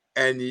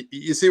 And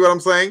you see what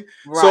I'm saying?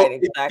 Right, So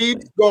it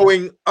keeps exactly.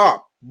 going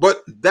up.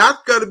 But that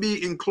got to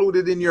be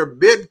included in your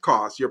bid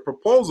cost, your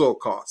proposal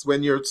costs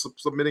when you're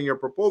submitting your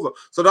proposal.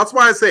 So that's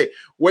why I say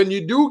when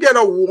you do get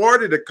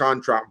awarded a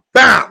contract,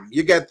 bam,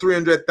 you get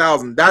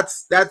 300,000.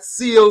 That's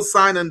sealed,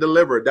 signed, and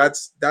delivered.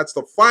 That's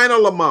the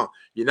final amount.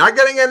 You're not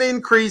getting any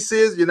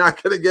increases. You're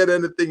not going to get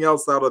anything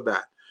else out of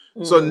that.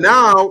 So Mhm.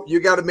 now you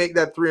got to make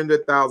that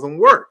 300,000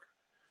 work.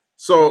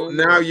 So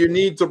now Mhm. you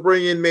need to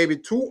bring in maybe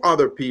two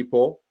other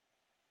people,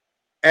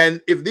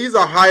 and if these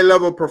are high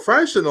level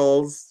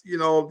professionals,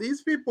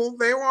 these people,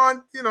 they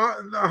want,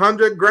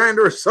 100 grand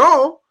or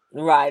so.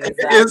 Right, You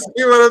exactly.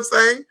 see what I'm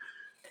saying?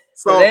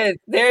 So So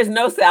there's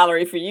no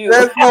salary for you.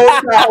 there's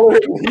no salary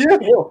for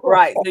you.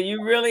 Right. So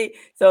you really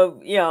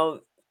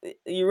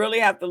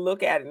have to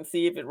look at it and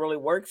see if it really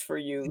works for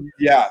you.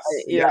 Yes,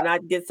 yeah,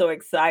 Not get so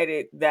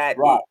excited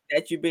right.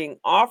 that you're being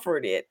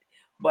offered it,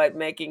 but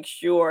making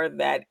sure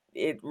that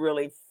it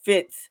really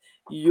fits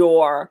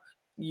your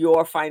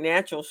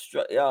financial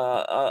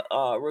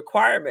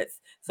requirements.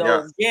 So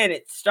Yes. again,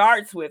 it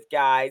starts with,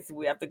 guys,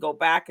 we have to go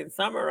back and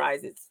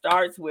summarize. It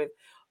starts with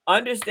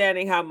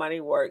understanding how money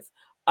works,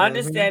 Hmm.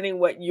 understanding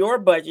what your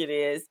budget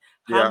is,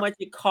 how Yeah, much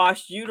it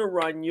costs you to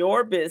run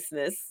your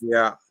business,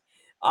 yeah,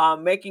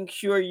 making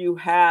sure you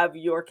have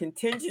your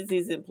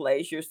contingencies in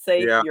place,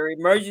 yeah, your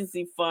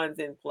emergency funds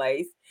in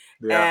place,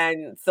 yeah,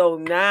 and so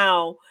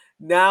now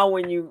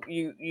when you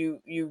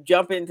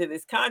jump into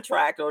this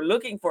contract or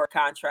looking for a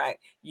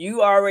contract,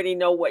 you already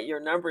know what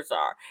your numbers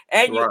are,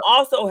 and you right.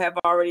 also have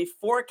already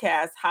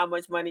forecast how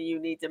much money you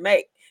need to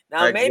make.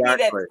 Now, maybe that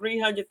Exactly.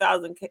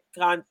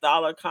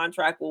 $300,000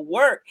 contract will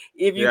work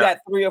if you Yeah, got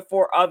three or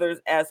four others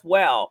as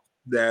well.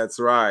 that's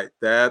right.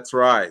 That's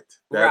right.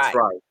 That's Right.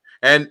 right.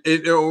 And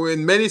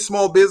in many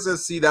small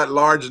business see that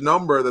large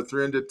number, the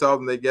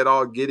 300,000, they get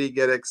all giddy,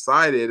 get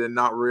excited, and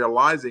not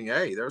realizing,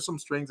 hey, there's some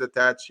strings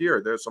attached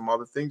here. There's some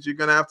other things you're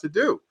gonna have to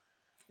do.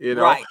 you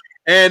know Right.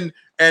 and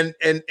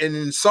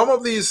in some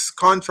of these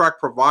contract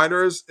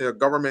providers,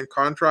 government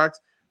contracts,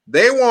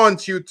 they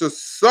want you to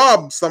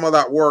sub some of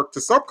that work to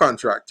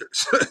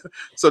subcontractors.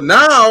 So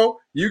now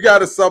you got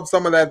to sub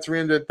some of that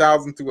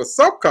 300,000 to a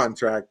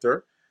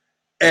subcontractor,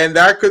 and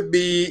that could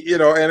be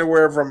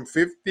anywhere from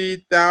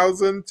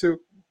 50,000 to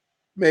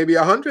maybe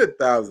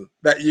 100,000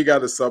 that you got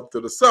to sub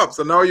to the sub.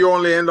 So now you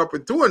only end up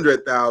with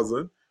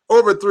 200,000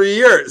 over 3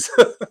 years.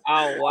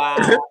 Oh, wow.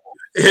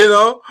 you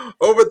know,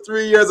 over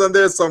 3 years, and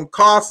there's some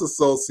costs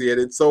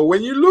associated. So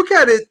when you look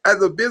at it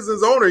as a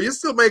business owner, you're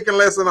still making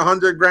less than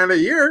 100 grand a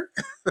year.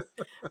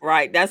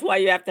 Right. That's why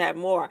you have to have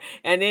more.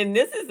 And then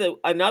this is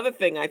another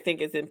thing I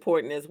think is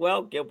important as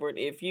well, Gilbert.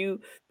 If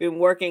you've been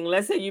working,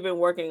 let's say you've been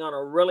working on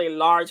a really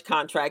large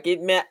contract, it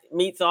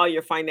meets all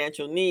your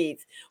financial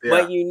needs,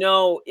 but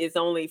Yeah, it's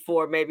only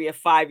for maybe a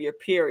 5 year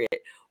period.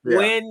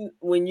 yeah,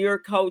 When you're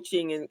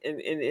coaching and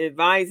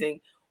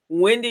advising,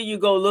 when do you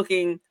go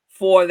looking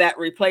for that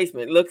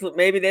replacement? Look,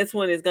 maybe this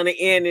one is going to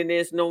end and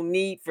there's no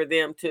need for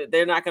them to,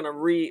 they're not going to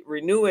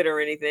renew it or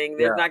anything.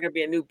 There's yeah, not going to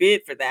be a new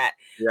bid for that.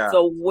 yeah.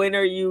 So when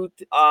are you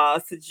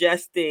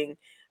suggesting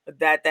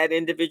that that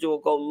individual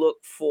go look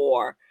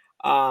for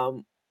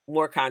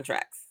more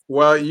contracts?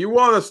 Well, you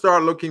want to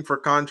start looking for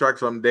contracts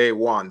from day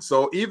one.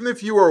 So even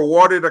if you were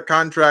awarded a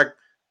contract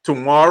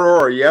tomorrow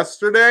or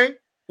yesterday,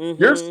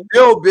 you're Mm-hmm.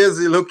 still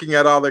busy looking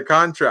at other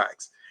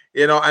contracts.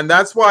 And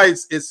that's why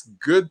it's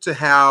good to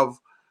have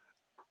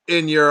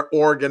in your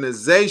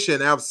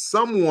organization have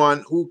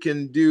someone who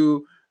can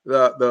do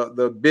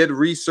the bid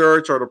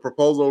research or the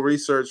proposal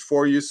research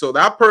for you. So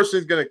that person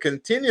is going to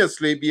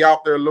continuously be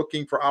out there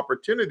looking for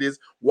opportunities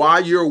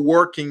while you're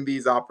working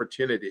these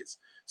opportunities.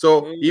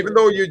 So even Mm-hmm.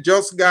 though you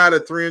just got a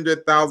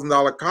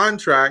 $300,000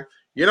 contract,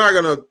 you're not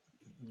going to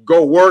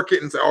go work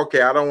it and say,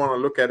 okay, I don't want to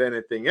look at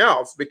anything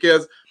else,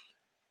 because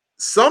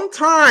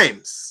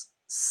sometimes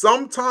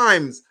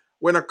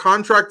when a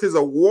contract is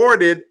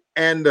awarded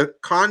and the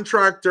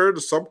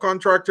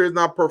subcontractor is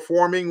not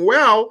performing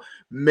well,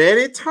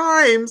 many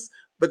times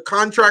the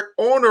contract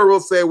owner will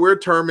say, we're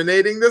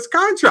terminating this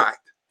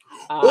contract.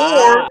 Or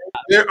Ah,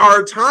 there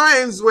are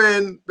times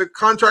when the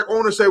contract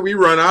owner say, we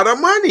run out of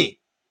money.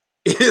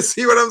 You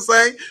see what I'm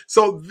saying?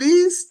 So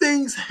these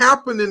things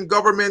happen in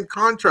government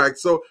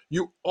contracts. So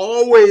you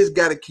always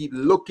got to keep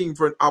looking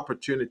for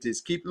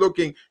opportunities, keep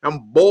looking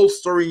and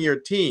bolstering your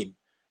team.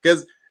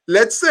 Because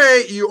let's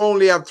say you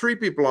only have 3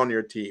 people on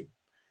your team.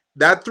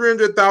 That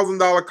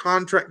 $300,000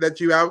 contract that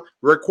you have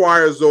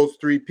requires those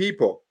 3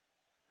 people.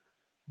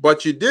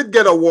 But you did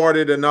get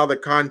awarded another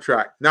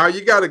contract. Now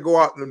you got to go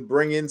out and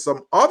bring in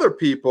some other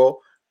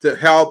people to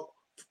help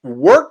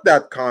work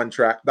that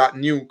contract, that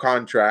new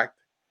contract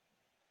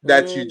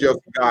that you just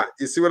mm, got.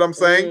 You see what I'm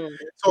saying? mm,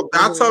 So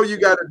that's how mm-hmm. you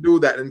got to do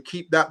that and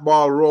keep that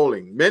ball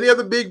rolling. Many of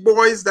the big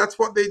boys, that's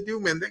what they do,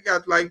 man. They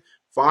got like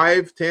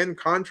 5, 10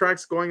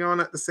 contracts going on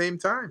at the same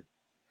time.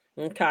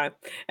 Okay.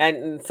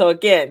 And so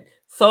again,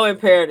 so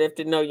imperative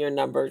to know your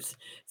numbers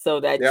so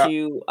that Yeah.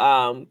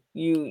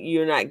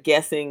 you're not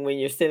guessing when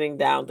you're sitting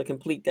down to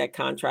complete that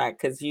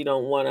contract, because you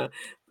don't want to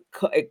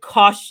it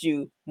costs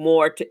you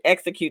more to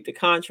execute the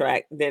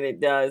contract than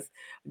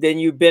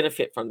you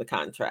benefit from the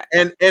contract.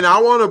 And I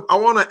want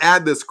to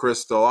add this,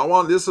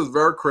 Crystal. This is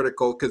very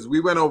critical because we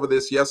went over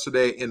this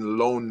yesterday in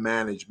loan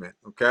management.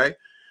 Okay.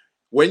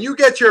 When you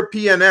get your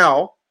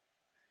P&L,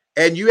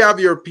 and you have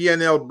your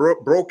P&L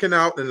broken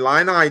out in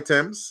line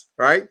items,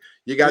 right?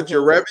 You got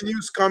your Mhm.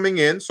 revenues coming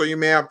in, so you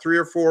may have 3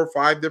 or 4 or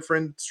 5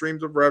 different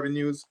streams of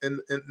revenues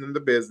in the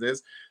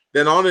business.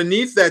 Then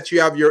underneath that,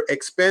 you have your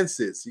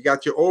expenses. You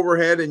got your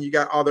overhead and you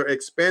got other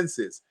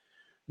expenses.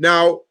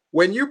 Now,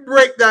 when you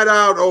break that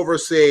out over,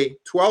 say,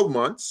 12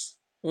 months,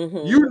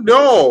 Mhm. you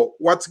know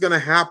what's going to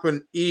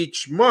happen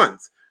each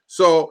month.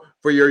 So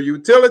for your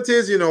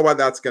utilities, you know what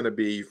that's going to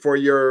be. For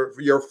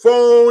your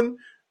phone,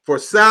 for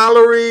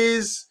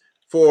salaries,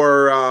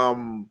 for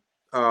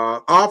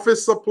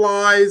office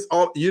supplies,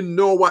 all you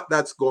know what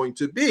that's going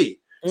to be.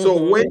 So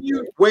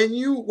Mhm. when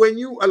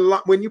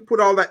you put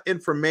all that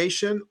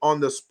information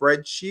on the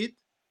spreadsheet,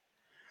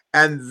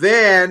 and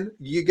then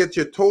you get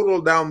your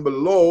total down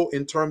below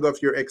in terms of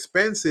your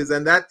expenses,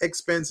 and that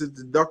expense is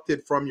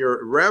deducted from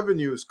your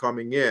revenues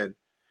coming in,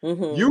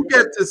 Mhm. you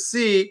get to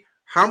see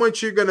how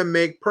much you're going to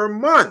make per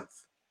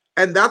month.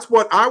 And that's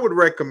what I would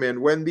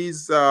recommend when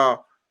these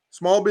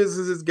small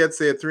businesses get,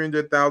 say, a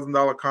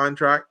 $300,000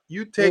 contract.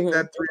 You take Mhm.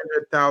 that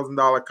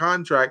 $300,000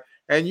 contract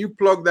and you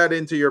plug that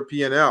into your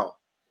P&L,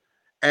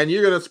 and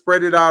you're going to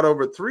spread it out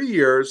over 3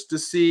 years to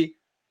see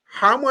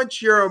how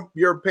much your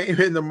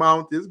payment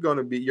amount is going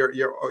to be,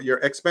 your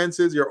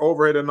expenses, your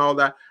overhead, and all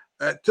that,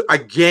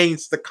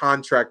 against the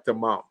contract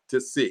amount to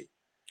see.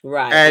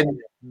 Right.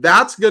 And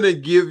that's going to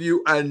give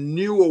you a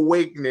new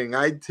awakening,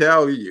 I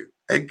tell you.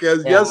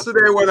 Because Yeah.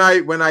 yesterday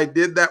when I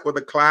did that with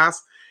a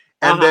class,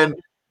 and Uh-huh. then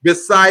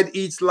beside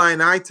each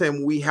line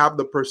item we have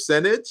the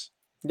percentage,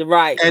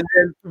 Right. and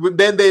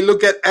then they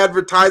look at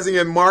advertising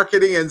and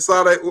marketing and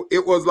saw that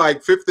it was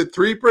like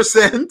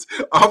 53%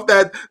 of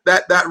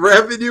that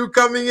revenue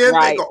coming in. They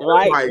Right. go, oh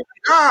Right. my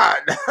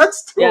God,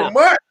 that's too Yeah.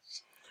 much.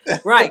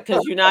 Right,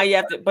 because you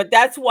have to, but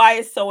that's why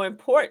it's so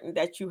important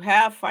that you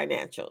have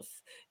financials.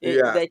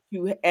 Yeah,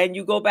 And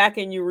you go back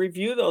and you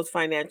review those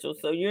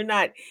financials, so you're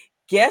not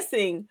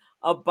guessing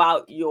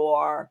about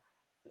your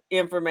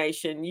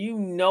information. You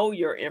know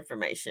your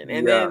information,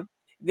 and yeah,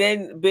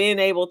 then being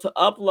able to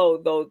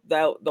upload those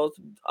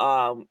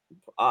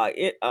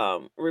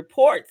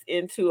reports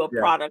into a yeah,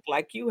 product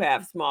like you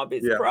have, Small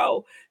Biz yeah,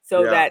 Pro,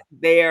 so yeah, that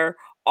they're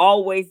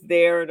always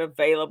there and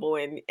available,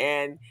 and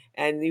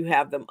you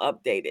have them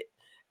updated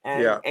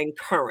Yeah. and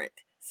current,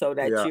 so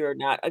that Yeah. you're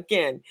not,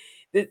 again,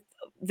 this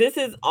this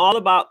is all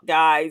about,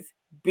 guys,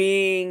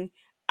 being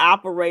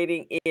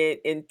operating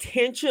it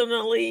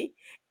intentionally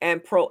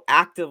and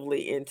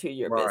proactively into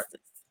your Right.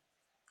 business.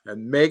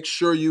 And make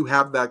sure you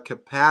have that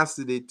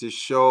capacity to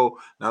show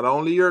not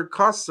only your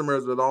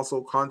customers, but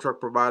also contract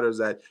providers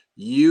that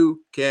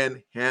you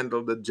can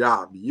handle the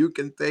job. You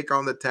can take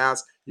on the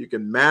task, you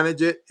can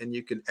manage it, and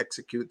you can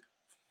execute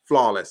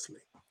flawlessly.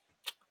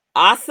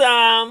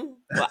 Awesome.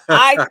 Well,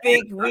 I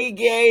think we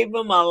gave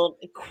them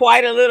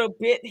quite a little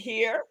bit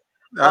here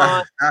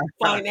on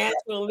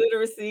financial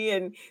literacy,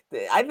 and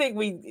I think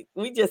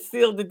we just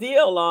sealed the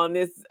deal on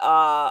this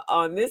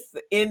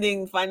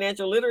ending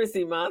financial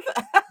literacy month.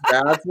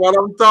 That's what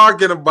I'm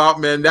talking about,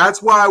 man.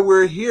 That's why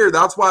we're here.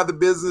 That's why the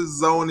business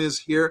zone is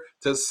here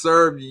to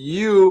serve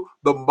you,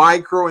 the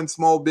micro and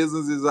small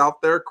businesses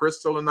out there.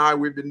 Crystal and I,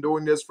 we've been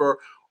doing this for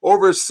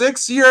over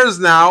 6 years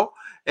now,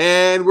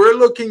 and we're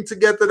looking to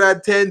get to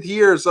that 10th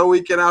year so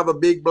we can have a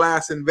big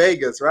blast in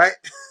Vegas, right?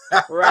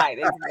 Right,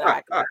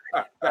 exactly.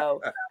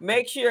 So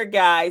make sure,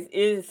 guys, it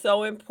is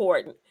so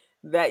important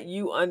that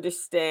you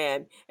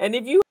understand. And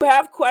if you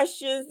have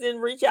questions, then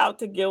reach out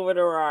to Gilbert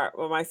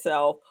or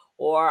myself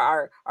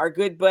or our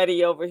good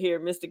buddy over here,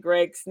 Mr.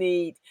 Greg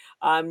Sneed.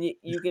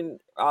 You can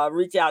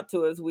reach out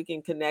to us. We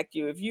can connect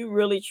you. If you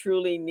really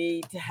truly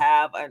need to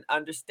have an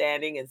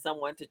understanding and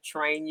someone to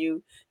train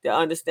you to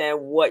understand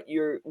what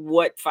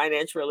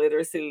financial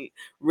literacy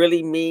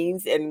really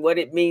means and what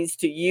it means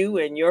to you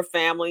and your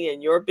family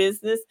and your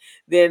business,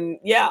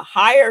 then yeah,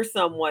 hire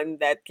someone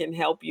that can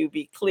help you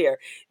be clear.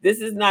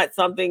 This is not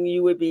something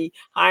you would be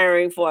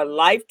hiring for a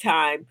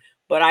lifetime,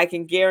 but I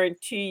can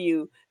guarantee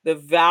you the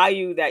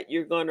value that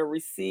you're going to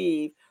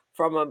receive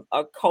from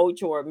a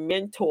coach or a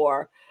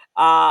mentor.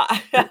 Uh,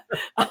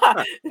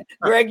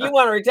 Greg, you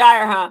want to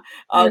retire, huh?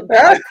 A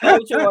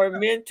coach or a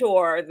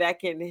mentor that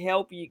can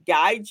help you,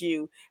 guide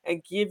you,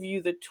 and give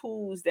you the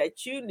tools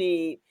that you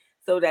need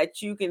so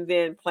that you can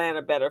then plan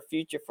a better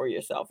future for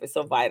yourself. It's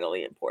so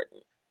vitally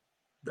important.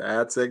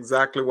 That's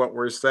exactly what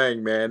we're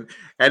saying, man.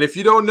 And if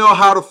you don't know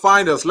how to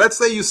find us, let's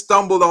say you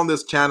stumbled on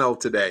this channel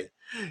today.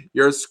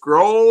 You're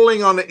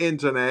scrolling on the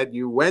internet,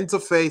 you went to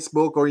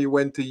Facebook or you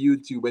went to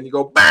YouTube and you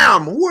go,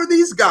 bam, who are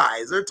these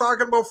guys? They're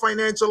talking about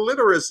financial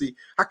literacy.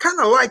 I kind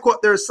of like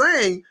what they're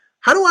saying.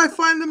 How do I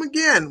find them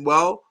again?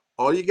 Well,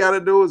 all you got to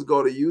do is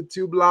go to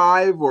YouTube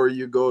Live or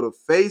you go to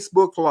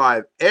Facebook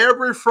Live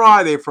every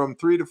Friday from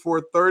 3 to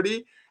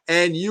 4:30,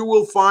 and you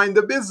will find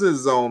the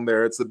business zone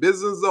there. It's the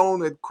business zone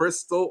with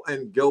Crystal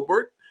and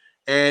Gilbert.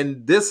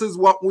 And this is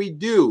what we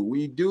do.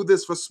 We do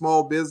this for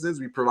small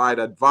business. We provide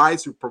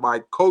advice, we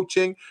provide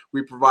coaching,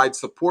 we provide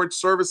support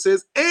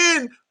services,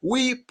 and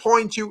we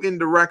point you in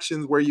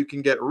directions where you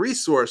can get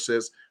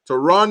resources to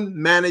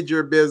run, manage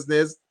your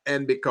business,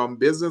 and become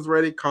business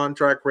ready,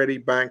 contract ready,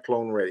 bank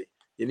loan ready.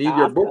 You need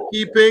your Awesome.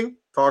 bookkeeping,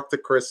 talk to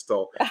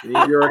Crystal. You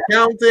need your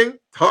accounting,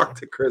 talk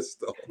to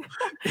Crystal.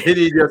 You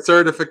need your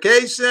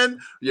certification,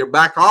 your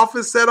back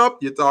office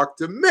setup, you talk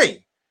to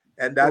me.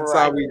 And that's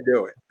how Right. we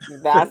do it.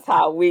 That's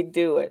how we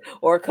do it.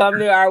 Or come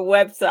to our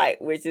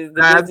website, which is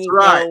the That's business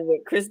right. zone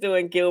with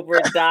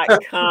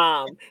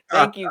crystalandgilbert.com.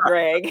 Thank you,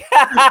 Greg.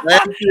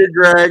 Thank you,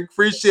 Greg.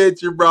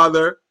 Appreciate you,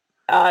 brother.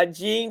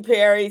 Jean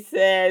Perry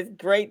says,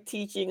 great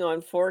teaching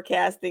on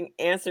forecasting,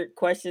 answered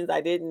questions I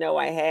didn't know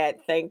I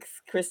had. Thanks,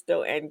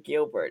 Crystal and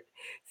Gilbert.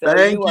 So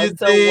Thank you are you,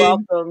 so Gene.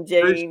 welcome,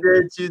 Jane.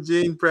 Appreciate you,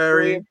 Gene We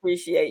Perry.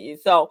 appreciate you.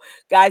 So,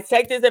 guys,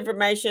 take this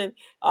information.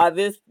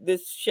 This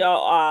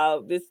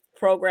show, this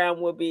program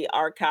will be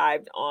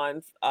archived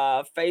on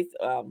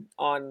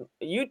on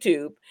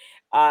YouTube,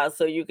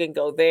 so you can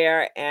go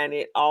there, and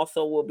it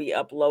also will be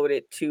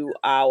uploaded to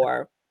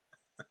our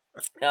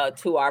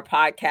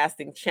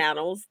podcasting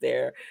channels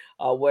there.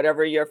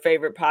 Whatever your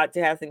favorite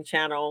podcasting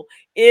channel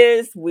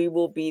is, we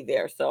will be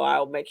there. So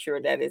I'll make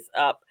sure that it's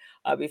up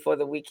before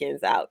the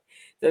weekend's out.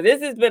 So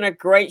this has been a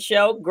great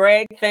show.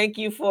 Greg, thank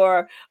you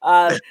for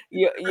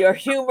your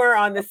humor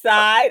on the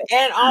side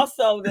and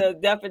also the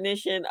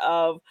definition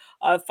of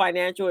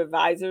financial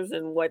advisors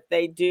and what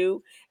they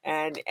do,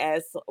 and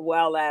as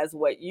well as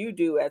what you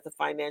do as a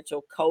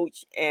financial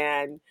coach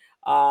and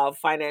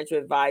financial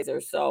advisor.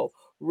 So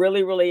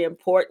really, really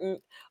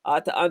important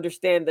to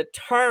understand the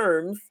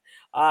terms.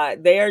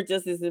 They are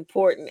just as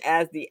important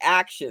as the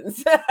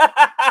actions.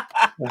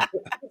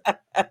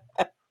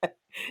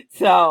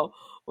 So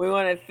we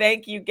want to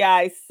thank you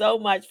guys so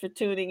much for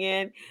tuning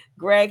in.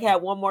 Greg had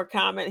one more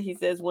comment. He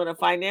says, when a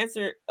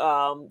financier,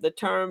 the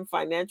term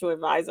financial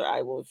advisor,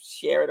 I will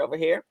share it over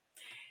here,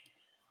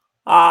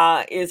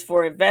 is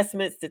for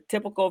investments. The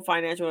typical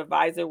financial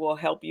advisor will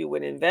help you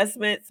with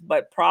investments,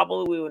 but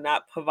probably will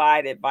not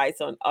provide advice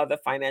on other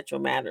financial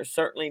matters,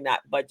 certainly not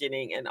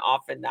budgeting and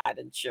often not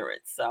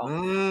insurance. So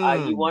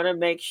you Mm. want to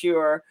make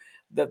sure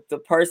the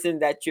person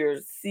that you're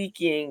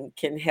seeking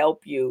can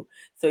help you.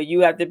 So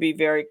you have to be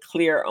very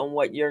clear on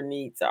what your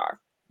needs are.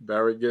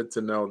 Very good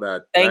to know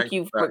that. Thank Thanks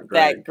you for for that,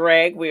 Greg. that,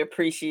 Greg. We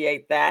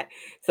appreciate that.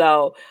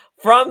 So,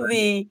 from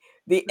the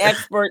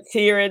experts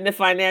here in the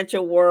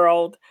financial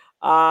world,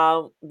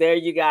 there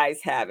you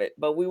guys have it.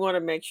 But we want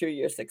to make sure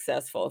you're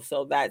successful,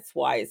 so that's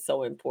why it's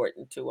so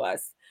important to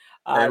us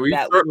And we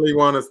that certainly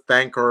want to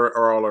thank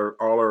all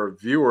our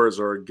viewers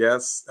or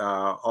guests,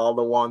 all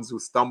the ones who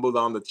stumbled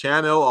on the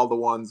channel, all the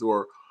ones who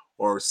are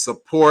or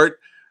support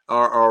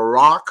our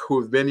rock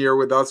who've been here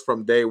with us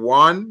from day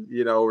one.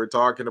 You know, we're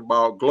talking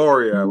about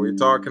Gloria, we're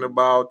talking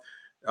about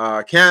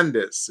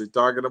Candace, we're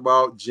talking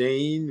about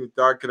Jane, we're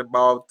talking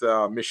about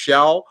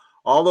Michelle,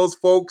 all those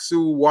folks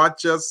who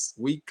watch us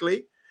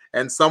weekly.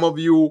 And some of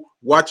you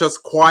watch us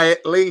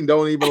quietly and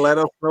don't even let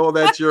us know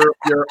that you're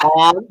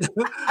on.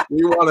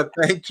 We want to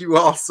thank you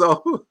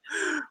also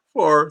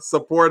for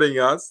supporting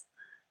us.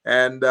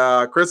 And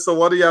Crystal,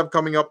 what do you have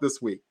coming up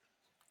this week?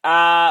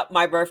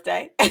 my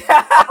birthday.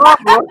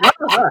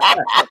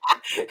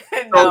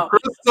 So No,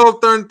 Crystal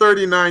turned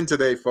 39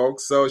 today,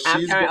 folks. So I'm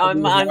she's turning going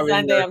to be on having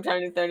Sunday. I'm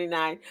turning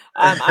 39.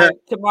 I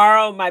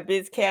tomorrow my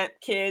biz camp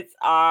kids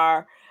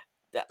are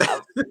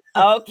uh,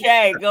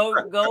 okay.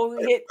 Go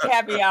hit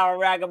happy hour,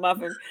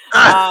 ragamuffin.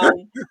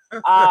 Um,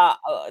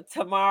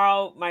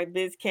 tomorrow my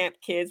biz camp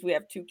kids. We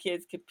have two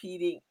kids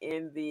competing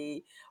in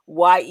the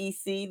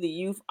YEC, the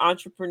Youth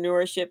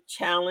Entrepreneurship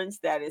Challenge,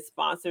 that is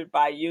sponsored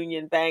by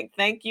Union Bank.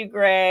 Thank you,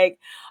 Greg.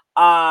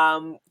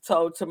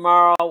 So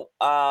tomorrow,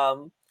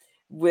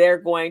 we're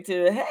going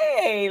to.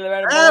 Hey,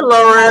 Loretta Hey, Bowles,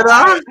 how are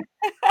Loretta.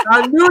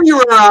 I knew you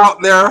were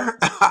out there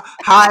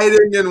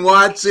hiding and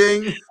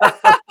watching.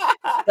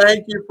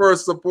 Thank you for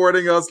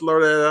supporting us,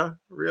 Loretta.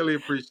 Really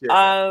appreciate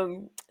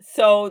it.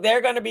 So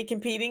they're going to be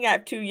competing. I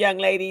have two young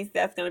ladies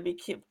that's going to be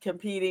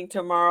competing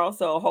tomorrow.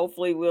 So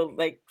hopefully we'll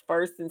like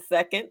first and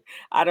second.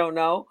 I don't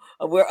know.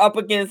 We're up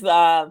against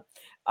um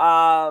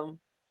Leo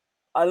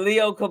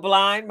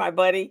Kabline, my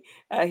buddy.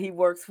 He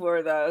works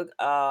for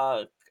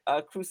the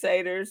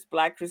Crusaders,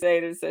 Black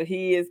Crusaders. So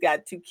he has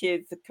got two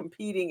kids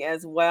competing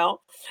as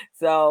well.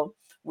 So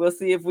we'll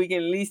see if we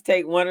can at least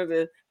take one of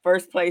the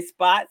first place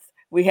spots.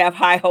 We have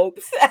high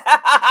hopes.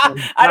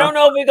 I don't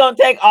know if we're going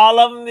to take all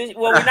of them.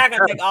 Well, we're not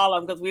going to take all of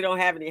them because we don't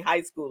have any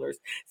high schoolers.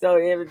 So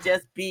it'll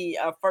just be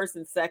first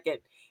and second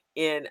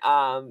in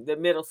the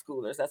middle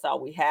schoolers. That's all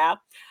we have.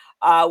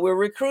 We're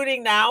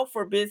recruiting now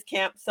for Biz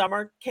Camp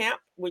Summer Camp,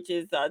 which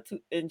is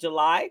in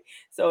July.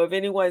 So if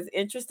anyone's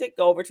interested,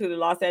 go over to the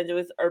Los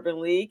Angeles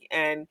Urban League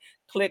and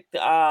click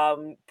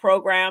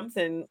programs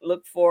and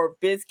look for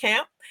Biz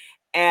Camp.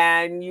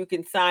 And you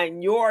can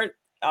sign your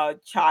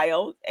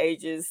child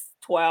ages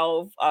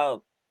 12,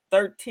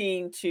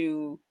 13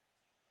 to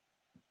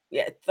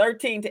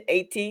 13 to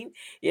 18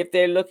 if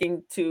they're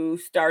looking to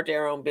start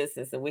their own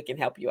business, and we can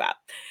help you out.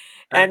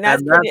 And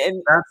that's And pretty.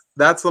 And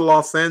that's the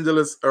Los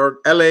Angeles or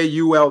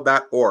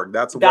laul.org.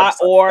 That's a dot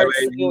website. org.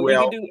 So you can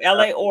LAUL. do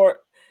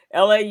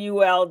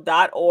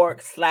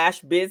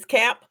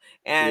laul.org/bizcamp,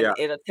 and Yeah.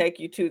 it'll take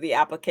you to the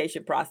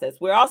application process.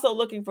 We're also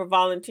looking for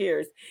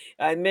volunteers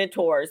and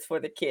mentors for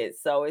the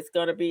kids. So it's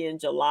going to be in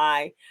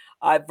July,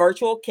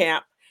 virtual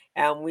camp,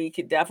 and we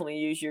could definitely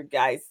use your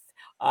guys'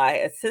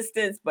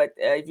 assistance. But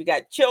if you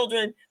got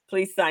children,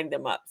 please sign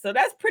them up. So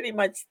that's pretty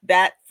much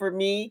that for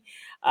me.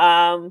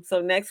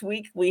 So next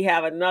week we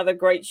have another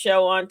great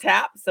show on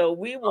tap. So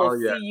we will Oh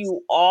yeah. see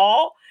you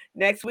all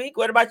next week.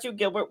 What about you,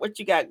 Gilbert? What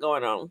you got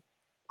going on?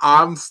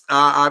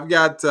 I've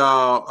got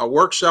a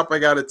workshop I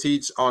got to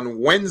teach on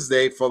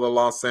Wednesday for the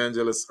Los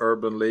Angeles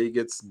Urban League.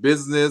 It's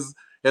business.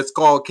 It's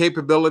called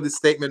capability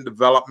statement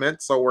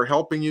development. So we're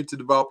helping you to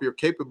develop your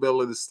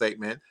capability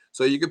statement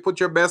so you can put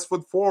your best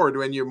foot forward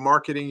when you're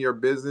marketing your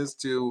business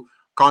to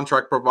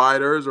contract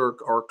providers or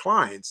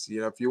clients. You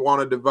know, if you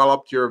want to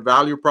develop your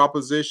value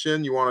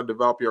proposition, you want to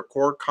develop your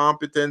core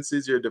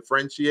competencies, your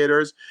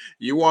differentiators,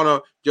 you want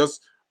to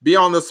just be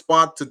on the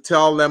spot to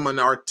tell them and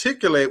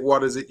articulate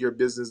what is it your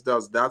business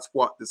does. That's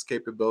what this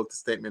capability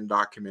statement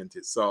document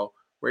is. So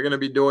we're going to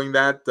be doing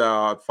that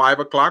 5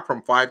 o'clock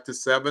from 5 to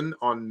 7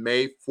 on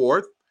May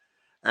 4th.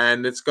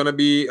 And it's going to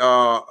be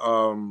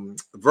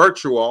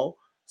virtual.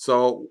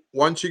 So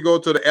once you go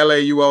to the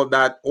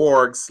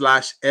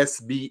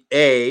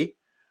laul.org/SBA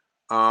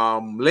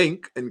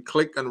link and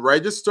click and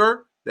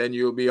register, then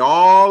you'll be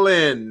all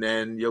in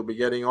and you'll be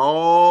getting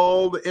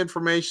all the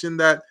information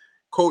that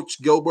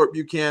Coach Gilbert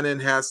Buchanan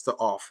has to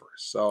offer.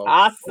 So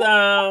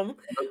Awesome.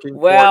 looking forward,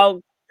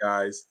 Well,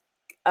 guys.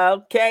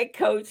 okay,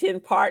 coach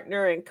and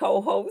partner and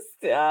co-host.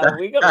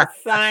 We're gonna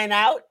sign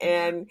out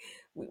and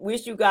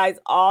wish you guys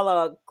all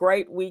a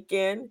great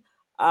weekend.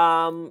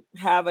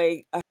 Have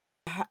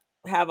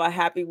have a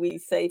happy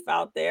week, safe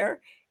out there,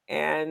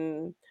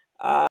 and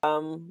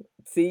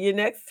see you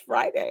next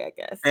Friday, I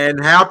guess.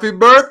 And happy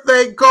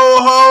birthday,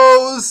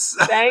 co-host.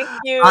 Thank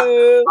I,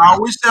 you. I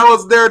wish I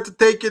was there to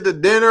take you to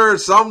dinner or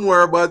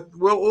somewhere, but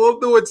we'll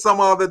do it some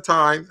other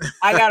time.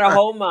 I got a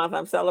whole month.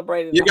 I'm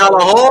celebrating You the got a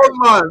whole whole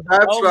month. month.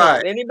 That's Whole right.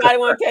 month. Anybody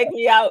want to take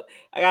me out?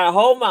 I got a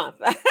whole month.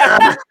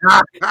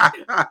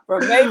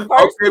 From May 1st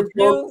Okay, to folks.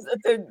 June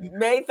to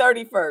May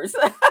 31st.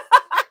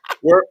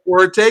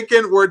 we're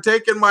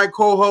taking my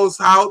co-host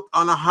out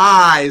on a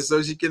high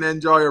so she can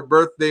enjoy her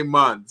birthday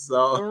month.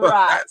 So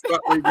Right. that's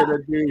what we're gonna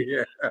do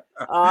here.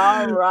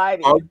 All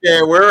righty.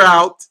 Okay, we're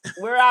out.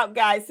 We're out,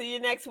 guys. See you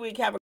next week.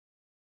 Have a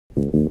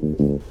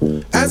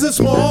As a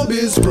small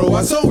biz pro,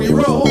 I saw we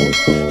roll,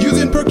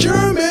 using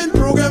procurement,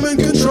 program and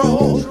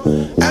control.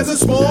 As a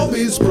small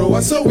biz pro, I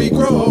saw we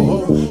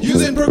grow,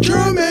 using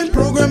procurement,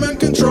 program and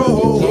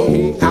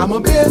control. I'm a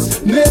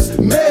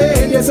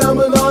businessman, yes I'm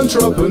an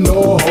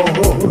entrepreneur.